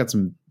veteran. It's got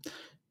some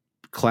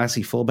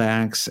classy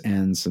fullbacks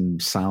and some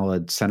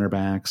solid center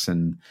backs,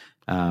 and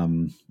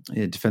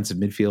defensive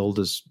midfield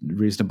is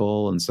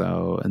reasonable, and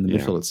the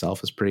midfield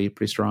itself is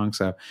pretty strong.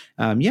 So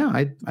I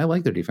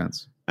like their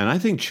defense. And I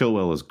think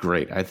Chilwell is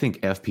great. I think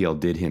FPL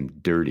did him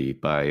dirty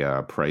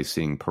by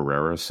pricing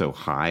Pereira so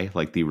high.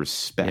 Like the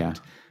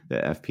respect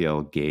that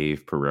FPL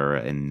gave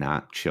Pereira and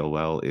not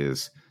Chilwell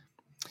is,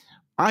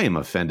 I am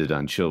offended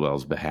on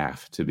Chilwell's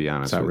behalf, to be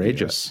honest. It's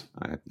outrageous.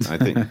 I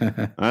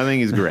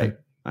think he's great.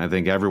 I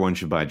think everyone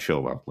should buy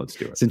Chilwell. Let's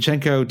do it.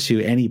 Zinchenko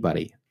to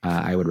anybody,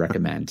 I would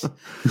recommend.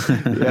 The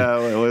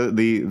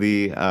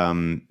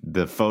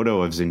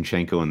photo of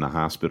Zinchenko in the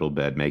hospital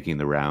bed making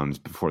the rounds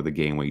before the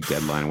game week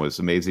deadline was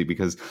amazing,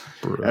 because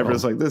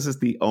everyone's like, this is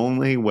the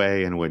only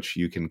way in which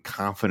you can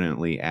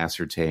confidently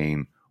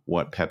ascertain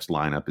what Pep's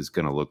lineup is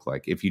going to look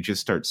like. If you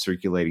just start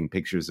circulating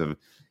pictures of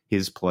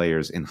his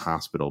players in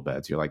hospital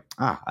beds, you're like,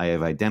 I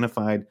have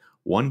identified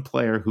one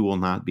player who will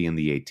not be in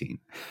the 18.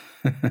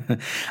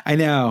 I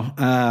know.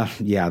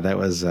 That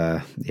was,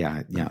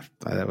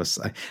 that was,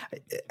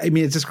 I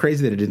mean, it's just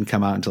crazy that it didn't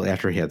come out until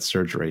after he had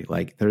surgery.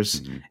 Like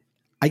there's,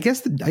 I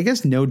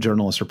guess no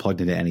journalists are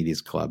plugged into any of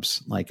these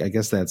clubs. Like, I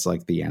guess that's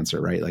like the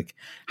answer, right? Like,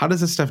 how does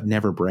this stuff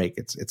never break?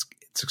 It's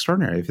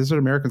extraordinary. If this is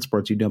American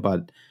sports, I don't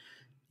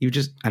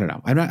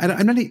know.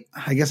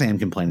 I guess I am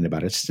complaining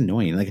about it. It's just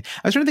annoying. Like,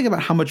 I was trying to think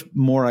about how much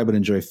more I would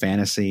enjoy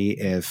fantasy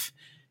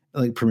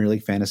like Premier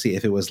League fantasy,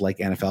 if it was like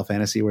NFL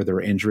fantasy, where there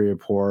were injury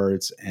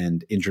reports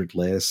and injured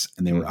lists,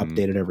 and they were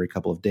updated every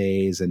couple of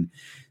days. And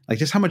like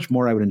just how much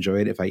more I would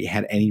enjoy it if I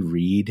had any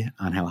read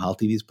on how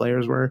healthy these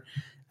players were.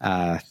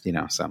 So.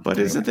 But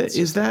anyway,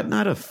 is that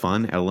not a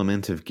fun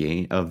element of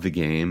the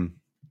game?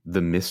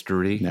 The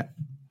mystery?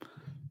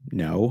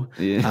 No,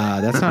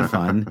 that's not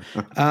fun.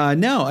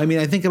 No, I mean,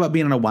 I think about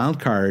being on a wild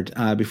card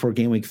before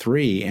game week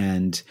 3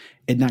 and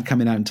it not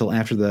coming out until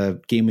after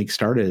the game week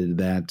started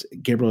that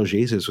Gabriel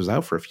Jesus was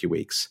out for a few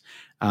weeks.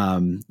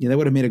 That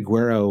would have made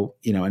Aguero,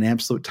 an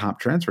absolute top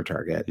transfer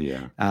target.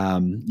 Yeah.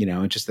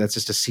 That's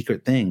just a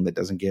secret thing that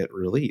doesn't get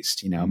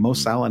released. Mo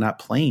Salah not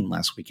playing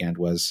last weekend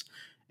was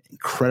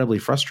incredibly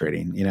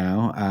frustrating.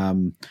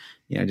 In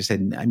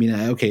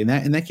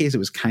that case, it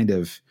was kind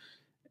of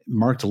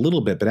marked a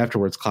little bit, but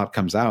afterwards Klopp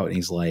comes out and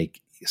he's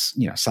like,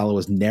 Salah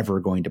was never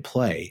going to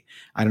play.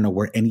 I don't know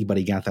where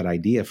anybody got that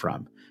idea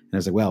from. And I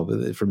was like, well,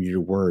 from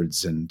your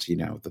words and,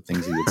 the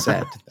things he had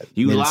said.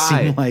 You made lied.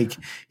 It seem like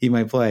he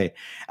might play.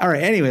 All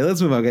right. Anyway, let's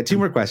move on. I've got 2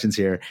 more questions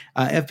here.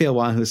 FPL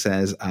Wahoo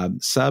says,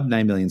 sub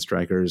 9 million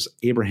strikers,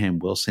 Abraham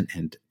Wilson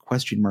and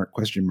question mark,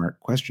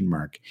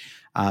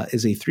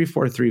 is a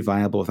 3-4-3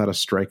 viable without a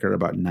striker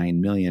about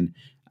 9 million?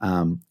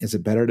 Is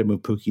it better to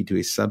move Pukki to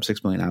a sub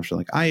 6 million option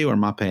like Ayew or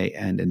Mape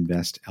and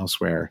invest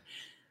elsewhere?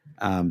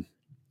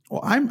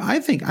 I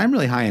think I'm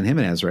really high on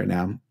Jimenez right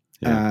now.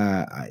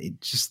 Yeah. I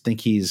just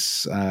think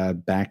he's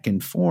back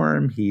in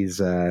form.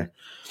 He's I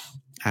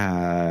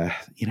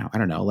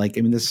don't know. Like,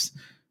 I mean,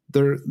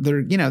 they're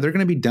going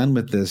to be done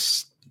with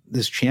this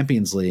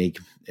Champions League.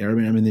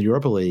 The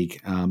Europa League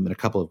in a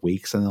couple of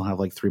weeks, and they'll have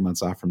like 3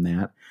 months off from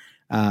that.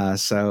 I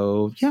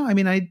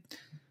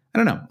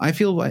don't know. I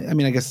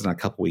guess it's not a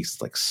couple weeks,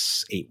 it's like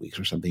 8 weeks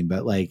or something,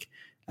 but like,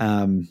 I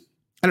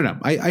don't know.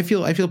 I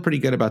feel pretty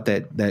good about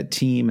that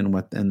team and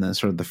the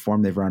sort of the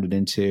form they've rounded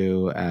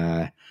into.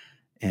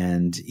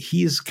 And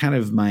he's kind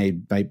of my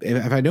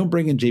if I don't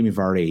bring in Jamie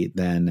Vardy,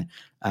 then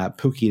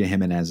Pukki to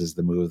Jimenez is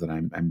the move that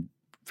I'm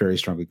very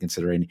strongly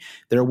considering.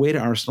 They're away to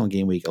Arsenal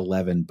game week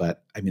 11,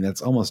 but I mean,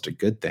 that's almost a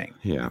good thing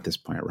at this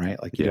point,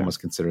 right? Like you'd almost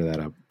consider that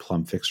a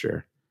plum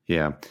fixture.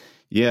 Yeah.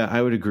 Yeah,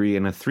 I would agree.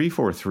 And a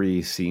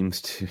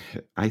 3-4-3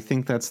 I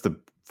think that's the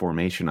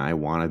formation I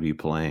want to be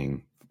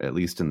playing, at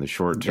least in the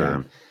short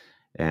term. Yeah.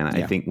 And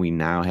I think we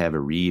now have a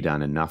read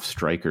on enough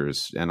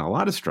strikers and a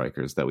lot of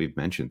strikers that we've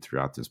mentioned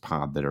throughout this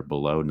pod that are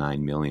below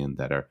 9 million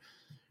that are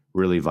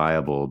really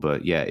viable.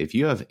 But yeah, if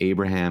you have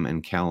Abraham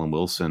and Callum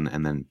Wilson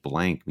and then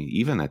blank, I mean,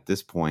 even at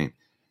this point,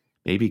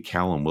 maybe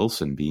Callum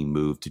Wilson being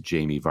moved to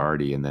Jamie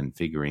Vardy and then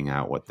figuring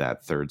out what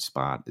that third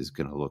spot is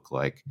going to look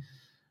like.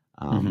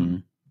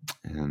 And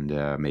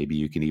maybe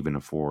you can even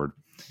afford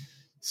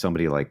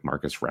somebody like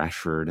Marcus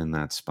Rashford in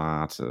that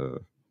spot.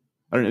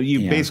 I don't know.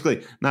 You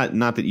basically not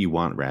that you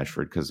want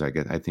Rashford because I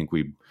think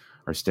we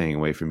are staying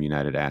away from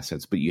United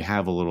assets, but you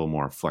have a little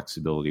more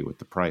flexibility with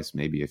the price.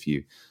 Maybe if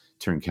you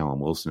turn Callum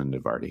Wilson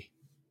into Vardy.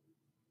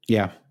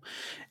 Yeah.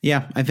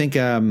 I think.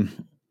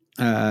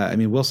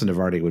 Wilson to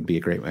Vardy would be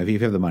a great. If you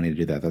have the money to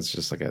do that, that's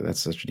just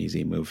that's such an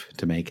easy move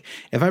to make.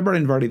 If I brought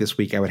in Vardy this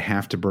week, I would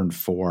have to burn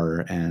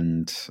 4,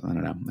 and I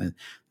don't know.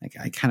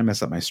 I kind of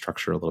mess up my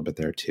structure a little bit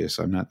there too,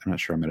 so I'm not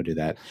sure I'm going to do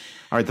that.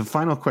 All right, the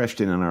final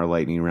question in our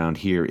lightning round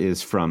here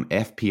is from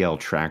FPL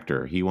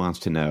Tractor. He wants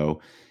to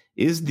know: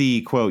 is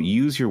the quote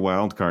 "use your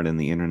wild card in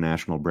the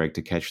international break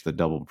to catch the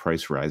double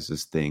price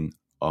rises" thing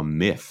a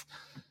myth?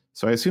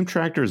 So I assume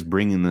Tractor is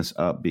bringing this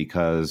up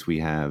because we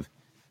have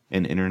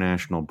an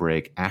international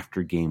break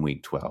after game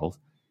week 12.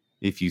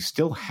 If you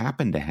still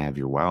happen to have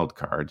your wild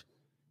card,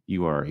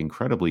 you are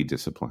incredibly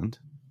disciplined.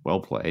 Well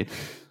played.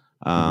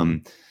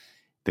 The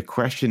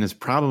question is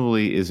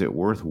probably, is it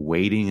worth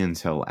waiting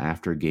until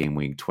after game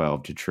week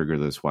 12 to trigger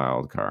this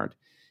wild card?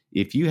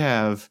 If you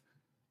have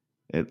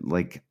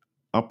like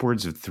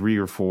upwards of 3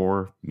 or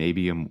 4,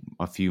 maybe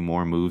a few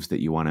more moves that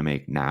you want to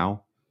make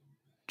now,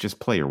 just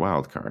play your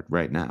wild card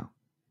right now.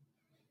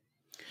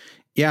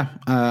 Yeah,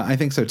 I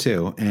think so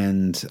too.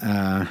 And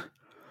the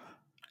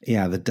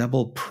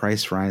double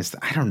price rise.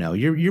 I don't know.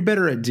 You're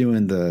better at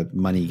doing the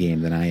money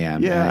game than I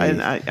am. Yeah,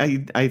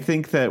 and I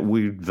think that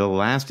the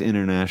last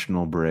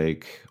international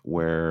break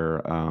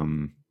where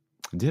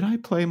did I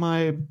play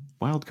my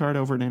wild card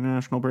over an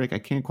international break? I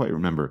can't quite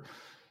remember.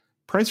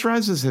 Price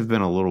rises have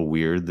been a little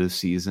weird this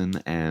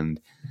season,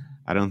 and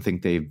I don't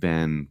think they've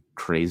been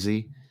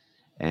crazy.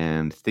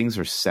 And things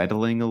are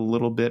settling a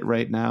little bit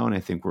right now, and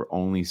I think we're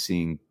only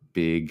seeing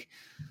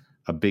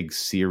a big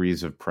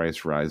series of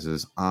price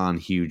rises on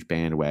huge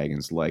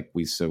bandwagons like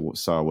we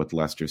saw with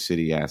Leicester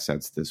City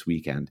assets this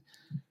weekend.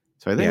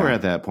 So I think we're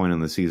at that point in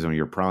the season where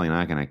you're probably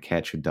not going to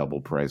catch a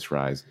double price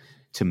rise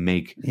to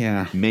make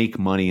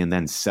money and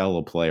then sell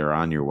a player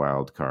on your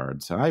wild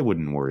card. So I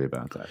wouldn't worry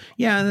about that.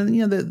 Yeah,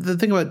 and the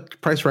thing about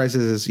price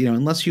rises is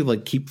unless you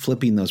keep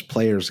flipping those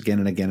players again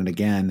and again and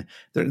again,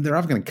 they're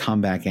often going to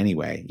come back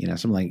anyway.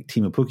 Something like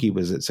Timo Pukki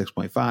was at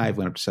 6.5,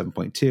 went up to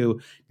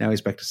 7.2, now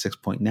he's back to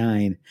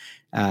 6.9.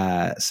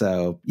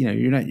 So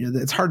you're not.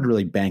 It's hard to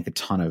really bank a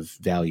ton of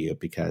value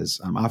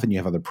because often you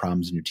have other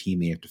problems in your team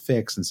that you have to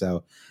fix, and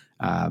so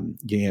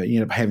you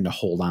end up having to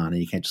hold on, and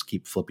you can't just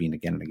keep flipping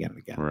again and again and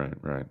again.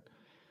 Right.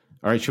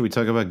 All right, should we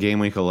talk about game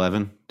week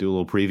 11? Do a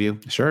little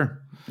preview? Sure.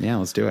 Yeah,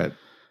 let's do it.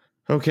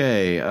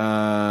 Okay.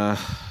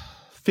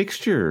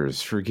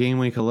 Fixtures for game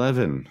week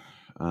 11.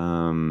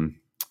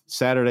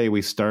 Saturday,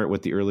 we start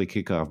with the early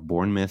kickoff.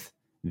 Bournemouth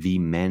v.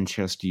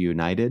 Manchester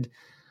United.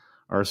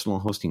 Arsenal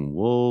hosting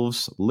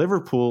Wolves.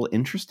 Liverpool,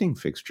 interesting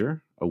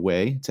fixture,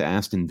 away to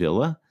Aston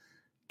Villa.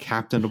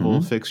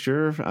 Captainable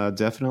fixture,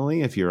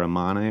 definitely, if you're a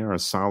Mane or a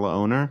Salah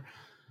owner.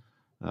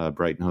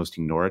 Brighton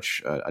hosting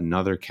Norwich.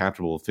 Another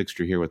captainable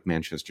fixture here with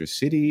Manchester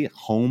City.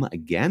 Home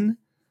again,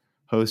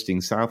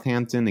 hosting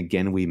Southampton.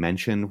 Again, we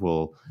mentioned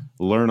we'll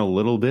learn a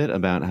little bit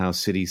about how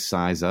City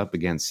size up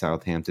against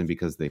Southampton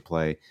because they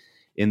play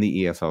in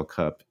the EFL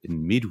Cup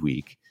in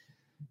midweek.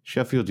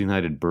 Sheffield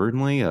United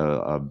Burnley,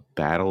 a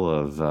battle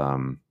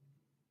of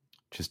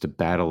just a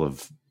battle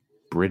of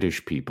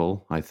British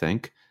people, I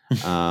think.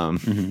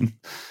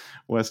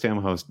 West Ham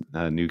host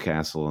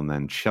Newcastle, and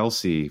then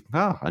Chelsea.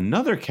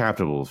 Another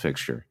captainable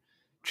fixture.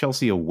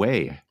 Chelsea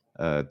away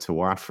to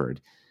Watford.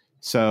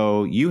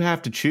 So you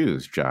have to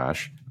choose,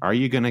 Josh. Are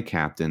you going to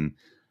captain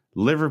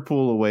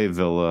Liverpool away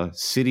Villa,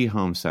 City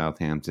home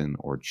Southampton,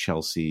 or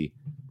Chelsea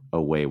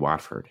away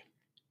Watford?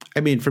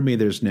 I mean, for me,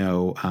 there's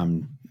no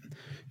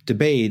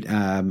debate.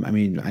 I'm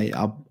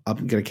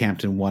going to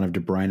captain one of De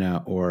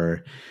Bruyne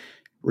or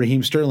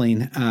Raheem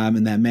Sterling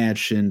in that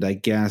match, and I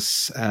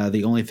guess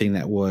the only thing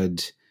that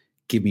would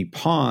give me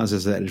pause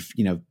is that if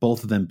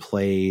both of them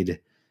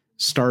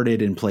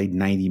started and played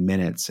 90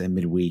 minutes in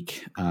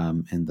midweek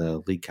in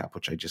the League Cup,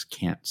 which I just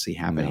can't see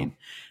happening.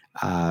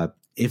 No.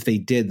 If they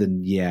did, then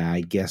yeah,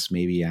 I guess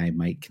maybe I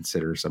might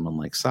consider someone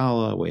like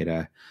Salah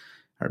or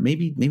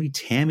maybe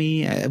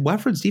Tammy.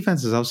 Watford's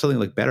defense is also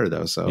something better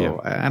though, so yeah.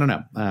 I don't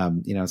know.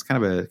 It's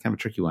kind of a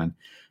tricky one.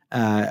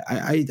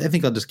 I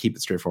think I'll just keep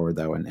it straightforward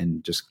though,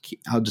 and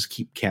I'll just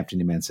keep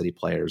captaining Man City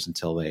players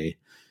until they,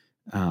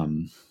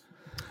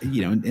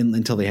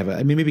 until they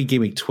have maybe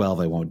game week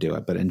 12 I won't do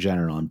it, but in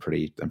general I'm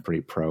pretty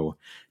pro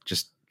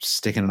just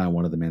sticking it on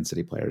one of the Man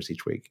City players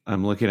each week.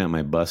 I'm looking at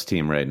my bus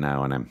team right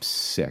now and I'm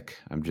sick.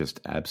 I'm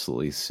just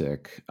absolutely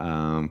sick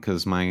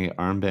because my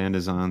armband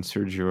is on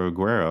Sergio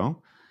Aguero,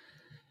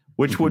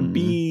 which would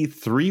be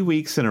 3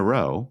 weeks in a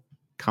row,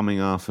 coming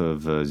off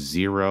of a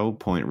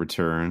 0-point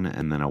return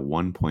and then a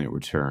 1-point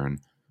return.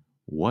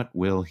 What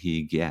will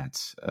he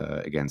get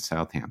against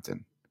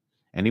Southampton?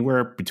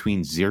 Anywhere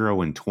between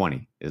 0 and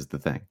 20 is the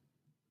thing.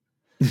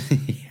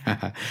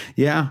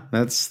 Yeah,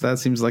 that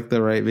seems like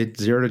the right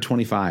 0 to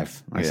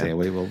 25. I say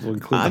we'll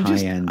include the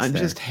high ends. I'm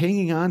just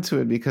hanging on to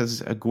it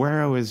because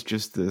Aguero is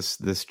just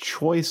this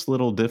choice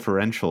little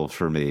differential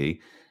for me.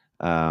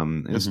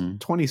 His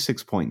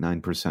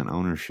 26.9%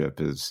 ownership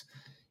is,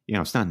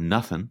 it's not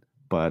nothing,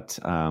 but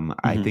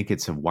I think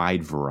it's a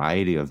wide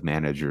variety of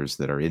managers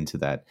that are into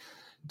that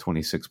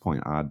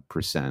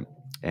 26-point-odd%.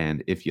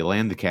 And if you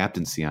land the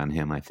captaincy on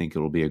him, I think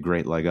it'll be a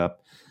great leg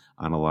up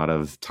on a lot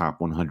of top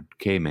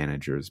 100K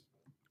managers.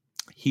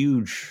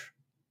 Huge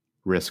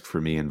risk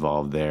for me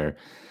involved there.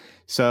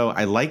 So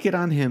I like it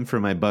on him for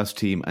my bus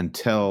team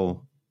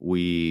until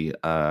we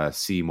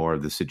see more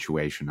of the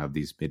situation of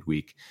these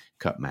midweek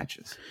cup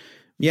matches.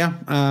 Yeah,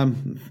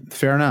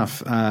 fair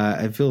enough.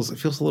 It feels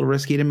a little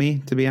risky to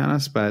me, to be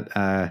honest, but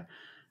I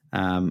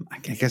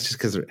guess just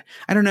because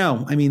I don't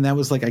know. I mean, that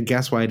was I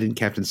guess why I didn't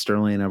captain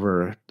Sterling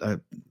over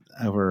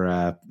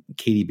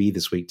KDB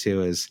this week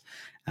too. Is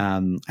I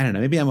don't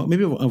know. Maybe I'm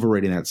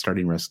overrating that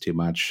starting risk too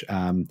much.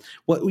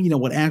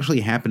 What actually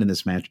happened in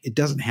this match? It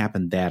doesn't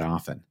happen that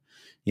often.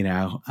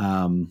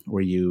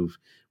 Where you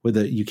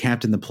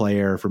captain the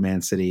player for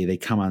Man City, they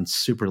come on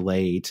super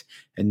late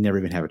and never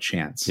even have a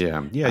chance.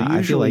 Yeah. Usually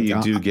I feel like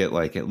you do get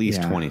at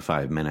least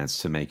 25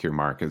 minutes to make your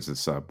mark as a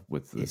sub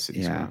with the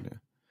City squad. Yeah.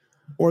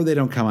 Or they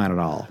don't come out at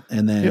all,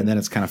 and then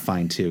it's kind of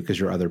fine too because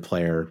your other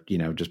player,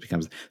 just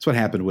becomes. That's what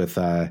happened with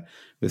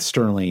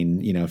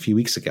Sterling, a few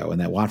weeks ago in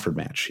that Watford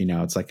match.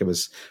 It's it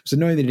was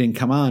annoying that he didn't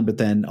come on, but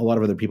then a lot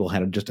of other people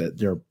had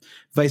their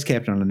vice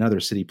captain on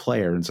another City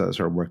player, and so it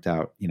sort of worked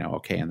out,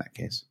 okay in that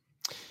case.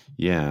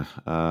 Yeah.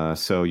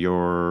 So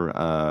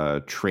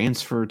your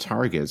transfer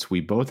targets,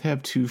 we both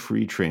have 2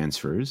 free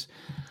transfers.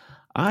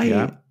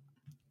 I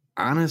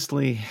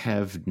honestly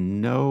have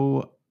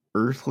no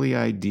earthly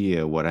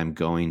idea what I'm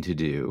going to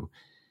do.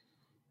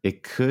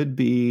 It could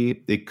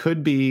be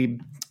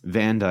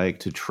Van Dijk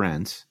to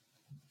Trent.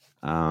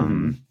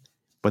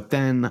 But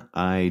then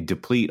I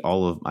deplete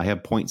I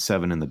have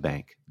 0.7 in the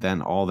bank.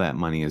 Then all that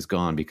money is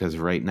gone because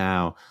right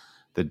now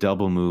the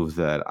double move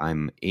that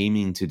I'm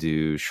aiming to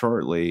do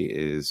shortly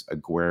is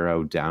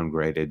Aguero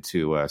downgraded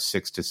to a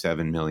 6 to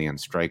 7 million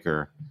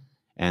striker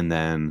and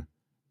then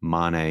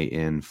Mane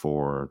in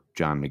for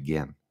John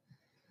McGinn.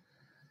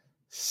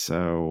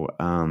 So,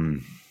 I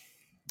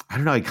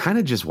don't know. I kind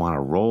of just want to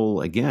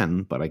roll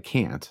again, but I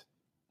can't.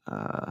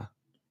 So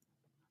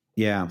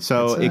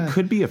it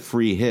could be a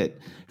free hit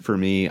for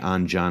me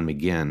on John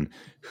McGinn,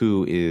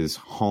 who is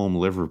home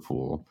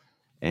Liverpool.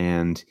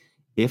 And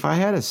if I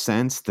had a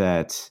sense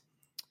that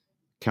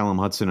Callum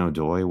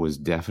Hudson-Odoi was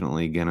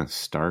definitely going to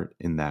start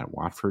in that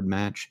Watford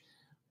match,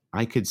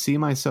 I could see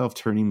myself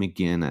turning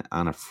McGinn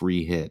on a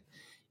free hit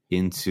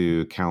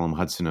into Callum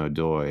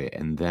Hudson-Odoi,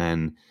 and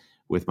then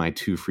with my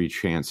 2 free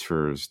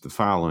transfers the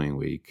following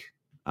week,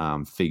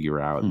 figure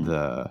out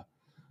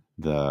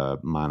the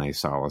Mane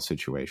Salah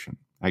situation.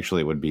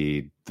 Actually, it would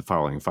be the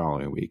following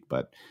week,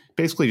 but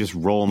basically just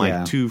roll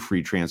my 2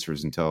 free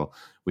transfers until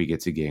we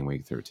get to game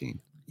week 13.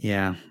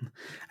 Yeah,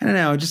 I don't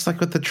know. Just like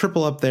with the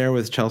triple up there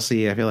with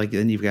Chelsea, I feel like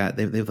then you've got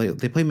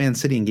they play Man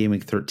City in game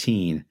week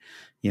 13,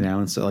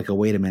 and so like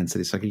away to Man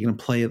City. So like, are you going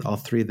to play all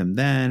 3 of them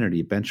then, or do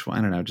you bench one?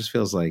 I don't know. It just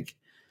feels like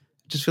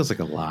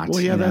a lot.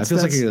 Well, yeah, it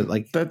feels like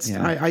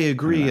I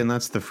agree, and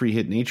that's the free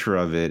hit nature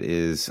of it.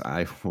 Is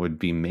I would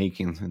be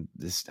making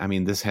this. I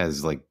mean, this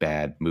has like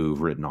bad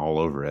move written all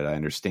over it. I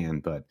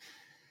understand, but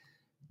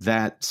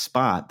that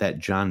spot, that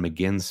John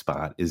McGinn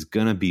spot, is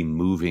going to be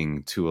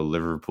moving to a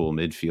Liverpool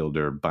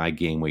midfielder by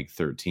game week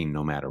 13,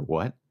 no matter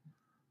what.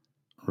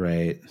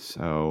 Right.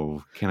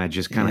 So can I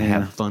just kind of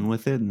have fun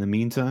with it in the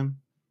meantime?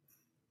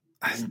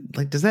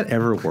 Like, does that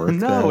ever work?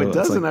 No, it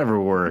doesn't ever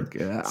work.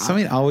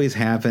 Something always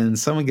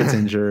happens. Someone gets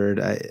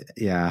injured.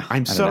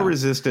 I'm so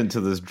resistant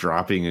to this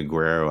dropping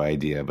Aguero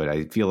idea, but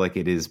I feel like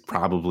it is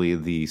probably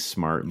the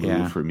smart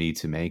move for me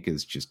to make,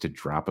 is just to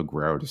drop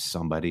Aguero to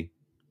somebody.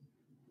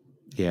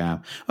 Yeah.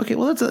 Okay.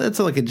 Well, that's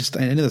like I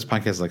know this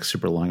podcast is like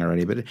super long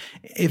already, but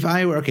if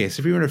you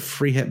were in a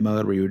free hit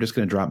mode where you were just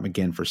going to drop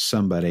McGinn for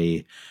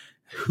somebody,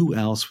 who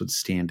else would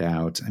stand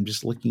out? I'm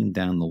just looking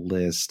down the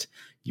list.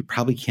 You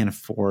probably can't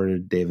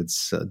afford David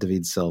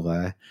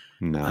Silva.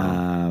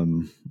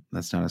 No,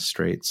 that's not a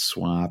straight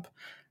swap.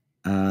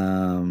 You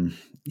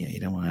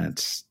don't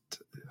want.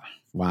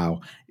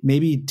 Wow,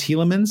 maybe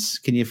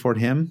Tielemans. Can you afford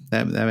him?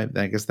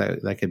 I guess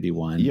that could be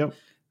one. Yep.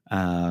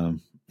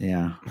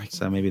 Yeah.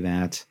 So maybe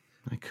that.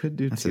 I could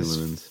do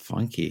Tielemans.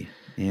 Funky.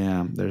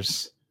 Yeah.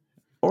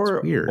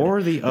 Or weird.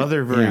 Or the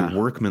other very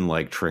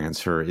workmanlike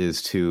transfer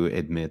is to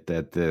admit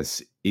that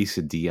this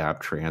Issa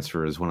Diop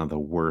transfer is one of the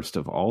worst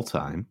of all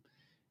time,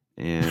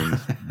 and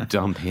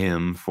dump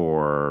him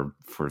for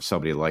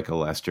somebody like a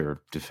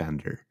Leicester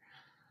defender.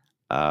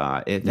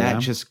 That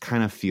just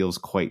kind of feels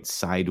quite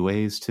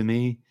sideways to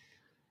me.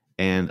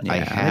 And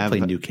I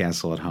played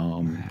Newcastle at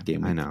home.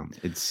 I know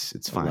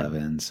it's fine.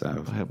 11.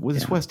 So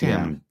this West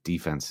Ham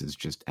defense is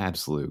just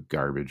absolute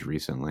garbage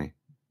recently.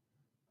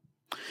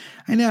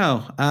 I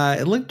know.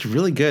 It looked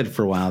really good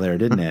for a while there,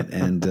 didn't it?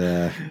 And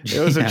it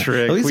was a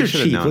trick. At least they're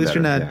cheap. At least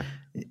you're not.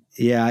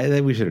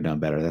 Yeah, we should have done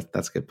better.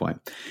 That's a good point.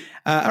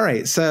 All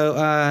right, so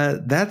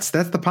that's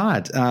the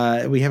pod.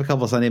 We have a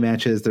couple of Sunday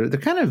matches. They're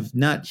kind of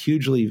not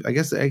hugely. I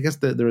guess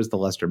there is the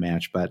Leicester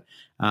match, but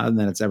and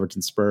then it's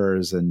Everton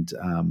Spurs, and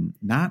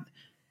not.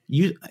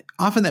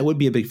 Often that would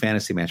be a big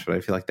fantasy match, but I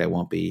feel like that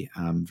won't be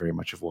very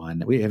much of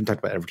one. We haven't talked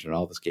about Everton at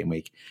all this game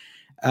week.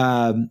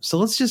 So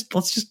let's just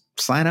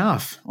sign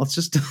off. Let's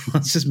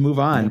just move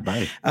on.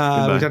 Bye. We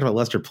talked about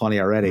Leicester plenty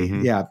already.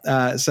 Mm-hmm.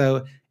 Yeah.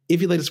 So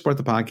if you'd like to support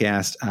the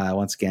podcast,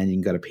 once again, you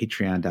can go to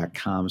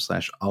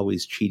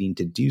patreon.com/alwayscheating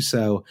to do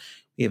so.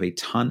 We have a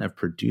ton of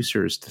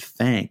producers to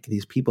thank.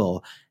 These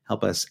people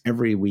help us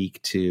every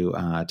week to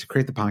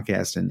create the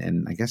podcast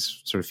and I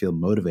guess sort of feel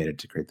motivated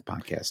to create the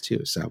podcast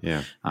too. So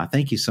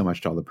thank you so much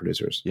to all the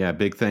producers. Yeah.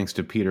 Big thanks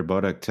to Peter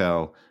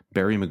Bodektel,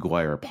 Barry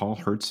McGuire, Paul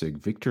Herzig,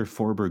 Victor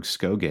Forberg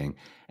Skogang,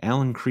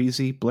 Alan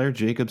Creasy, Blair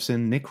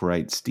Jacobson, Nick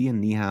Wright,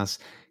 Stian Nihas,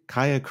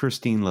 Kaya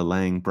Christine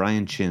Lelang,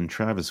 Brian Chin,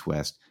 Travis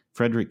West,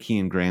 Frederick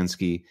Kean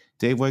Gransky,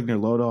 Dave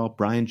Wegner-Lodahl,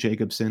 Brian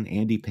Jacobson,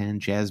 Andy Penn,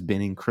 Jazz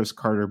Binning, Chris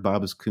Carter,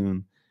 Bobas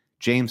Kuhn,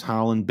 James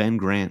Holland, Ben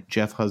Grant,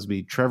 Jeff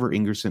Husby, Trevor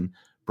Ingerson,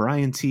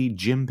 Brian T.,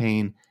 Jim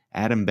Payne,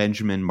 Adam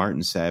Benjamin,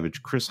 Martin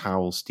Savage, Chris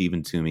Howell,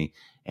 Stephen Toomey,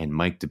 and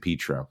Mike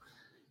DePietro.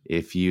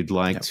 If you'd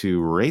like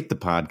to rate the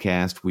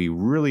podcast, we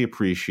really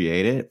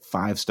appreciate it.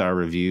 5-star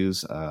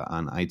reviews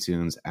on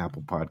iTunes,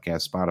 Apple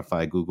Podcasts,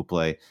 Spotify, Google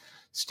Play,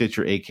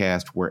 Stitcher,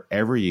 Acast,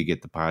 wherever you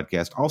get the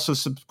podcast. Also,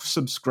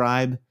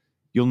 subscribe.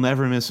 You'll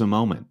never miss a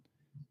moment.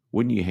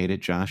 Wouldn't you hate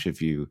it, Josh,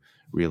 if you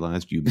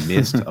realized you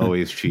missed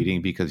Always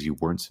Cheating because you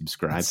weren't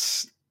subscribed?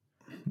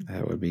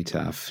 That would be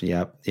tough.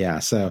 Yep. Yeah.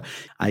 So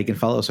you can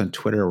follow us on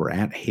Twitter. We're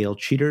at Hail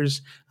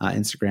Cheaters.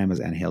 Instagram is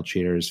at Hail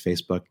Cheaters.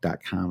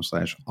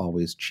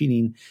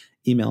 Facebook.com/alwayscheating.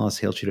 Email us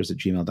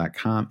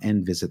hailcheaters@gmail.com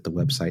and visit the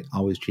website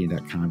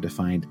alwayscheating.com to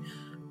find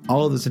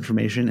all of this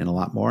information and a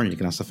lot more. And you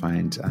can also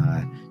find,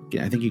 I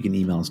think you can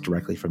email us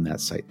directly from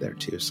that site there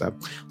too. So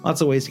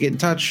lots of ways to get in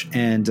touch,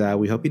 and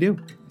we hope you do.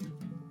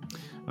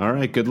 All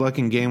right. Good luck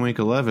in game week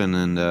 11.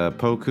 And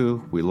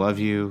Poku, we love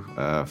you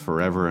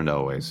forever and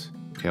always.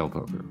 Hail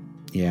Poku.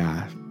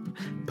 Yeah.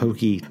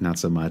 Pokey, not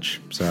so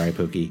much. Sorry,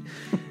 Pokey.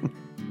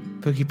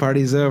 Pokey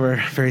party's over.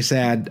 Very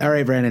sad. All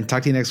right, Brandon.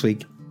 Talk to you next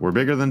week. We're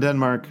bigger than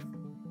Denmark.